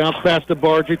floor. Bounce pass to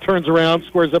Bargy. Turns around.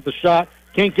 Squares up the shot.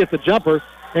 Can't get the jumper.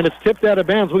 And it's tipped out of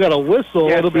bounds. We got a whistle.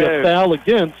 Yes, it'll be a foul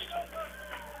against.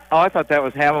 Oh, I thought that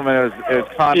was Hamelman. It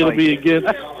was Conley. It'll be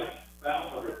against.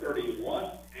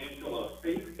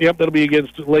 Yep, that'll be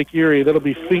against Lake Erie. That'll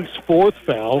be Fink's fourth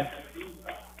foul.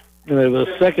 And they have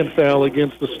a second foul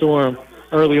against the Storm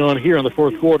early on here in the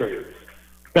fourth quarter.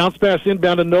 Bounce pass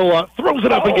inbound to Nola. Throws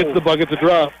it up and gets the bucket to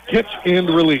drop. Catch and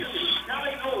release.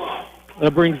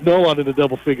 That brings Nola into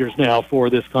double figures now for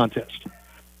this contest.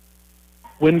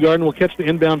 Wingarden will catch the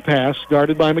inbound pass,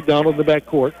 guarded by McDonald in the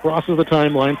backcourt. Crosses the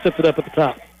timeline, sets it up at the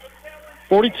top.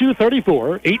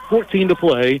 42-34, 8:14 to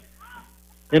play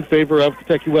in favor of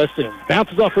Kentucky Wesleyan.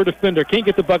 Bounces off her defender. Can't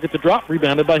get the bucket to drop.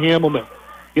 Rebounded by Hamelman.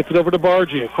 Gets it over to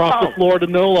Bargy. Across the floor to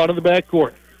Nola in the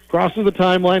backcourt. Crosses the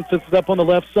timeline, sets it up on the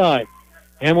left side.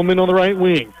 Hamelman on the right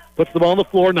wing. Puts the ball on the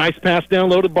floor. Nice pass down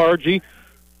low to Bargy.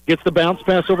 Gets the bounce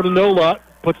pass over to Nola.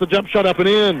 Puts the jump shot up and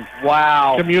in.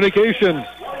 Wow. Communication.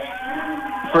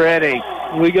 Pretty.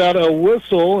 We got a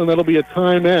whistle, and that'll be a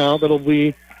timeout. That'll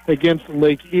be against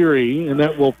Lake Erie, and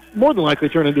that will more than likely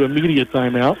turn into a media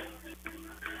timeout.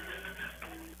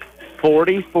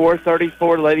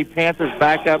 44-34. Lady Panthers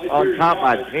back up on top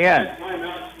by 10.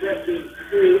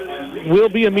 Will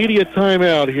be a media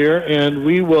timeout here, and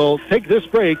we will take this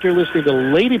break. You're listening to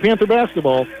Lady Panther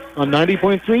Basketball on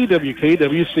 90.3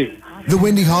 WKWC. The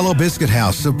Windy Hollow Biscuit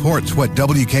House supports what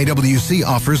WKWC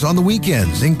offers on the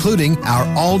weekends, including our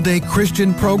all-day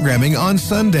Christian programming on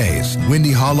Sundays.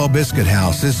 Windy Hollow Biscuit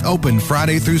House is open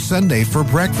Friday through Sunday for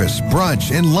breakfast,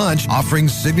 brunch, and lunch, offering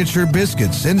signature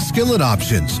biscuits and skillet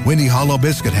options. Windy Hollow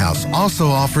Biscuit House also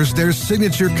offers their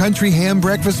signature country ham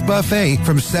breakfast buffet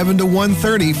from 7 to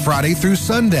 1:30 Friday through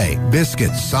Sunday.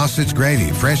 Biscuits, sausage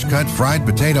gravy, fresh-cut fried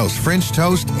potatoes, French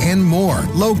toast, and more.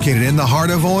 Located in the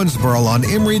heart of Owensboro on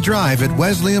Emory Drive at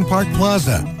Wesleyan Park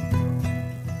Plaza.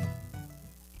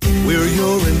 We're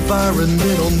your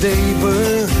environmental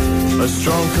neighbor, a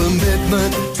strong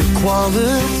commitment to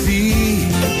quality.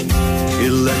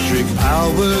 Electric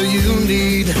power you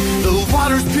need, the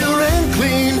water's pure and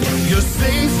clean, your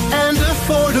safe and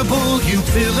affordable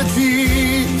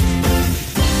utility.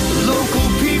 Local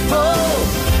people,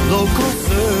 local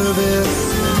service,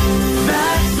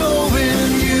 that's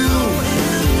ONU.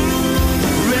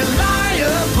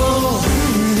 Reliable,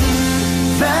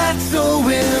 that's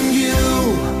ONU.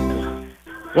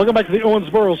 Welcome back to the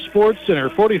Owensboro Sports Center.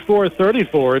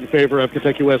 44-34 in favor of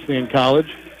Kentucky Wesleyan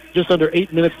College. Just under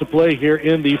 8 minutes to play here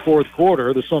in the fourth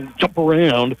quarter. The song Jump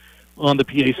Around on the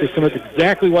PA system. That's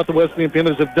exactly what the Wesleyan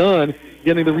Panthers have done,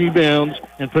 getting the rebounds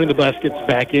and putting the baskets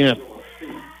back in.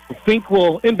 Fink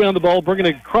will inbound the ball, bringing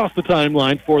it across the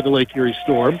timeline for the Lake Erie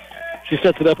Storm. She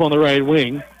sets it up on the right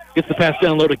wing. Gets the pass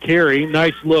down low to Carey.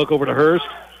 Nice look over to Hurst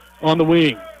on the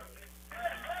wing.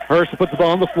 Hurst puts the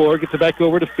ball on the floor, gets it back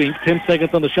over to Fink. 10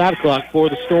 seconds on the shot clock for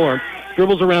the Storm.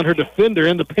 Dribbles around her defender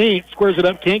in the paint, squares it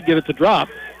up, can't get it to drop.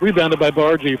 Rebounded by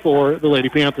Bargy for the Lady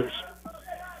Panthers.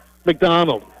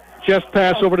 McDonald, chest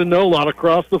pass over to Nolot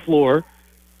across the floor.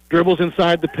 Dribbles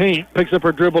inside the paint, picks up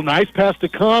her dribble. Nice pass to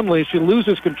Conley. She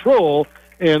loses control,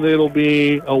 and it'll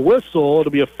be a whistle.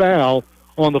 It'll be a foul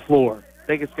on the floor. I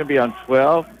think it's going to be on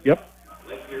 12. Yep.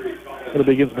 It'll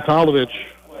be against Matalovich.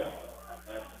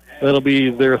 That'll be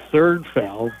their third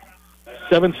foul.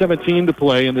 7:17 to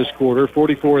play in this quarter,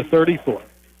 44-34.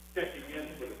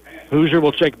 Hoosier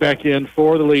will check back in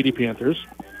for the Lady Panthers,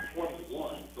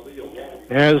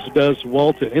 as does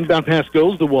Walton. Inbound pass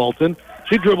goes to Walton.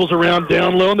 She dribbles around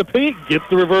down low in the paint, gets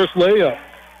the reverse layup.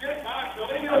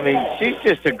 I mean, she's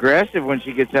just aggressive when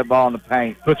she gets that ball in the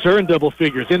paint. Puts her in double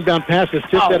figures. Inbound pass is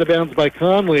tipped out of bounds by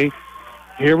Conley.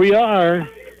 Here we are.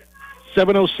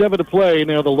 7:07 to play.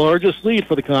 Now the largest lead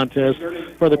for the contest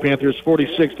for the Panthers,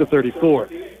 46-34.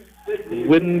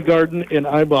 Wingarden and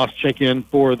Ibos check in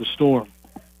for the Storm.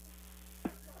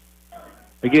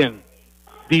 Again,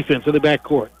 defense in the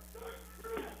backcourt.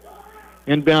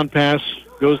 Inbound pass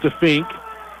goes to Fink.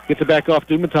 Gets it back off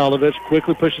to Matalovich.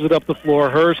 Quickly pushes it up the floor.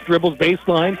 Hurst dribbles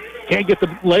baseline. Can't get the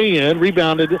lay-in.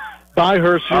 Rebounded by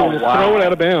Hurst. Throw it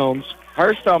out of bounds.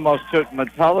 Hurst almost took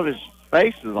Matalovich's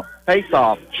face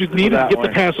off. She needed to get the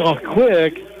pass off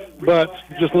quick, but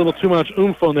just a little too much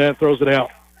oomph on that, throws it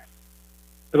out.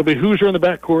 It'll be Hoosier in the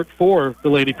backcourt for the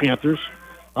Lady Panthers.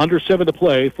 Under 7 to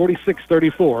play,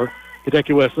 46-34.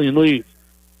 Kentucky Wesleyan leads.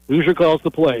 Hoosier calls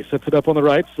the play, sets it up on the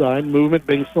right side, movement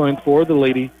baseline for the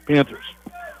Lady Panthers.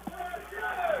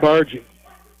 Bargy.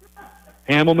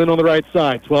 Hamelman on the right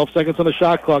side, 12 seconds on the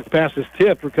shot clock. The pass is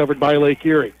tipped, recovered by Lake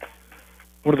Erie.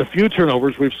 One of the few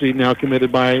turnovers we've seen now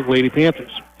committed by Lady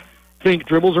Panthers. Fink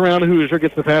dribbles around Hoosier,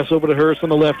 gets the pass over to Hurst on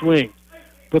the left wing.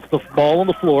 Puts the ball on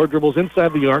the floor, dribbles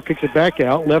inside the arc, kicks it back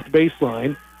out, left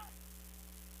baseline.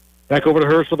 Back over to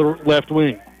Hurst on the left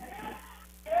wing.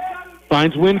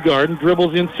 Finds Wingarden,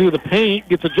 dribbles into the paint,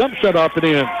 gets a jump shot off and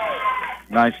in.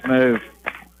 Nice move.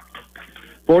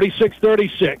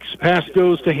 46-36. Pass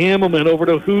goes to Hamelman over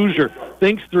to Hoosier.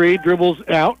 Thinks three, dribbles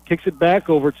out, kicks it back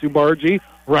over to Bargy.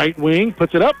 Right wing,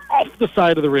 puts it up off the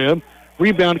side of the rim.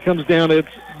 Rebound comes down. It's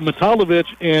Matalovic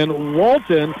and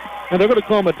Walton, and they're going to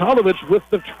call Matalovic with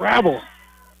the travel.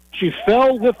 She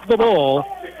fell with the ball.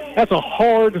 That's a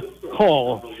hard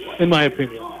call, in my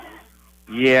opinion.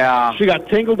 Yeah. She got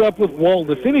tangled up with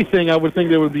Walton. If anything, I would think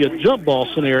there would be a jump ball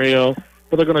scenario,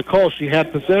 but they're going to call she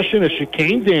had possession as she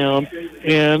came down,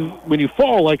 and when you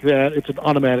fall like that, it's an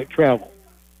automatic travel.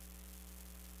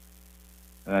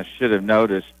 And I should have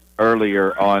noticed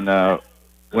earlier on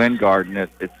Wyngarden,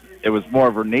 it was more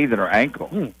of her knee than her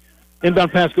ankle.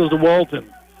 Inbound pass goes to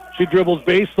Walton. She dribbles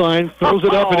baseline, throws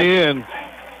it up and in.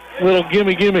 Little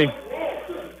gimme.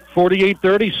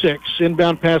 48-36.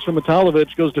 Inbound pass from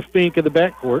Matalovic goes to Fink in the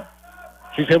backcourt.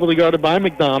 She's heavily guarded by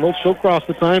McDonald. She'll cross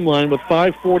the timeline with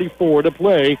 5:44 to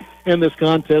play in this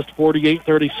contest,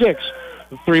 48-36.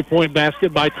 The three-point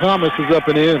basket by Thomas is up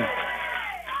and in.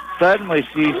 Suddenly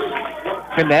she's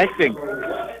connecting.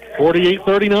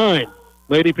 48-39.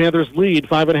 Lady Panthers lead,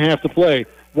 5.5 to play.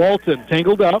 Walton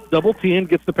tangled up, double team,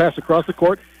 gets the pass across the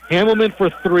court. Hamelman for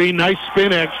three. Nice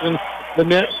spin action. The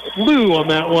net flew on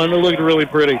that one. It looked really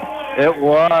pretty. It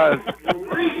was.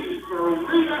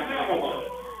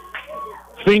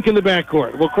 Fink in the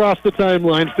backcourt. We'll cross the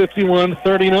timeline.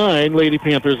 51-39. Lady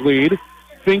Panthers lead.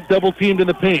 Fink double teamed in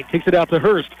the paint. Kicks it out to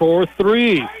Hurst for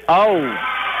three. Oh.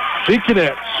 She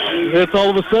connects. It's all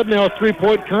of a sudden now a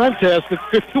three-point contest. It's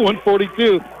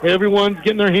 51-42. Everyone's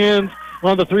getting their hands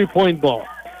on the three-point ball.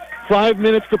 5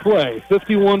 minutes to play.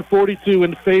 51-42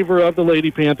 in favor of the Lady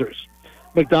Panthers.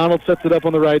 McDonald sets it up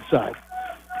on the right side.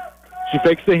 She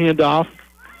fakes the handoff.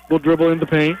 Will dribble in the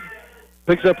paint.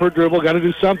 Picks up her dribble. Got to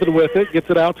do something with it. Gets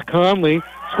it out to Conley.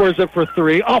 Squares up for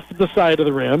three. Off the side of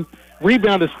the rim.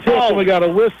 Rebound is tipped, and we got a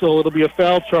whistle. It'll be a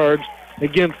foul charge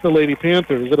against the Lady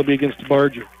Panthers. It'll be against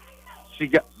Bargy. She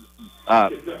got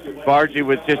Bargy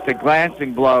with just a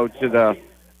glancing blow to the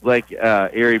Lake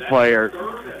Erie player.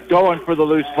 Going for the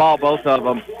loose ball, both of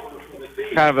them.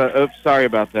 Kind of a, oops, sorry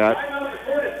about that.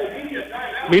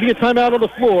 Media timeout on the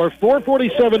floor.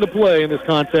 4:47 to play in this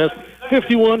contest.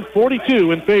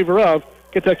 51-42 in favor of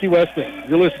Kentucky Wesleyan.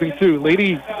 You're listening to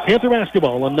Lady Panther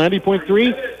Basketball on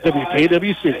 90.3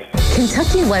 WKWC.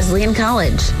 Kentucky Wesleyan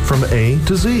College. From A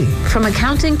to Z. From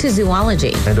accounting to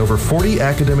zoology. And over 40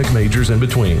 academic majors in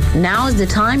between. Now is the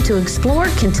time to explore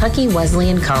Kentucky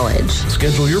Wesleyan College.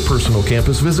 Schedule your personal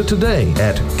campus visit today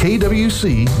at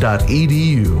kwc.edu.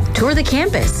 Tour the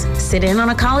campus. Sit in on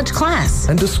a college class.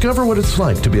 And discover what it's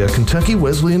like to be a Kentucky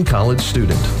Wesleyan College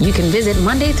student. You can visit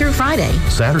Monday through Friday.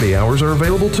 Saturday hours are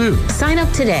available too. Sign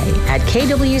up today at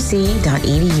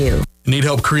kwc.edu. Need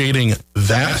help creating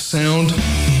that sound?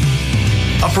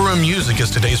 Upper Room Music is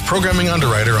today's programming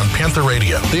underwriter on Panther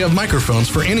Radio. They have microphones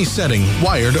for any setting,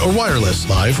 wired or wireless,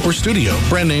 live or studio.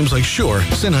 Brand names like Shure,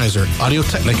 Sennheiser,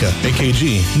 Audio-Technica,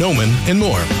 AKG, Neumann, and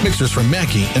more. Mixers from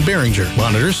Mackie and Behringer.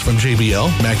 Monitors from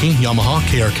JBL, Mackie, Yamaha,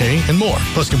 KRK, and more.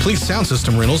 Plus complete sound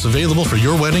system rentals available for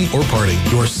your wedding or party.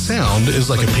 Your sound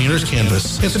is like a painter's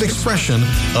canvas. It's an expression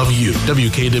of you.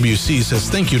 WKWC says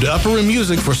thank you to Upper Room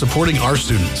Music for supporting our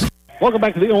students. Welcome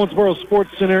back to the Owensboro Sports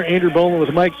Center. Andrew Boland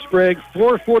with Mike Sprague.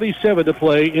 4:47 to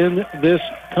play in this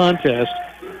contest.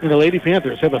 And the Lady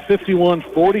Panthers have a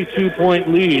 51-42-point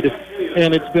lead.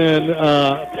 And it's been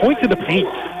point to the paint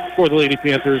for the Lady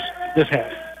Panthers this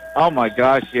half. Oh, my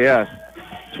gosh, yes.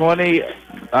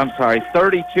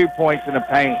 32 points in the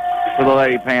paint for the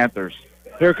Lady Panthers.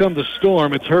 Here comes the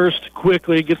storm. It's Hurst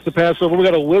quickly gets the pass over. We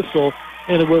got a whistle,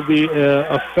 and it will be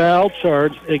a foul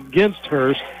charge against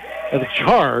Hurst. The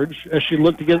charge as she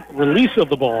looked to get release of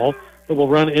the ball that will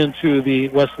run into the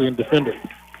Wesleyan defender.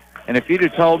 And if you'd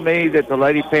have told me that the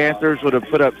Lady Panthers would have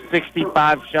put up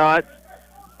 65 shots,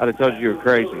 I'd have told you were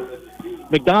crazy.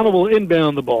 McDonald will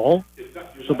inbound the ball.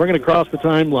 So bring it across the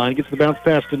timeline. Gets the bounce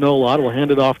pass to Nolot. Will hand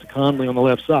it off to Conley on the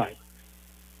left side.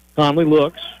 Conley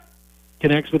looks.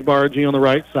 Connects with Bargy on the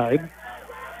right side.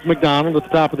 McDonald at the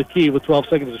top of the key with 12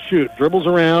 seconds to shoot. Dribbles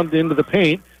around into the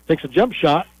paint. Takes a jump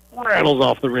shot. Rattles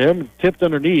off the rim, tipped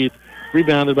underneath,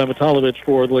 rebounded by Matalovic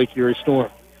for the Lake Erie Storm.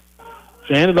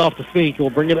 She handed off to Fink, who will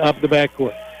bring it up the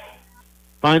backcourt.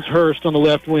 Finds Hurst on the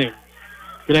left wing.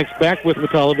 Connects back with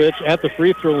Matalovic at the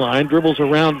free throw line, dribbles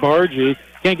around Bargy,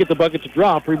 can't get the bucket to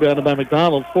drop, rebounded by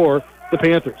McDonald for the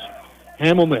Panthers.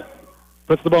 Hamelman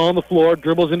puts the ball on the floor,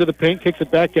 dribbles into the paint, kicks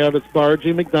it back out. It's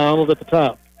Bargy, McDonald at the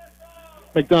top.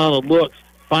 McDonald looks,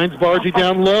 finds Bargy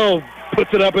down low,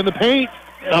 puts it up in the paint,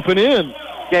 up and in.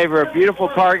 Gave her a beautiful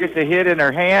target to hit in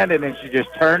her hand, and then she just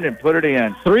turned and put it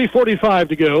in. 3:45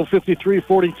 to go,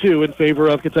 53-42 in favor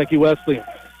of Kentucky Wesleyan.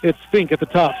 It's Fink at the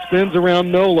top. Spins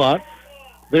around No-Lot.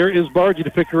 There is Bargy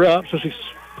to pick her up, so she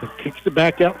kicks it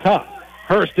back out top.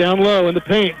 Hurst down low in the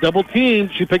paint. Double team.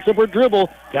 She picks up her dribble.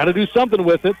 Got to do something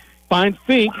with it. Finds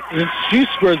Fink, and she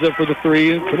squares up for the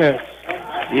three and connects.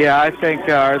 Yeah, I think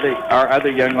our other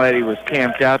young lady was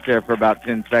camped out there for about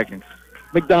 10 seconds.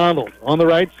 McDonald on the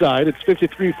right side. It's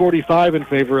 53-45 in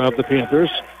favor of the Panthers.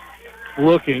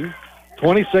 Looking.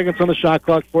 20 seconds on the shot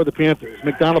clock for the Panthers.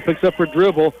 McDonald picks up her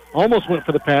dribble. Almost went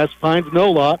for the pass. Finds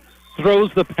No-Lot.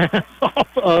 Throws the pass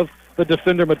off of the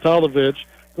defender, Matalovich.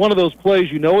 One of those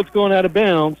plays, you know it's going out of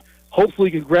bounds.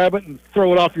 Hopefully you can grab it and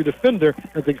throw it off your defender.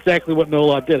 That's exactly what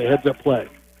No-Lot did, a heads-up play.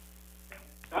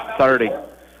 30. We've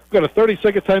got a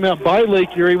 30-second timeout by Lake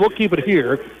Erie. We'll keep it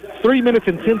here. 3 minutes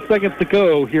and 10 seconds to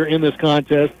go here in this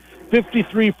contest.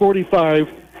 53-45,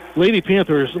 Lady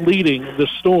Panthers leading the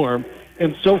Storm.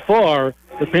 And so far,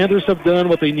 the Panthers have done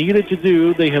what they needed to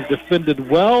do. They have defended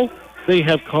well. They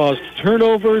have caused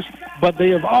turnovers, but they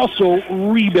have also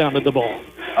rebounded the ball.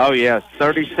 Oh, yes.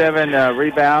 37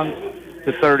 rebounds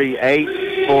to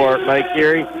 38 for Lake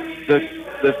Erie.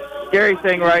 The scary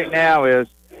thing right now is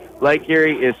Lake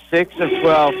Erie is 6 of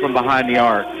 12 from behind the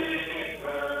arc.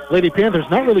 Lady Panthers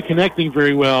not really connecting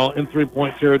very well in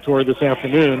three-point territory this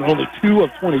afternoon. Only 2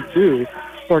 of 22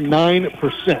 for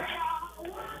 9%.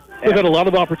 They've had a lot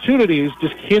of opportunities,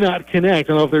 just cannot connect.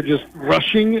 I don't know if they're just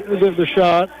rushing the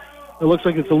shot. It looks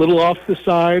like it's a little off the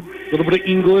side, a little bit of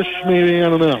English, maybe, I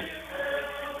don't know.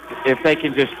 If they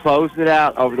can just close it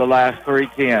out over the last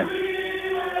 3:10.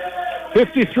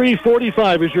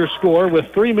 53-45 is your score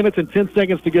with 3 minutes and 10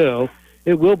 seconds to go.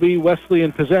 It will be Wesley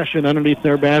in possession underneath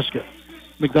their basket.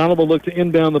 McDonald will look to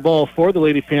inbound the ball for the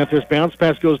Lady Panthers. Bounce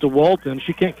pass goes to Walton.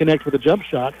 She can't connect with a jump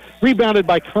shot. Rebounded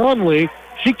by Conley.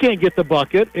 She can't get the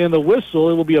bucket, and the whistle,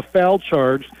 it will be a foul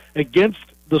charge against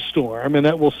the Storm, and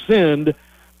that will send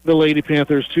the Lady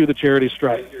Panthers to the charity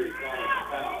stripe.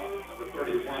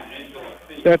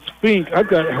 That's Fink. I've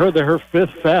got her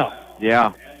fifth foul.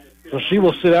 Yeah. So she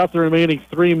will sit out the remaining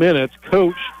 3 minutes.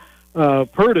 Coach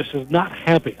Purtis is not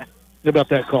happy about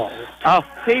that call. Oh,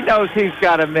 he knows he's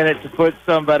got a minute to put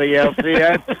somebody else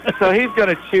in, so he's going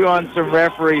to chew on some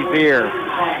referees' ear.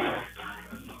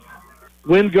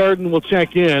 Wyngarden will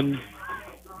check in.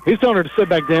 He's telling her to sit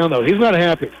back down, though. He's not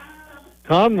happy.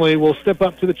 Conley will step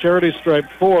up to the charity stripe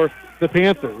for the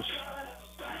Panthers.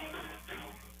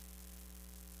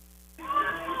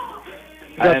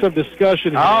 Got some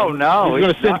discussion here. Oh, no. He's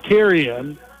going to send Carey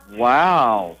in.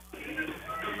 Wow.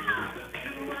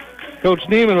 Coach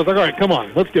Neiman was like, all right, come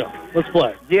on, let's go. Let's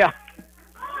play. Yeah.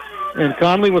 And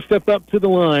Conley will step up to the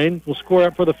line, will score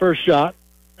up for the first shot,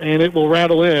 and it will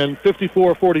rattle in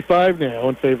 54-45 now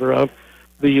in favor of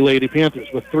the Lady Panthers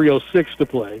with 3:06 to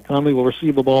play. Conley will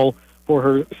receive the ball for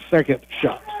her second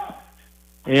shot.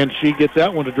 And she gets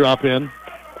that one to drop in.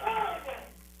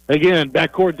 Again,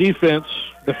 backcourt defense.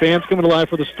 The fans coming alive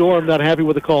for the Storm, not happy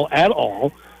with the call at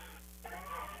all.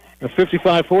 A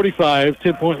 55-45,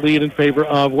 10-point lead in favor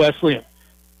of Wesleyan.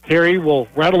 Carey will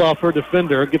rattle off her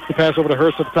defender, gets the pass over to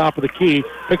Hurst at the top of the key.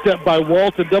 Picked up by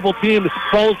Walton, double team,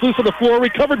 falls loose on the floor,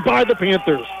 recovered by the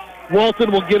Panthers.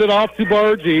 Walton will get it off to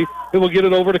Bargy. It will get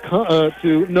it over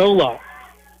to No-Lot.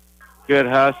 Good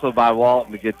hustle by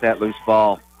Walton to get that loose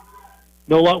ball.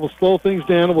 No-Lot will slow things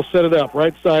down and will set it up.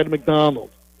 Right side,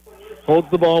 McDonald. Holds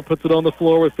the ball, puts it on the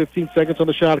floor with 15 seconds on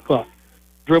the shot clock.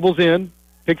 Dribbles in,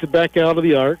 kicks it back out of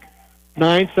the arc.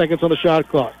 9 seconds on the shot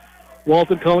clock.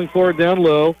 Walton calling for it down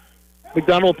low.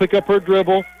 McDonald will pick up her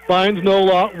dribble, finds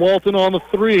No-Lot. Walton on the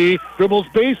three, dribbles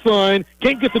baseline,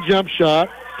 can't get the jump shot,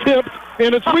 tipped,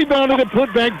 and it's rebounded and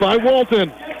put back by Walton.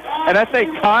 And I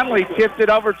think Conley tipped it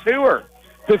over to her.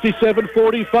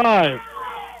 57-45.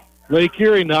 Lake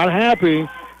Erie not happy.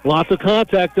 Lots of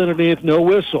contact underneath, no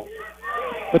whistle.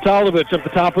 Matalovich at the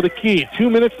top of the key. 2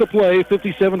 minutes to play,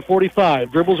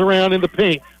 57-45. Dribbles around in the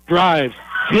paint, drives,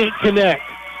 can't connect.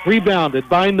 Rebounded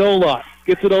by No-Lot.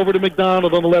 Gets it over to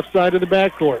McDonald on the left side of the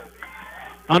backcourt.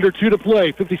 Under 2 to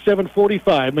play,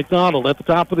 57-45. McDonald at the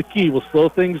top of the key will slow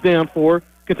things down for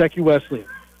Kentucky Wesleyan.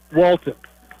 Walton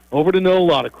over to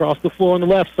No-Lot across the floor on the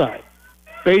left side.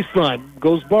 Baseline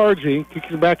goes Bargy, kicks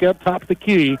it back up top of the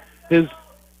key is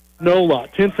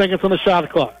No-Lot. 10 seconds on the shot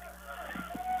clock.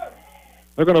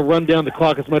 They're going to run down the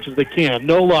clock as much as they can.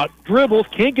 No-Lot dribbles,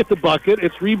 can't get the bucket.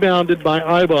 It's rebounded by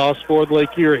Ibos for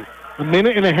Lake Erie. A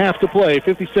minute and a half to play,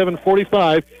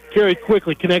 57-45. Carey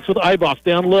quickly connects with Ibos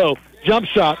down low. Jump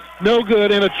shot, no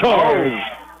good, and a charge.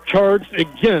 Charged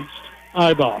against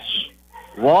Ibos.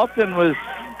 Walton was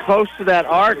close to that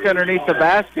arc underneath the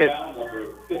basket.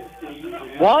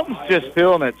 Walton's just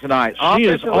feeling it tonight. She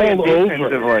is all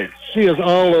over. She is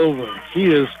all over. She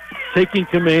is taking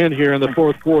command here in the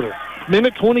fourth quarter.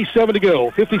 Minute 27 to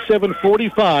go,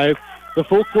 57-45. The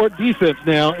full court defense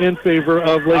now in favor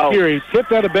of Lake Erie.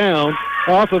 Tipped out of bounds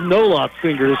off of Nolot's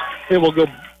fingers. It will go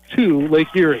to Lake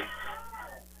Erie.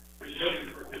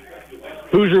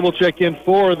 Hoosier will check in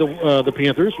for the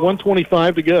Panthers.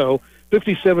 1:25 to go,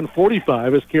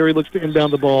 57-45 as Carey looks to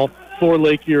inbound the ball for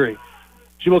Lake Erie.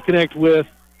 She will connect with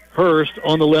Hurst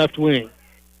on the left wing.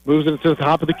 Moves it to the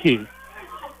top of the key.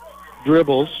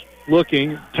 Dribbles,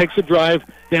 looking, takes a drive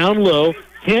down low.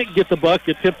 Can't get the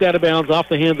bucket, tipped out of bounds off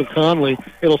the hands of Conley.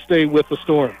 It'll stay with the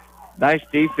Storm. Nice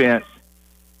defense.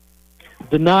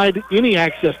 Denied any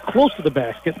access close to the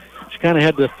basket. She kind of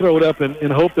had to throw it up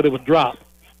and hope that it would drop.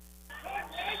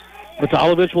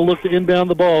 Matalovich will look to inbound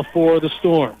the ball for the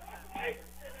Storm.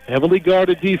 Heavily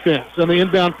guarded defense on the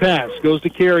inbound pass. Goes to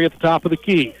Carey at the top of the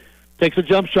key. Takes a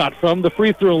jump shot from the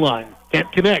free throw line.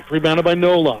 Can't connect. Rebounded by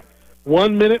Nolot.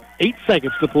 1 minute, 8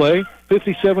 seconds to play.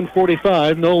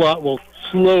 57-45. Nolot will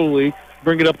slowly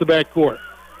bring it up the backcourt.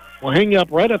 We'll hang up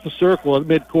right at the circle at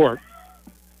midcourt.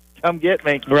 Come get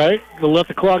me. Right? We'll let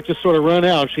the clock just sort of run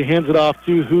out. She hands it off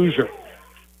to Hoosier.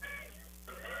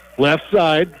 Left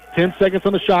side, 10 seconds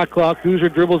on the shot clock. Hoosier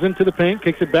dribbles into the paint,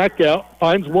 kicks it back out,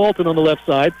 finds Walton on the left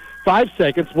side. 5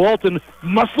 seconds. Walton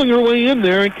muscling her way in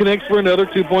there and connects for another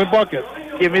 2-point bucket.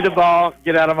 Give me the ball.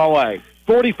 Get out of my way.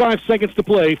 45 seconds to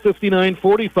play.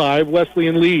 59-45.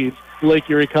 Wesleyan leads Lake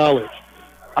Erie College.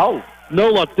 Oh.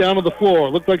 Nolot's down on the floor.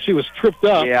 Looked like she was tripped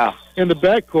up in the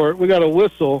backcourt. We got a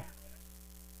whistle,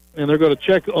 and they're going to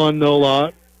check on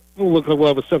Nolot. It'll look like we'll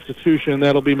have a substitution.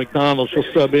 That'll be McDonald. She'll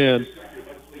sub in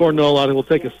for Nolot, and will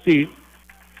take a seat.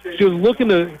 She was looking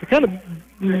to kind of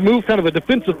move kind of a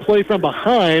defensive play from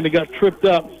behind and got tripped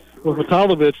up with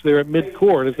Matalovich there at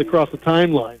midcourt as they cross the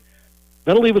timeline.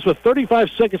 That'll leave us with 35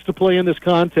 seconds to play in this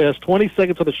contest, 20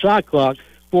 seconds on the shot clock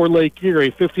for Lake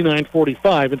Erie,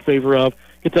 59-45 in favor of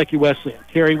Kentucky Wesleyan.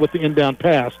 Carey with the inbound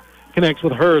pass, connects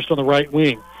with Hurst on the right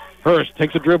wing. Hurst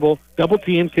takes a dribble, double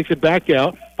team, kicks it back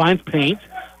out, finds paint,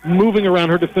 moving around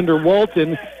her defender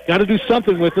Walton. Got to do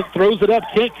something with it, throws it up,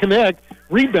 can't connect,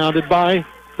 rebounded by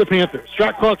the Panthers.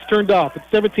 Shot clock's turned off at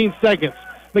 17 seconds.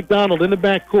 McDonald in the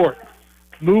backcourt,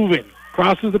 moving,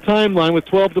 crosses the timeline with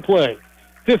 12 to play.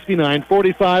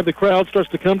 59-45, the crowd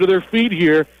starts to come to their feet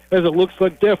here as it looks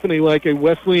like definitely like a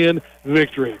Wesleyan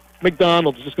victory.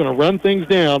 McDonald's just going to run things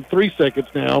down. 3 seconds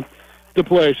now to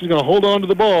play. She's going to hold on to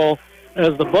the ball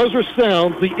as the buzzer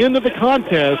sounds the end of the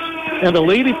contest, and the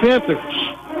Lady Panthers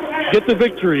get the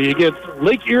victory against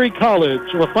Lake Erie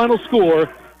College with a final score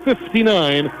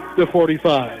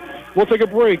 59-45. We'll take a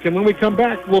break, and when we come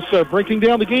back, we'll start breaking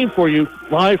down the game for you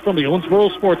live from the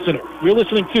Owensboro Sports Center. You're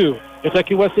listening to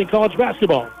Kentucky Wesleyan College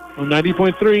basketball on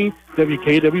 90.3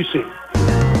 WKWC.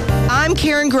 I'm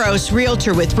Karen Gross,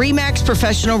 Realtor with RE/MAX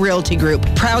Professional Realty Group,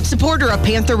 proud supporter of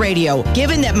Panther Radio.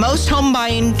 Given that most home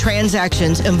buying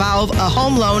transactions involve a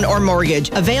home loan or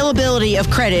mortgage, availability of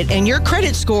credit and your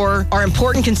credit score are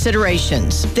important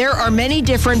considerations. There are many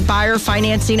different buyer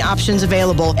financing options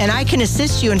available, and I can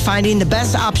assist you in finding the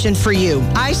best option for you.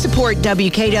 I support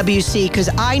WKWC because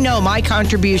I know my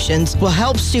contributions will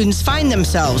help students find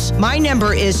themselves. My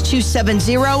number is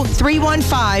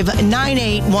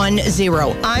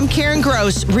 270-315-9810. I'm Karen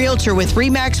Gross, Realtor with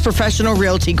RE/MAX Professional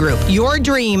Realty Group. Your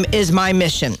dream is my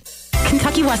mission.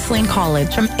 Kentucky Wesleyan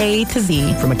College, from A to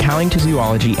Z. From accounting to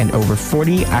zoology and over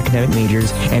 40 academic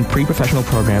majors and pre-professional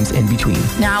programs in between.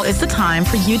 Now is the time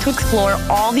for you to explore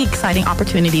all the exciting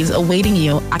opportunities awaiting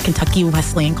you at Kentucky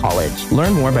Wesleyan College.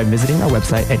 Learn more by visiting our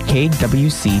website at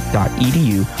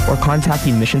kwc.edu or contact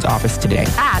the admissions office today.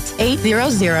 At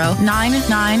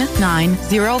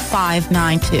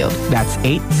 800-999-0592. That's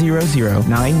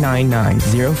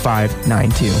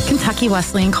 800-999-0592. Kentucky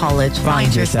Wesleyan College.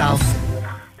 Find yourself.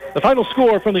 The final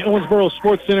score from the Owensboro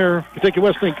Sports Center, Kentucky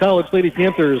Wesleyan College Lady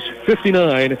Panthers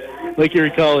 59, Lake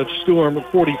Erie College Storm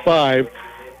 45. It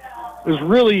was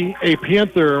really a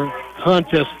Panther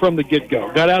contest from the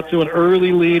get-go. Got out to an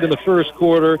early lead in the first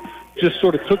quarter, just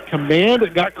sort of took command.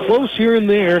 It got close here and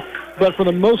there, but for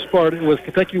the most part, it was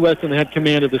Kentucky Wesleyan that had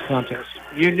command of this contest.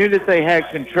 You knew that they had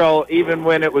control even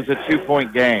when it was a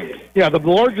 2-point game. Yeah, the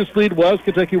largest lead was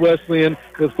Kentucky Wesleyan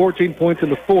with 14 points in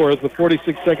the fourth with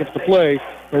 46 seconds to play.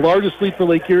 The largest lead for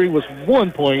Lake Erie was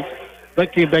 1 point.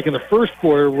 That came back in the first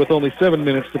quarter with only 7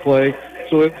 minutes to play.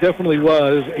 So it definitely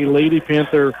was a Lady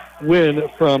Panther win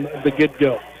from the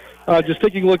get-go. Just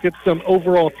taking a look at some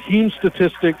overall team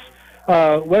statistics,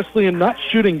 Wesleyan not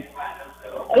shooting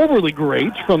overly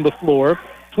great from the floor,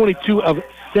 22 of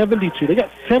 72. They got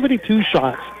 72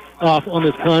 shots off on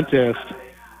this contest,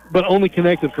 but only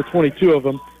connected for 22 of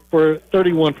them for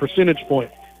 31 percentage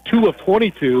points. 2 of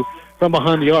 22 from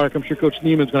behind the arc. I'm sure Coach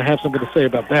Neiman's going to have something to say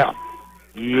about that.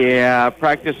 Yeah,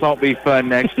 practice won't be fun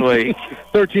next week.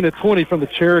 13 of 20 from the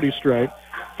charity stripe.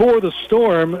 For the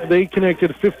Storm, they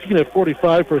connected 15 of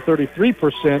 45 for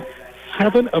 33%,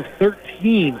 7 of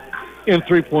 13 in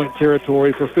three-point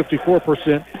territory for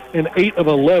 54%, and 8 of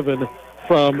 11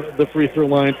 from the free throw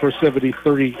line for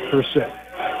 30%.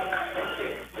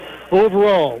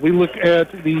 Overall, we look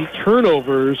at the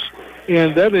turnovers,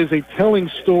 and that is a telling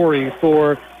story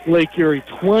for Lake Erie.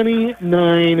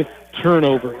 29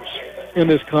 turnovers in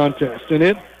this contest, and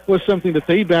it was something that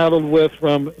they battled with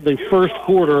from the first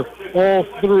quarter all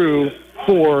through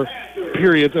 4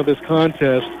 periods of this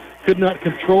contest. Could not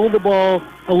control the ball,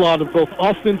 a lot of both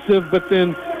offensive, but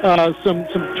then some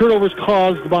turnovers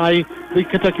caused by the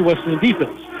Kentucky Wesleyan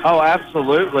defense. Oh,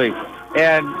 absolutely.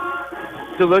 And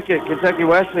to look at Kentucky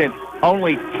Wesleyan,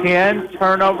 only 10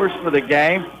 turnovers for the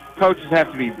game. Coaches have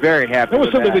to be very happy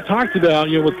with that. That was something we talked about,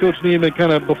 with Coach Neiman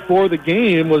kind of before the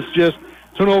game, was just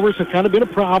turnovers have kind of been a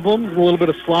problem, a little bit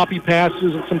of sloppy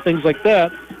passes and some things like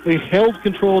that. They held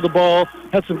control of the ball,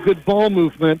 had some good ball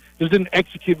movement, just didn't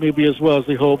execute maybe as well as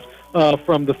they hoped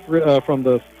from the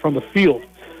field.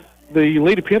 The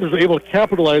Lady Panthers were able to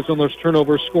capitalize on those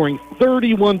turnovers, scoring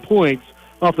 31 points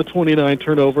off the 29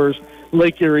 turnovers.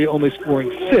 Lake Erie only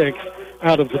scoring 6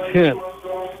 out of the 10.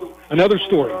 Another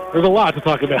story. There's a lot to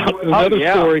talk about. Another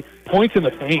story, points in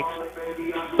the paint.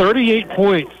 38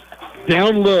 points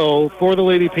down low for the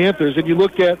Lady Panthers. And you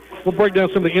look at, we'll break down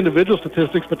some of the individual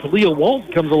statistics, but Talia Walton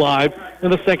comes alive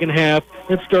in the second half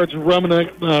and starts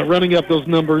running up those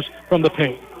numbers from the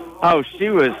paint. Oh, she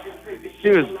was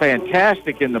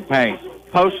fantastic in the paint.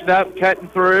 Posting up, cutting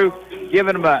through,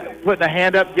 putting a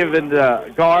hand up, giving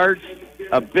the guards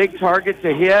a big target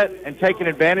to hit, and taking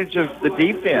advantage of the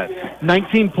defense.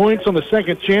 19 points on the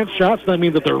second chance shots. That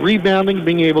means that they're rebounding,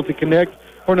 being able to connect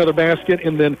for another basket,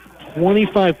 and then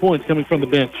 25 points coming from the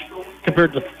bench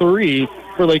compared to 3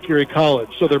 for Lake Erie College.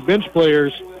 So their bench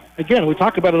players, again, we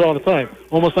talk about it all the time,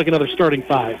 almost like another starting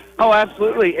 5. Oh,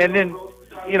 absolutely. And then,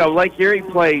 Lake Erie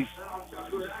plays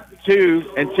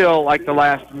 2 until like the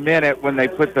last minute when they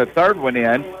put the third one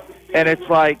in. And it's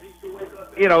like,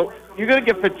 you're going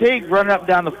to get fatigued running up and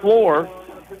down the floor,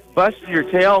 busting your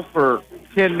tail for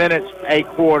 10 minutes, a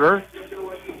quarter.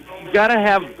 You got to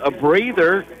have a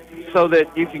breather so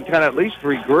that you can kind of at least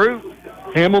regroup.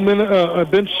 Hamelman, a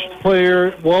bench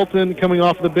player, Walton coming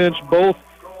off the bench, both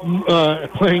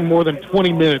playing more than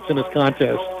 20 minutes in this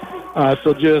contest.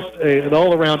 So just an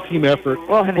all-around team effort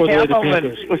for the Lady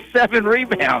Panthers. With 7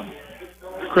 rebounds.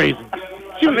 Crazy.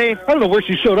 I don't know where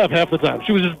she showed up half the time.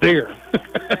 She was just there.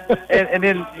 and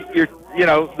then the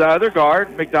other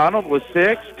guard, McDonald, was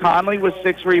 6. Conley was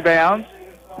 6 rebounds.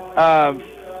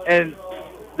 And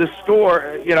the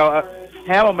score,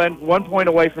 Hamelman 1 point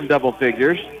away from double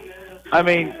figures. I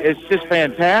mean, it's just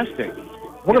fantastic.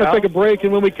 We're going to take a break,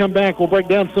 and when we come back, we'll break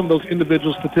down some of those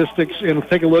individual statistics and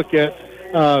take a look at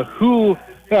who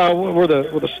were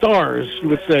the stars, you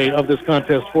would say, of this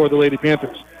contest for the Lady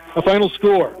Panthers. A final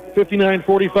score,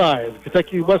 59-45.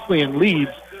 Kentucky Wesleyan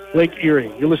leads Lake Erie.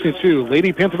 You're listening to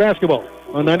Lady Panther Basketball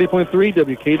on 90.3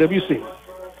 WKWC.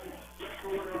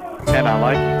 And I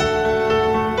like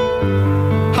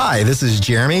Hi, this is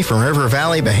Jeremy from River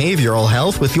Valley Behavioral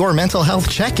Health with your mental health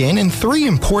check-in and 3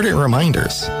 important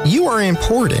reminders. You are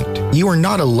important. You are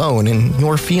not alone, and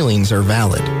your feelings are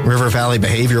valid. River Valley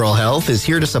Behavioral Health is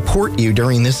here to support you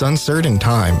during this uncertain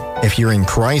time. If you're in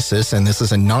crisis and this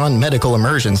is a non-medical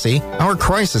emergency, our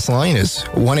crisis line is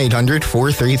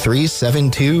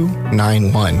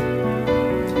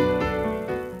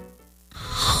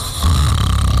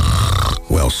 1-800-433-7291.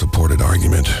 Well-supported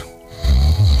argument.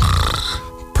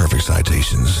 Perfect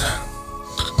citations.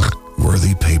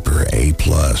 Worthy paper A+.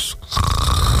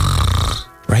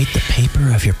 Write the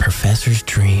paper of your professor's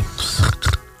dreams.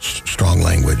 Strong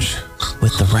language.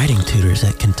 With the writing tutors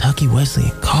at Kentucky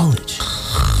Wesleyan College.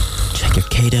 Check your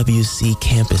KWC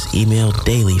campus email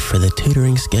daily for the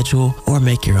tutoring schedule or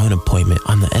make your own appointment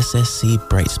on the SSC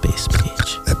Brightspace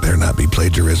page. That better not be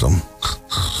plagiarism.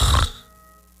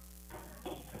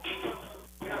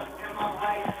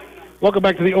 Welcome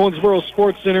back to the Owensboro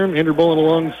Sports Center. Andrew Bolin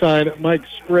alongside Mike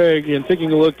Sprague, and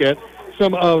taking a look at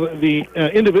some of the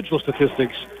individual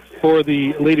statistics for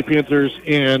the Lady Panthers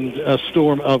and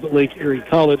Storm of Lake Erie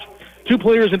College. 2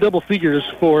 players in double figures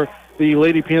for the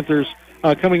Lady Panthers.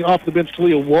 Coming off the bench,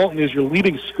 Talia Walton is your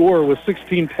leading scorer with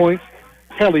 16 points.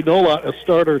 Callie Nola, a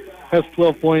starter, has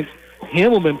 12 points.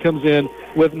 Hamelman comes in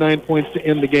with 9 points to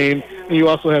end the game. And you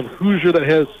also have Hoosier that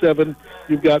has 7.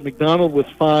 You've got McDonald with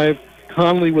 5.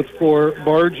 Conley with 4,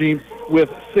 Bargy with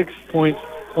 6 points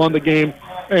on the game.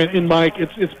 And Mike,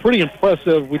 it's pretty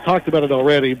impressive. We talked about it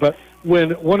already, but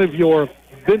when one of your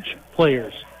bench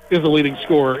players is the leading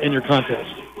scorer in your contest,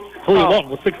 Talia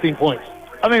Walton with 16 points.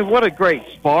 I mean, what a great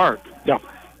spark. Yeah.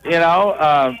 You know,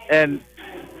 and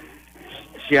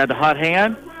she had the hot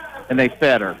hand, and they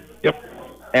fed her. Yep.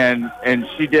 And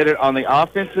she did it on the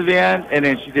offensive end, and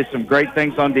then she did some great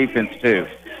things on defense, too.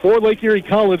 For Lake Erie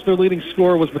College, their leading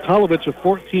scorer was Matalovich with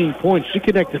 14 points. She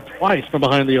connected twice from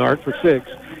behind the arc for 6.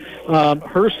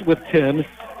 Hurst with 10.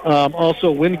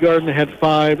 Also, Wyngarden had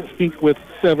 5, Fink with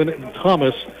 7, and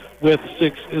Thomas with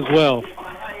 6 as well.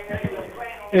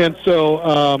 And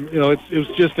so, it was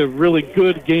just a really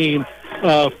good game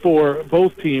for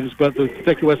both teams, but the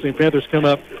Kentucky Wesleyan Panthers come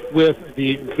up with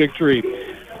the victory.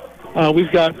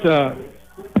 We've got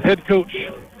head coach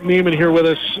Neiman here with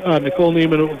us, Nicole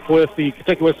Neiman with the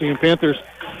Kentucky Wesleyan Panthers.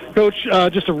 Coach,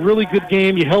 just a really good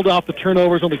game. You held off the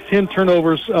turnovers, only 10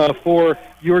 turnovers for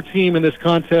your team in this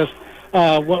contest.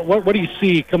 What do you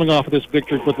see coming off of this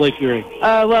victory with Lake Erie?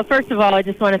 Well, first of all, I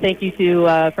just want to thank you two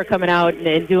for coming out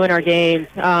and doing our games.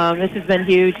 This has been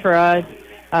huge for us.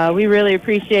 We really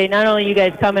appreciate not only you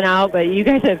guys coming out, but you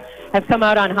guys have come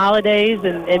out on holidays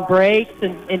and breaks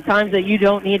and times that you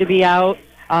don't need to be out.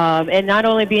 And not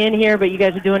only being here, but you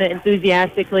guys are doing it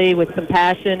enthusiastically with some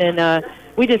passion. And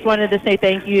we just wanted to say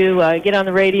thank you. Get on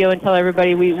the radio and tell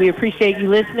everybody we appreciate you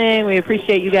listening. We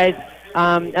appreciate you guys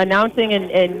announcing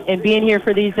and being here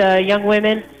for these young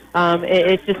women.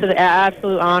 It's just an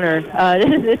absolute honor.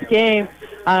 This game,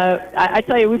 I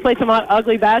tell you, we played some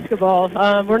ugly basketball.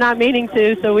 We're not meaning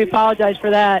to, so we apologize for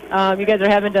that. You guys are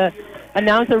having to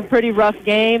announce a pretty rough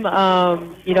game.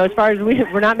 As far as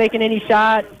we're not making any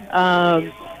shots.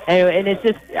 And it's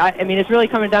just, it's really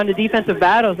coming down to defensive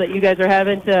battles that you guys are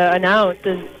having to announce.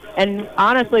 And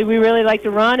honestly, we really like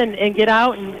to run and get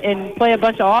out and play a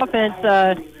bunch of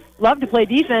offense. Love to play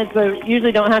defense, but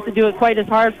usually don't have to do it quite as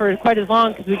hard for quite as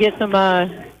long because we get some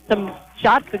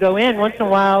shots to go in once in a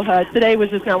while. Today was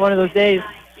just not one of those days.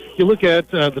 You look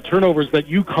at the turnovers that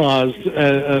you caused,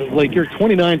 Lake Erie,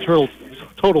 29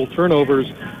 total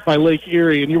turnovers by Lake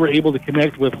Erie, and you were able to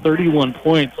connect with 31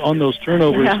 points on those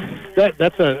turnovers. Yeah.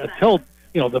 That's a tell,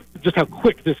 just how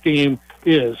quick this game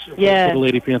is for the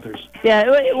Lady Panthers.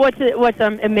 Yeah, what's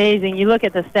amazing, you look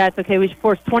at the stats, okay, we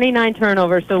forced 29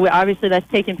 turnovers, so obviously that's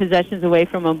taking possessions away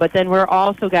from them, but then we're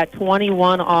also got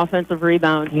 21 offensive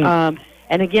rebounds.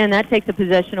 And again, that takes a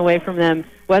possession away from them.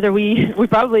 Whether we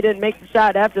probably didn't make the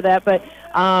shot after that, but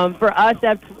for us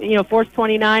to force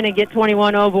 29 and get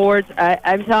 21 boards,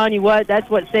 I'm telling you what, that's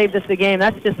what saved us the game.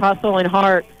 That's just hustle and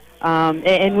heart.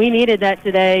 And we needed that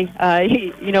today.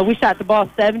 We shot the ball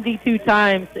 72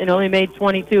 times and only made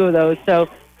 22 of those. So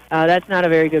that's not a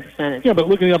very good percentage. Yeah, but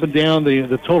looking up and down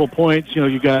the total points,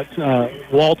 you got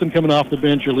Walton coming off the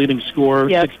bench, your leading scorer,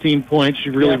 16 points. She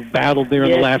really battled there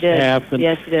in the last half and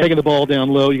taking the ball down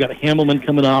low. You got Hamelman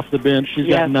coming off the bench. She's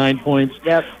got 9 points.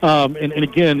 And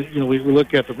again, we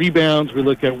look at the rebounds. We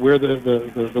look at where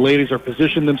the ladies are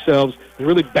positioned themselves. They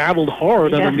really battled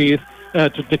hard underneath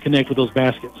to connect with those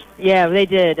baskets. Yeah, they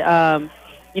did.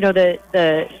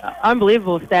 The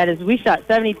unbelievable stat is we shot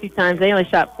 72 times. They only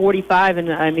shot 45,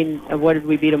 and what did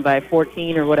we beat them by,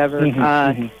 14 or whatever?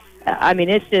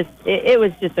 It's just it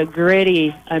was just a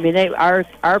gritty.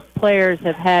 Our players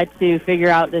have had to figure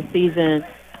out this season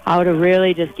how to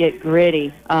really just get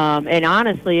gritty. And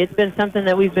honestly, it's been something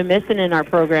that we've been missing in our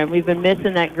program. We've been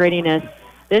missing that grittiness.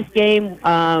 This game,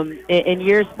 in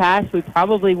years past, we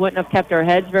probably wouldn't have kept our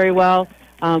heads very well.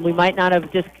 We might not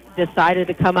have just decided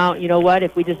to come out,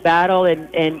 if we just battle and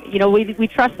we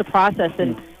trust the process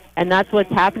and that's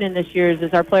what's happening this year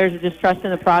is our players are just trusting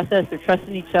the process. They're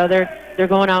trusting each other. They're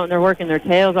going out and they're working their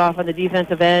tails off on the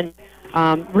defensive end,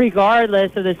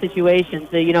 regardless of the situations.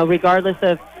 Regardless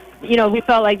of, we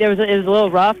felt like it was a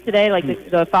little rough today, like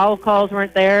the foul calls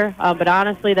weren't there, but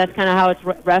honestly, that's kind of how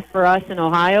it's ref for us in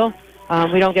Ohio.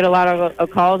 We don't get a lot of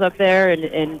calls up there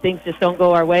and things just don't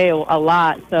go our way a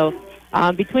lot. So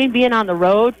between being on the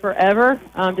road forever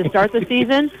to start the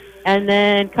season and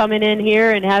then coming in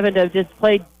here and having to just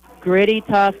play gritty,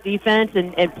 tough defense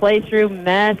and play through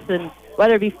mess, and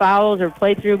whether it be fouls or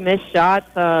play through missed shots.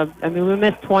 We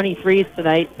missed 23s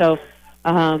tonight, so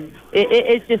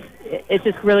it's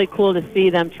just really cool to see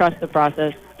them trust the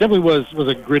process. definitely was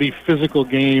a gritty, physical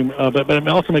game, but it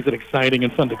also makes it exciting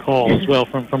and fun to call as well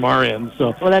from our end.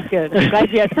 So. Well, that's good. I'm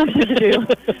glad you had something to do.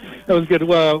 That was good.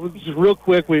 Well, just real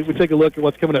quick, we take a look at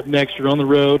what's coming up next. You're on the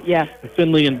road. Yeah.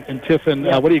 Finley and Tiffin.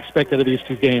 Yeah. What do you expect out of these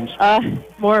two games?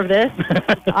 More of this,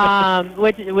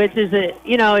 which is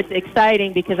it's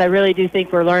exciting because I really do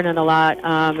think we're learning a lot.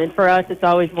 And for us, it's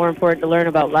always more important to learn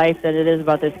about life than it is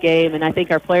about this game. And I think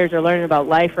our players are learning about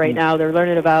life right now. They're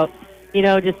learning about,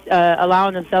 just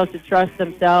allowing themselves to trust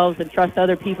themselves and trust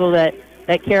other people that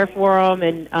care for them,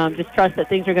 and just trust that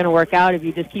things are going to work out if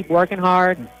you just keep working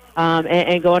hard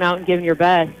and going out and giving your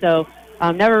best. So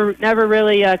never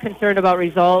really concerned about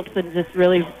results, and just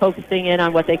really focusing in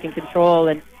on what they can control.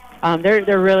 And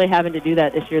they're really having to do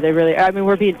that this year.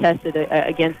 We're being tested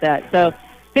against that. So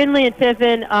Finley and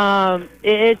Tiffin,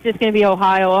 it's just going to be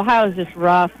Ohio. Ohio's just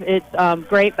rough. It's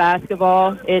great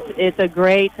basketball. It's a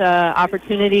great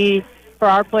opportunity for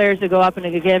our players to go up and,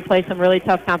 again, play some really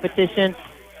tough competition.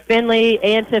 Finley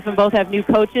and Tiffin both have new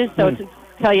coaches, so to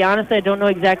tell you honestly, I don't know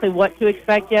exactly what to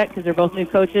expect yet because they're both new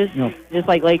coaches, just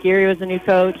like Lake Erie was a new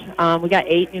coach. We got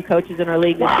 8 new coaches in our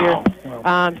league this year.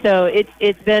 So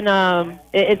it's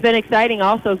been exciting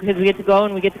also because we get to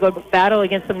go battle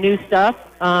against some new stuff.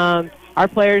 Our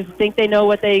players think they know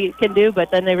what they can do,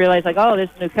 but then they realize, this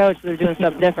is a new coach, so they're doing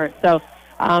something different. So,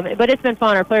 but it's been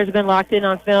fun. Our players have been locked in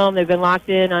on film. They've been locked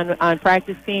in on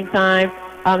practice team time.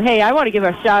 Hey, I want to give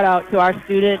a shout-out to our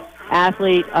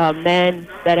student-athlete men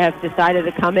that have decided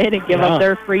to come in and give up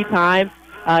their free time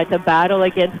to battle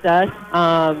against us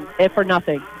for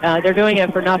nothing. They're doing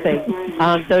it for nothing.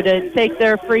 So to take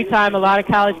their free time, a lot of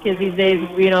college kids these days,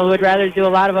 would rather do a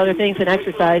lot of other things than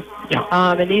exercise.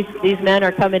 And these men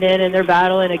are coming in and they're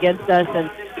battling against us.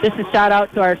 And just a shout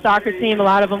out to our soccer team. A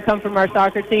lot of them come from our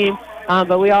soccer team.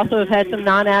 But we also have had some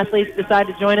non-athletes decide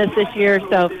to join us this year.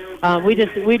 So we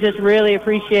just really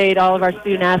appreciate all of our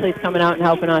student athletes coming out and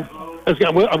helping us.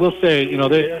 I will say,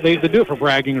 they do it for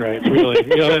bragging rights, really.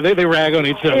 They rag on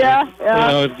each other.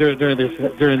 During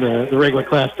the regular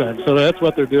class time. So that's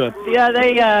what they're doing. Yeah,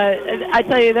 I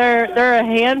tell you, they're a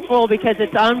handful because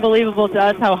it's unbelievable to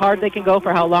us how hard they can go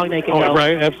for how long they can go.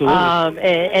 Right, absolutely.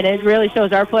 And it really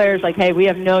shows our players hey, we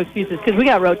have no excuses because we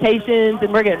got rotations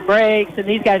and we're getting breaks, and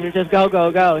these guys are just go,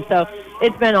 go, go. So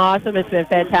it's been awesome. It's been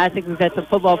fantastic. We've had some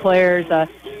football players.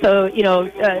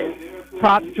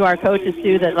 Props to our coaches,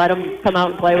 too, that let them come out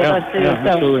and play with us, too.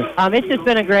 It's just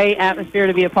been a great atmosphere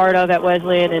to be a part of at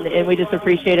Wesleyan, and we just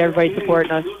appreciate everybody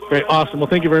supporting us. Great. Awesome. Well,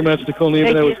 thank you very much, Nicole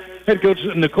Neiman. That was head coach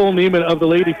Nicole Neiman of the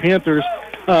Lady Panthers,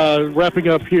 wrapping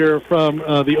up here from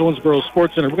the Owensboro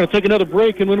Sports Center. We're going to take another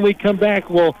break, and when we come back,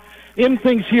 we'll end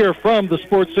things here from the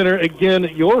Sports Center. Again,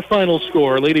 your final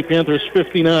score, Lady Panthers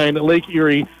 59, Lake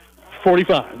Erie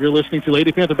 45. You're listening to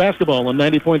Lady Panther Basketball on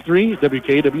 90.3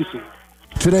 WKWC.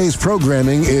 Today's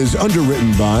programming is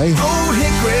underwritten by Old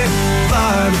Hickory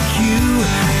Barbecue,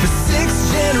 for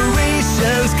 6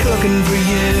 generations cooking for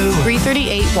you.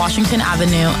 338 Washington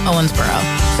Avenue, Owensboro.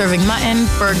 Serving mutton,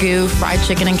 burgoo, fried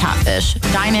chicken, and catfish.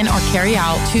 Dine in or carry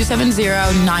out 270-926-9000.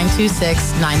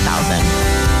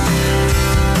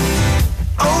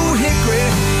 Old Hickory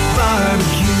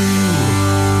Barbecue.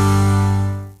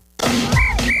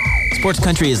 Sports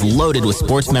Country is loaded with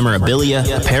sports memorabilia,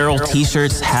 apparel,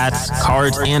 t-shirts, hats,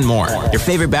 cards, and more. Your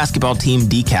favorite basketball team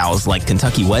decals like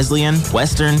Kentucky Wesleyan,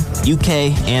 Western,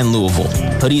 UK, and Louisville.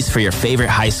 Hoodies for your favorite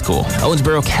high school.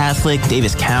 Owensboro Catholic,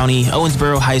 Davis County,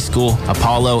 Owensboro High School,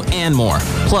 Apollo, and more.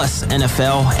 Plus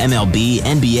NFL, MLB,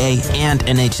 NBA, and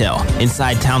NHL.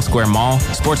 Inside Town Square Mall,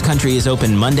 Sports Country is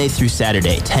open Monday through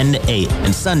Saturday, 10 to 8,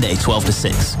 and Sunday, 12 to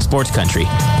 6. Sports Country,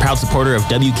 proud supporter of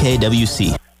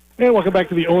WKWC. And welcome back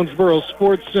to the Owensboro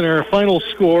Sports Center. Final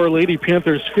score, Lady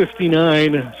Panthers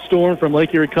 59, Storm from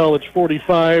Lake Erie College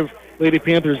 45. Lady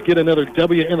Panthers get another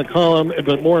W in the column,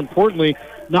 but more importantly,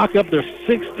 knock up their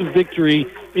 6th victory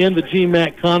in the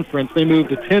GMAC Conference. They move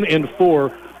to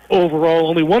 10-4 overall.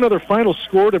 Only one other final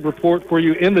score to report for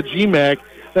you in the GMAC.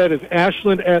 That is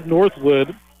Ashland at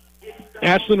Northwood.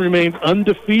 Ashland remains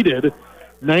undefeated.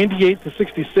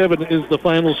 98-67 is the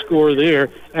final score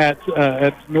there at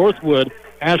Northwood.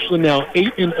 Ashland now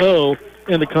 8-0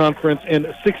 in the conference and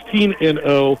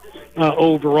 16-0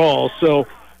 overall. So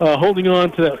holding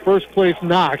on to that first place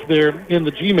knock there in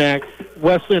the GMAC.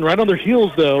 Wesleyan right on their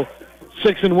heels, though,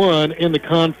 6-1 in the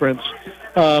conference.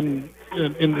 And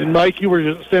Mike, you were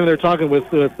just standing there talking with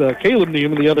Caleb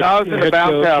Neiman, the other. I was in the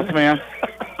bounce house, man.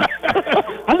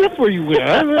 That's where you went.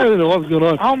 I don't know what was going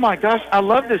on. Oh my gosh, I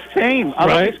love this team. I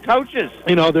love these coaches.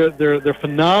 They're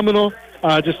phenomenal.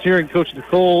 Just hearing Coach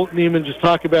Nicole Neiman just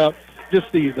talk about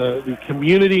just the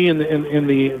community and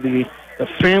the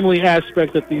family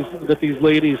aspect that these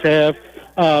ladies have.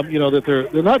 That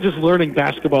they're not just learning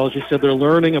basketball, as you said, they're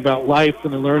learning about life,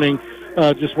 and they're learning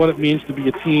just what it means to be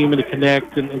a team and to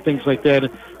connect and things like that.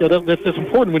 And, that's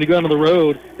important when you go out on the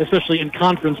road, especially in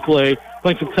conference play,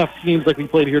 playing some tough teams like we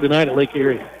played here tonight at Lake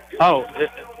Erie. Oh,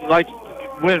 like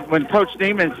when Coach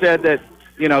Neiman said that,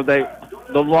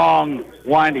 the long,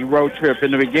 windy road trip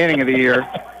in the beginning of the year,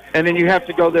 and then you have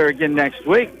to go there again next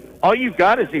week. All you've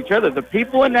got is each other. The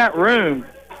people in that room,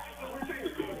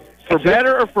 for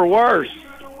better or for worse,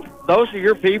 those are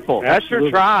your people. That's your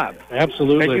tribe.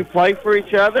 Absolutely. And you play for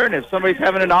each other, and if somebody's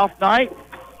having an off night,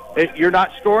 you're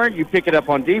not scoring, you pick it up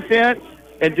on defense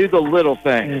and do the little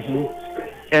things.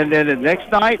 And then the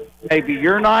next night, maybe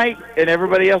your night, and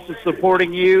everybody else is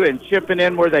supporting you and chipping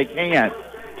in where they can.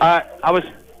 I was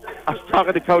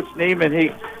talking to Coach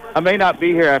Neiman. I may not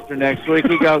be here after next week.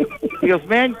 He goes,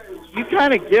 man, you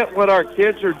kind of get what our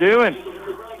kids are doing.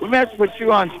 We may have to put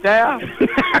you on staff.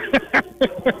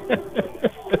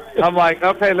 I'm like,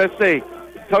 okay, let's see.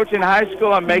 Coaching high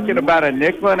school, I'm making about a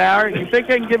nickel an hour. You think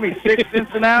they can give me 6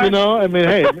 cents an hour?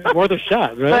 Hey, worth a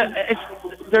shot, right?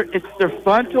 But they're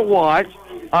fun to watch.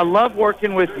 I love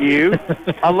working with you.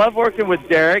 I love working with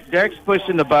Derek. Derek's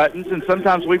pushing the buttons, and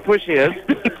sometimes we push his.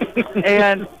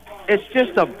 And it's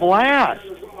just a blast.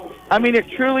 I mean, it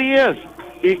truly is.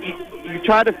 You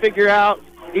try to figure out,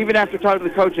 even after talking to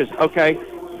the coaches, okay,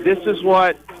 this is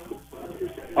what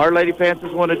our Lady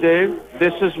Panthers want to do.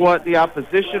 This is what the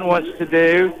opposition wants to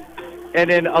do. And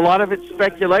then a lot of it's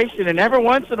speculation. And every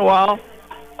once in a while,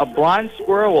 a blind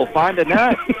squirrel will find a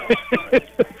nut.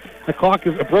 A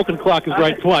broken clock is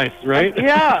right twice, right?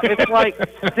 Yeah, it's like,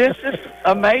 this is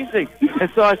amazing.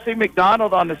 And so I see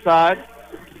McDonald on the side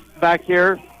back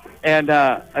here, and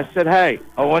I said, hey,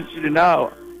 I want you to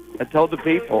know, I told the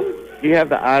people, you have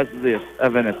the eyes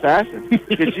of an assassin.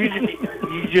 Because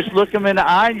you just look them in the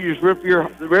eye and you just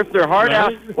rip their heart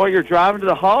out while you're driving to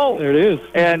the hole. There it is.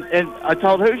 And I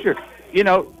told Hoosier,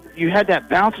 you had that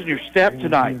bounce in your step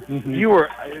tonight.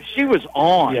 She was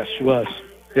on. Yes, she was.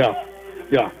 Yeah.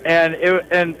 Yeah.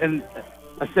 And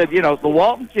I said, the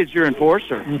Walton kid's your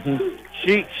enforcer.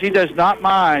 She does not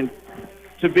mind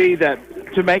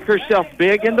to make herself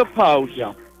big in the post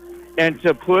and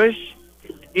to push,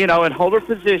 and hold her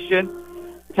position,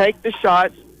 take the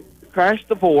shots, crash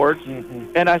the boards.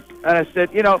 And I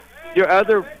said, your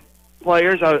other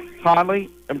players, Conley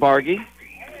and Bargy,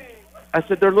 I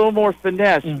said they're a little more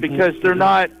finesse because they're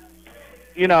not,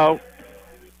 they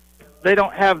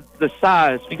don't have the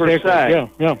size per se.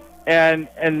 Yeah.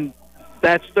 And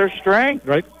that's their strength.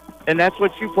 Right. And that's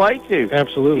what you play to.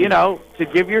 Absolutely. To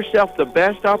give yourself the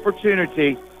best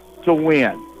opportunity to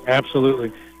win.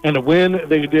 Absolutely. And to win,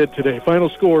 they did today. Final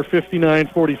score,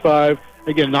 59-45.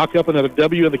 Again, knock up another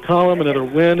W in the column, another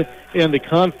win in the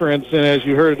conference. And as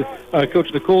you heard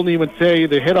Coach Nicole Neiman say,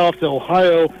 they head off to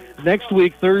Ohio next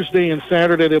week, Thursday and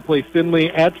Saturday. They'll play Findlay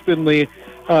at Findlay.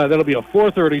 That'll be a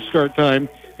 4:30 start time.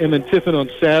 And then Tiffin on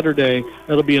Saturday.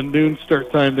 That'll be a noon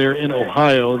start time there in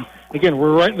Ohio. And again,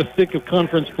 we're right in the thick of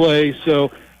conference play, so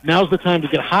now's the time to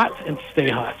get hot and stay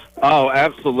hot. Oh,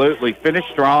 absolutely. Finish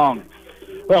strong.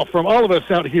 Well, from all of us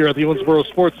out here at the Owensboro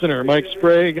Sports Center, Mike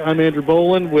Sprague, I'm Andrew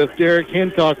Boland with Derek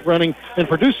Hancock running and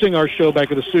producing our show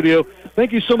back at the studio.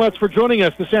 Thank you so much for joining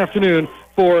us this afternoon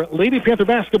for Lady Panther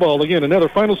basketball. Again, another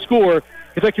final score,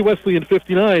 Kentucky Wesleyan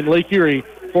 59, Lake Erie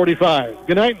 45.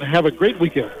 Good night and have a great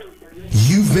weekend.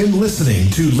 You've been listening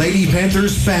to Lady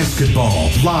Panthers basketball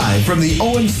live from the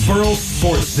Owensboro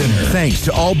Sports Center. Thanks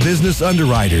to all business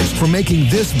underwriters for making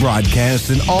this broadcast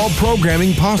and all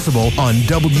programming possible on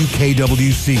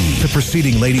WKWC. The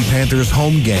preceding Lady Panthers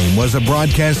home game was a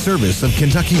broadcast service of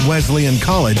Kentucky Wesleyan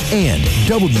College and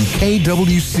WKWC.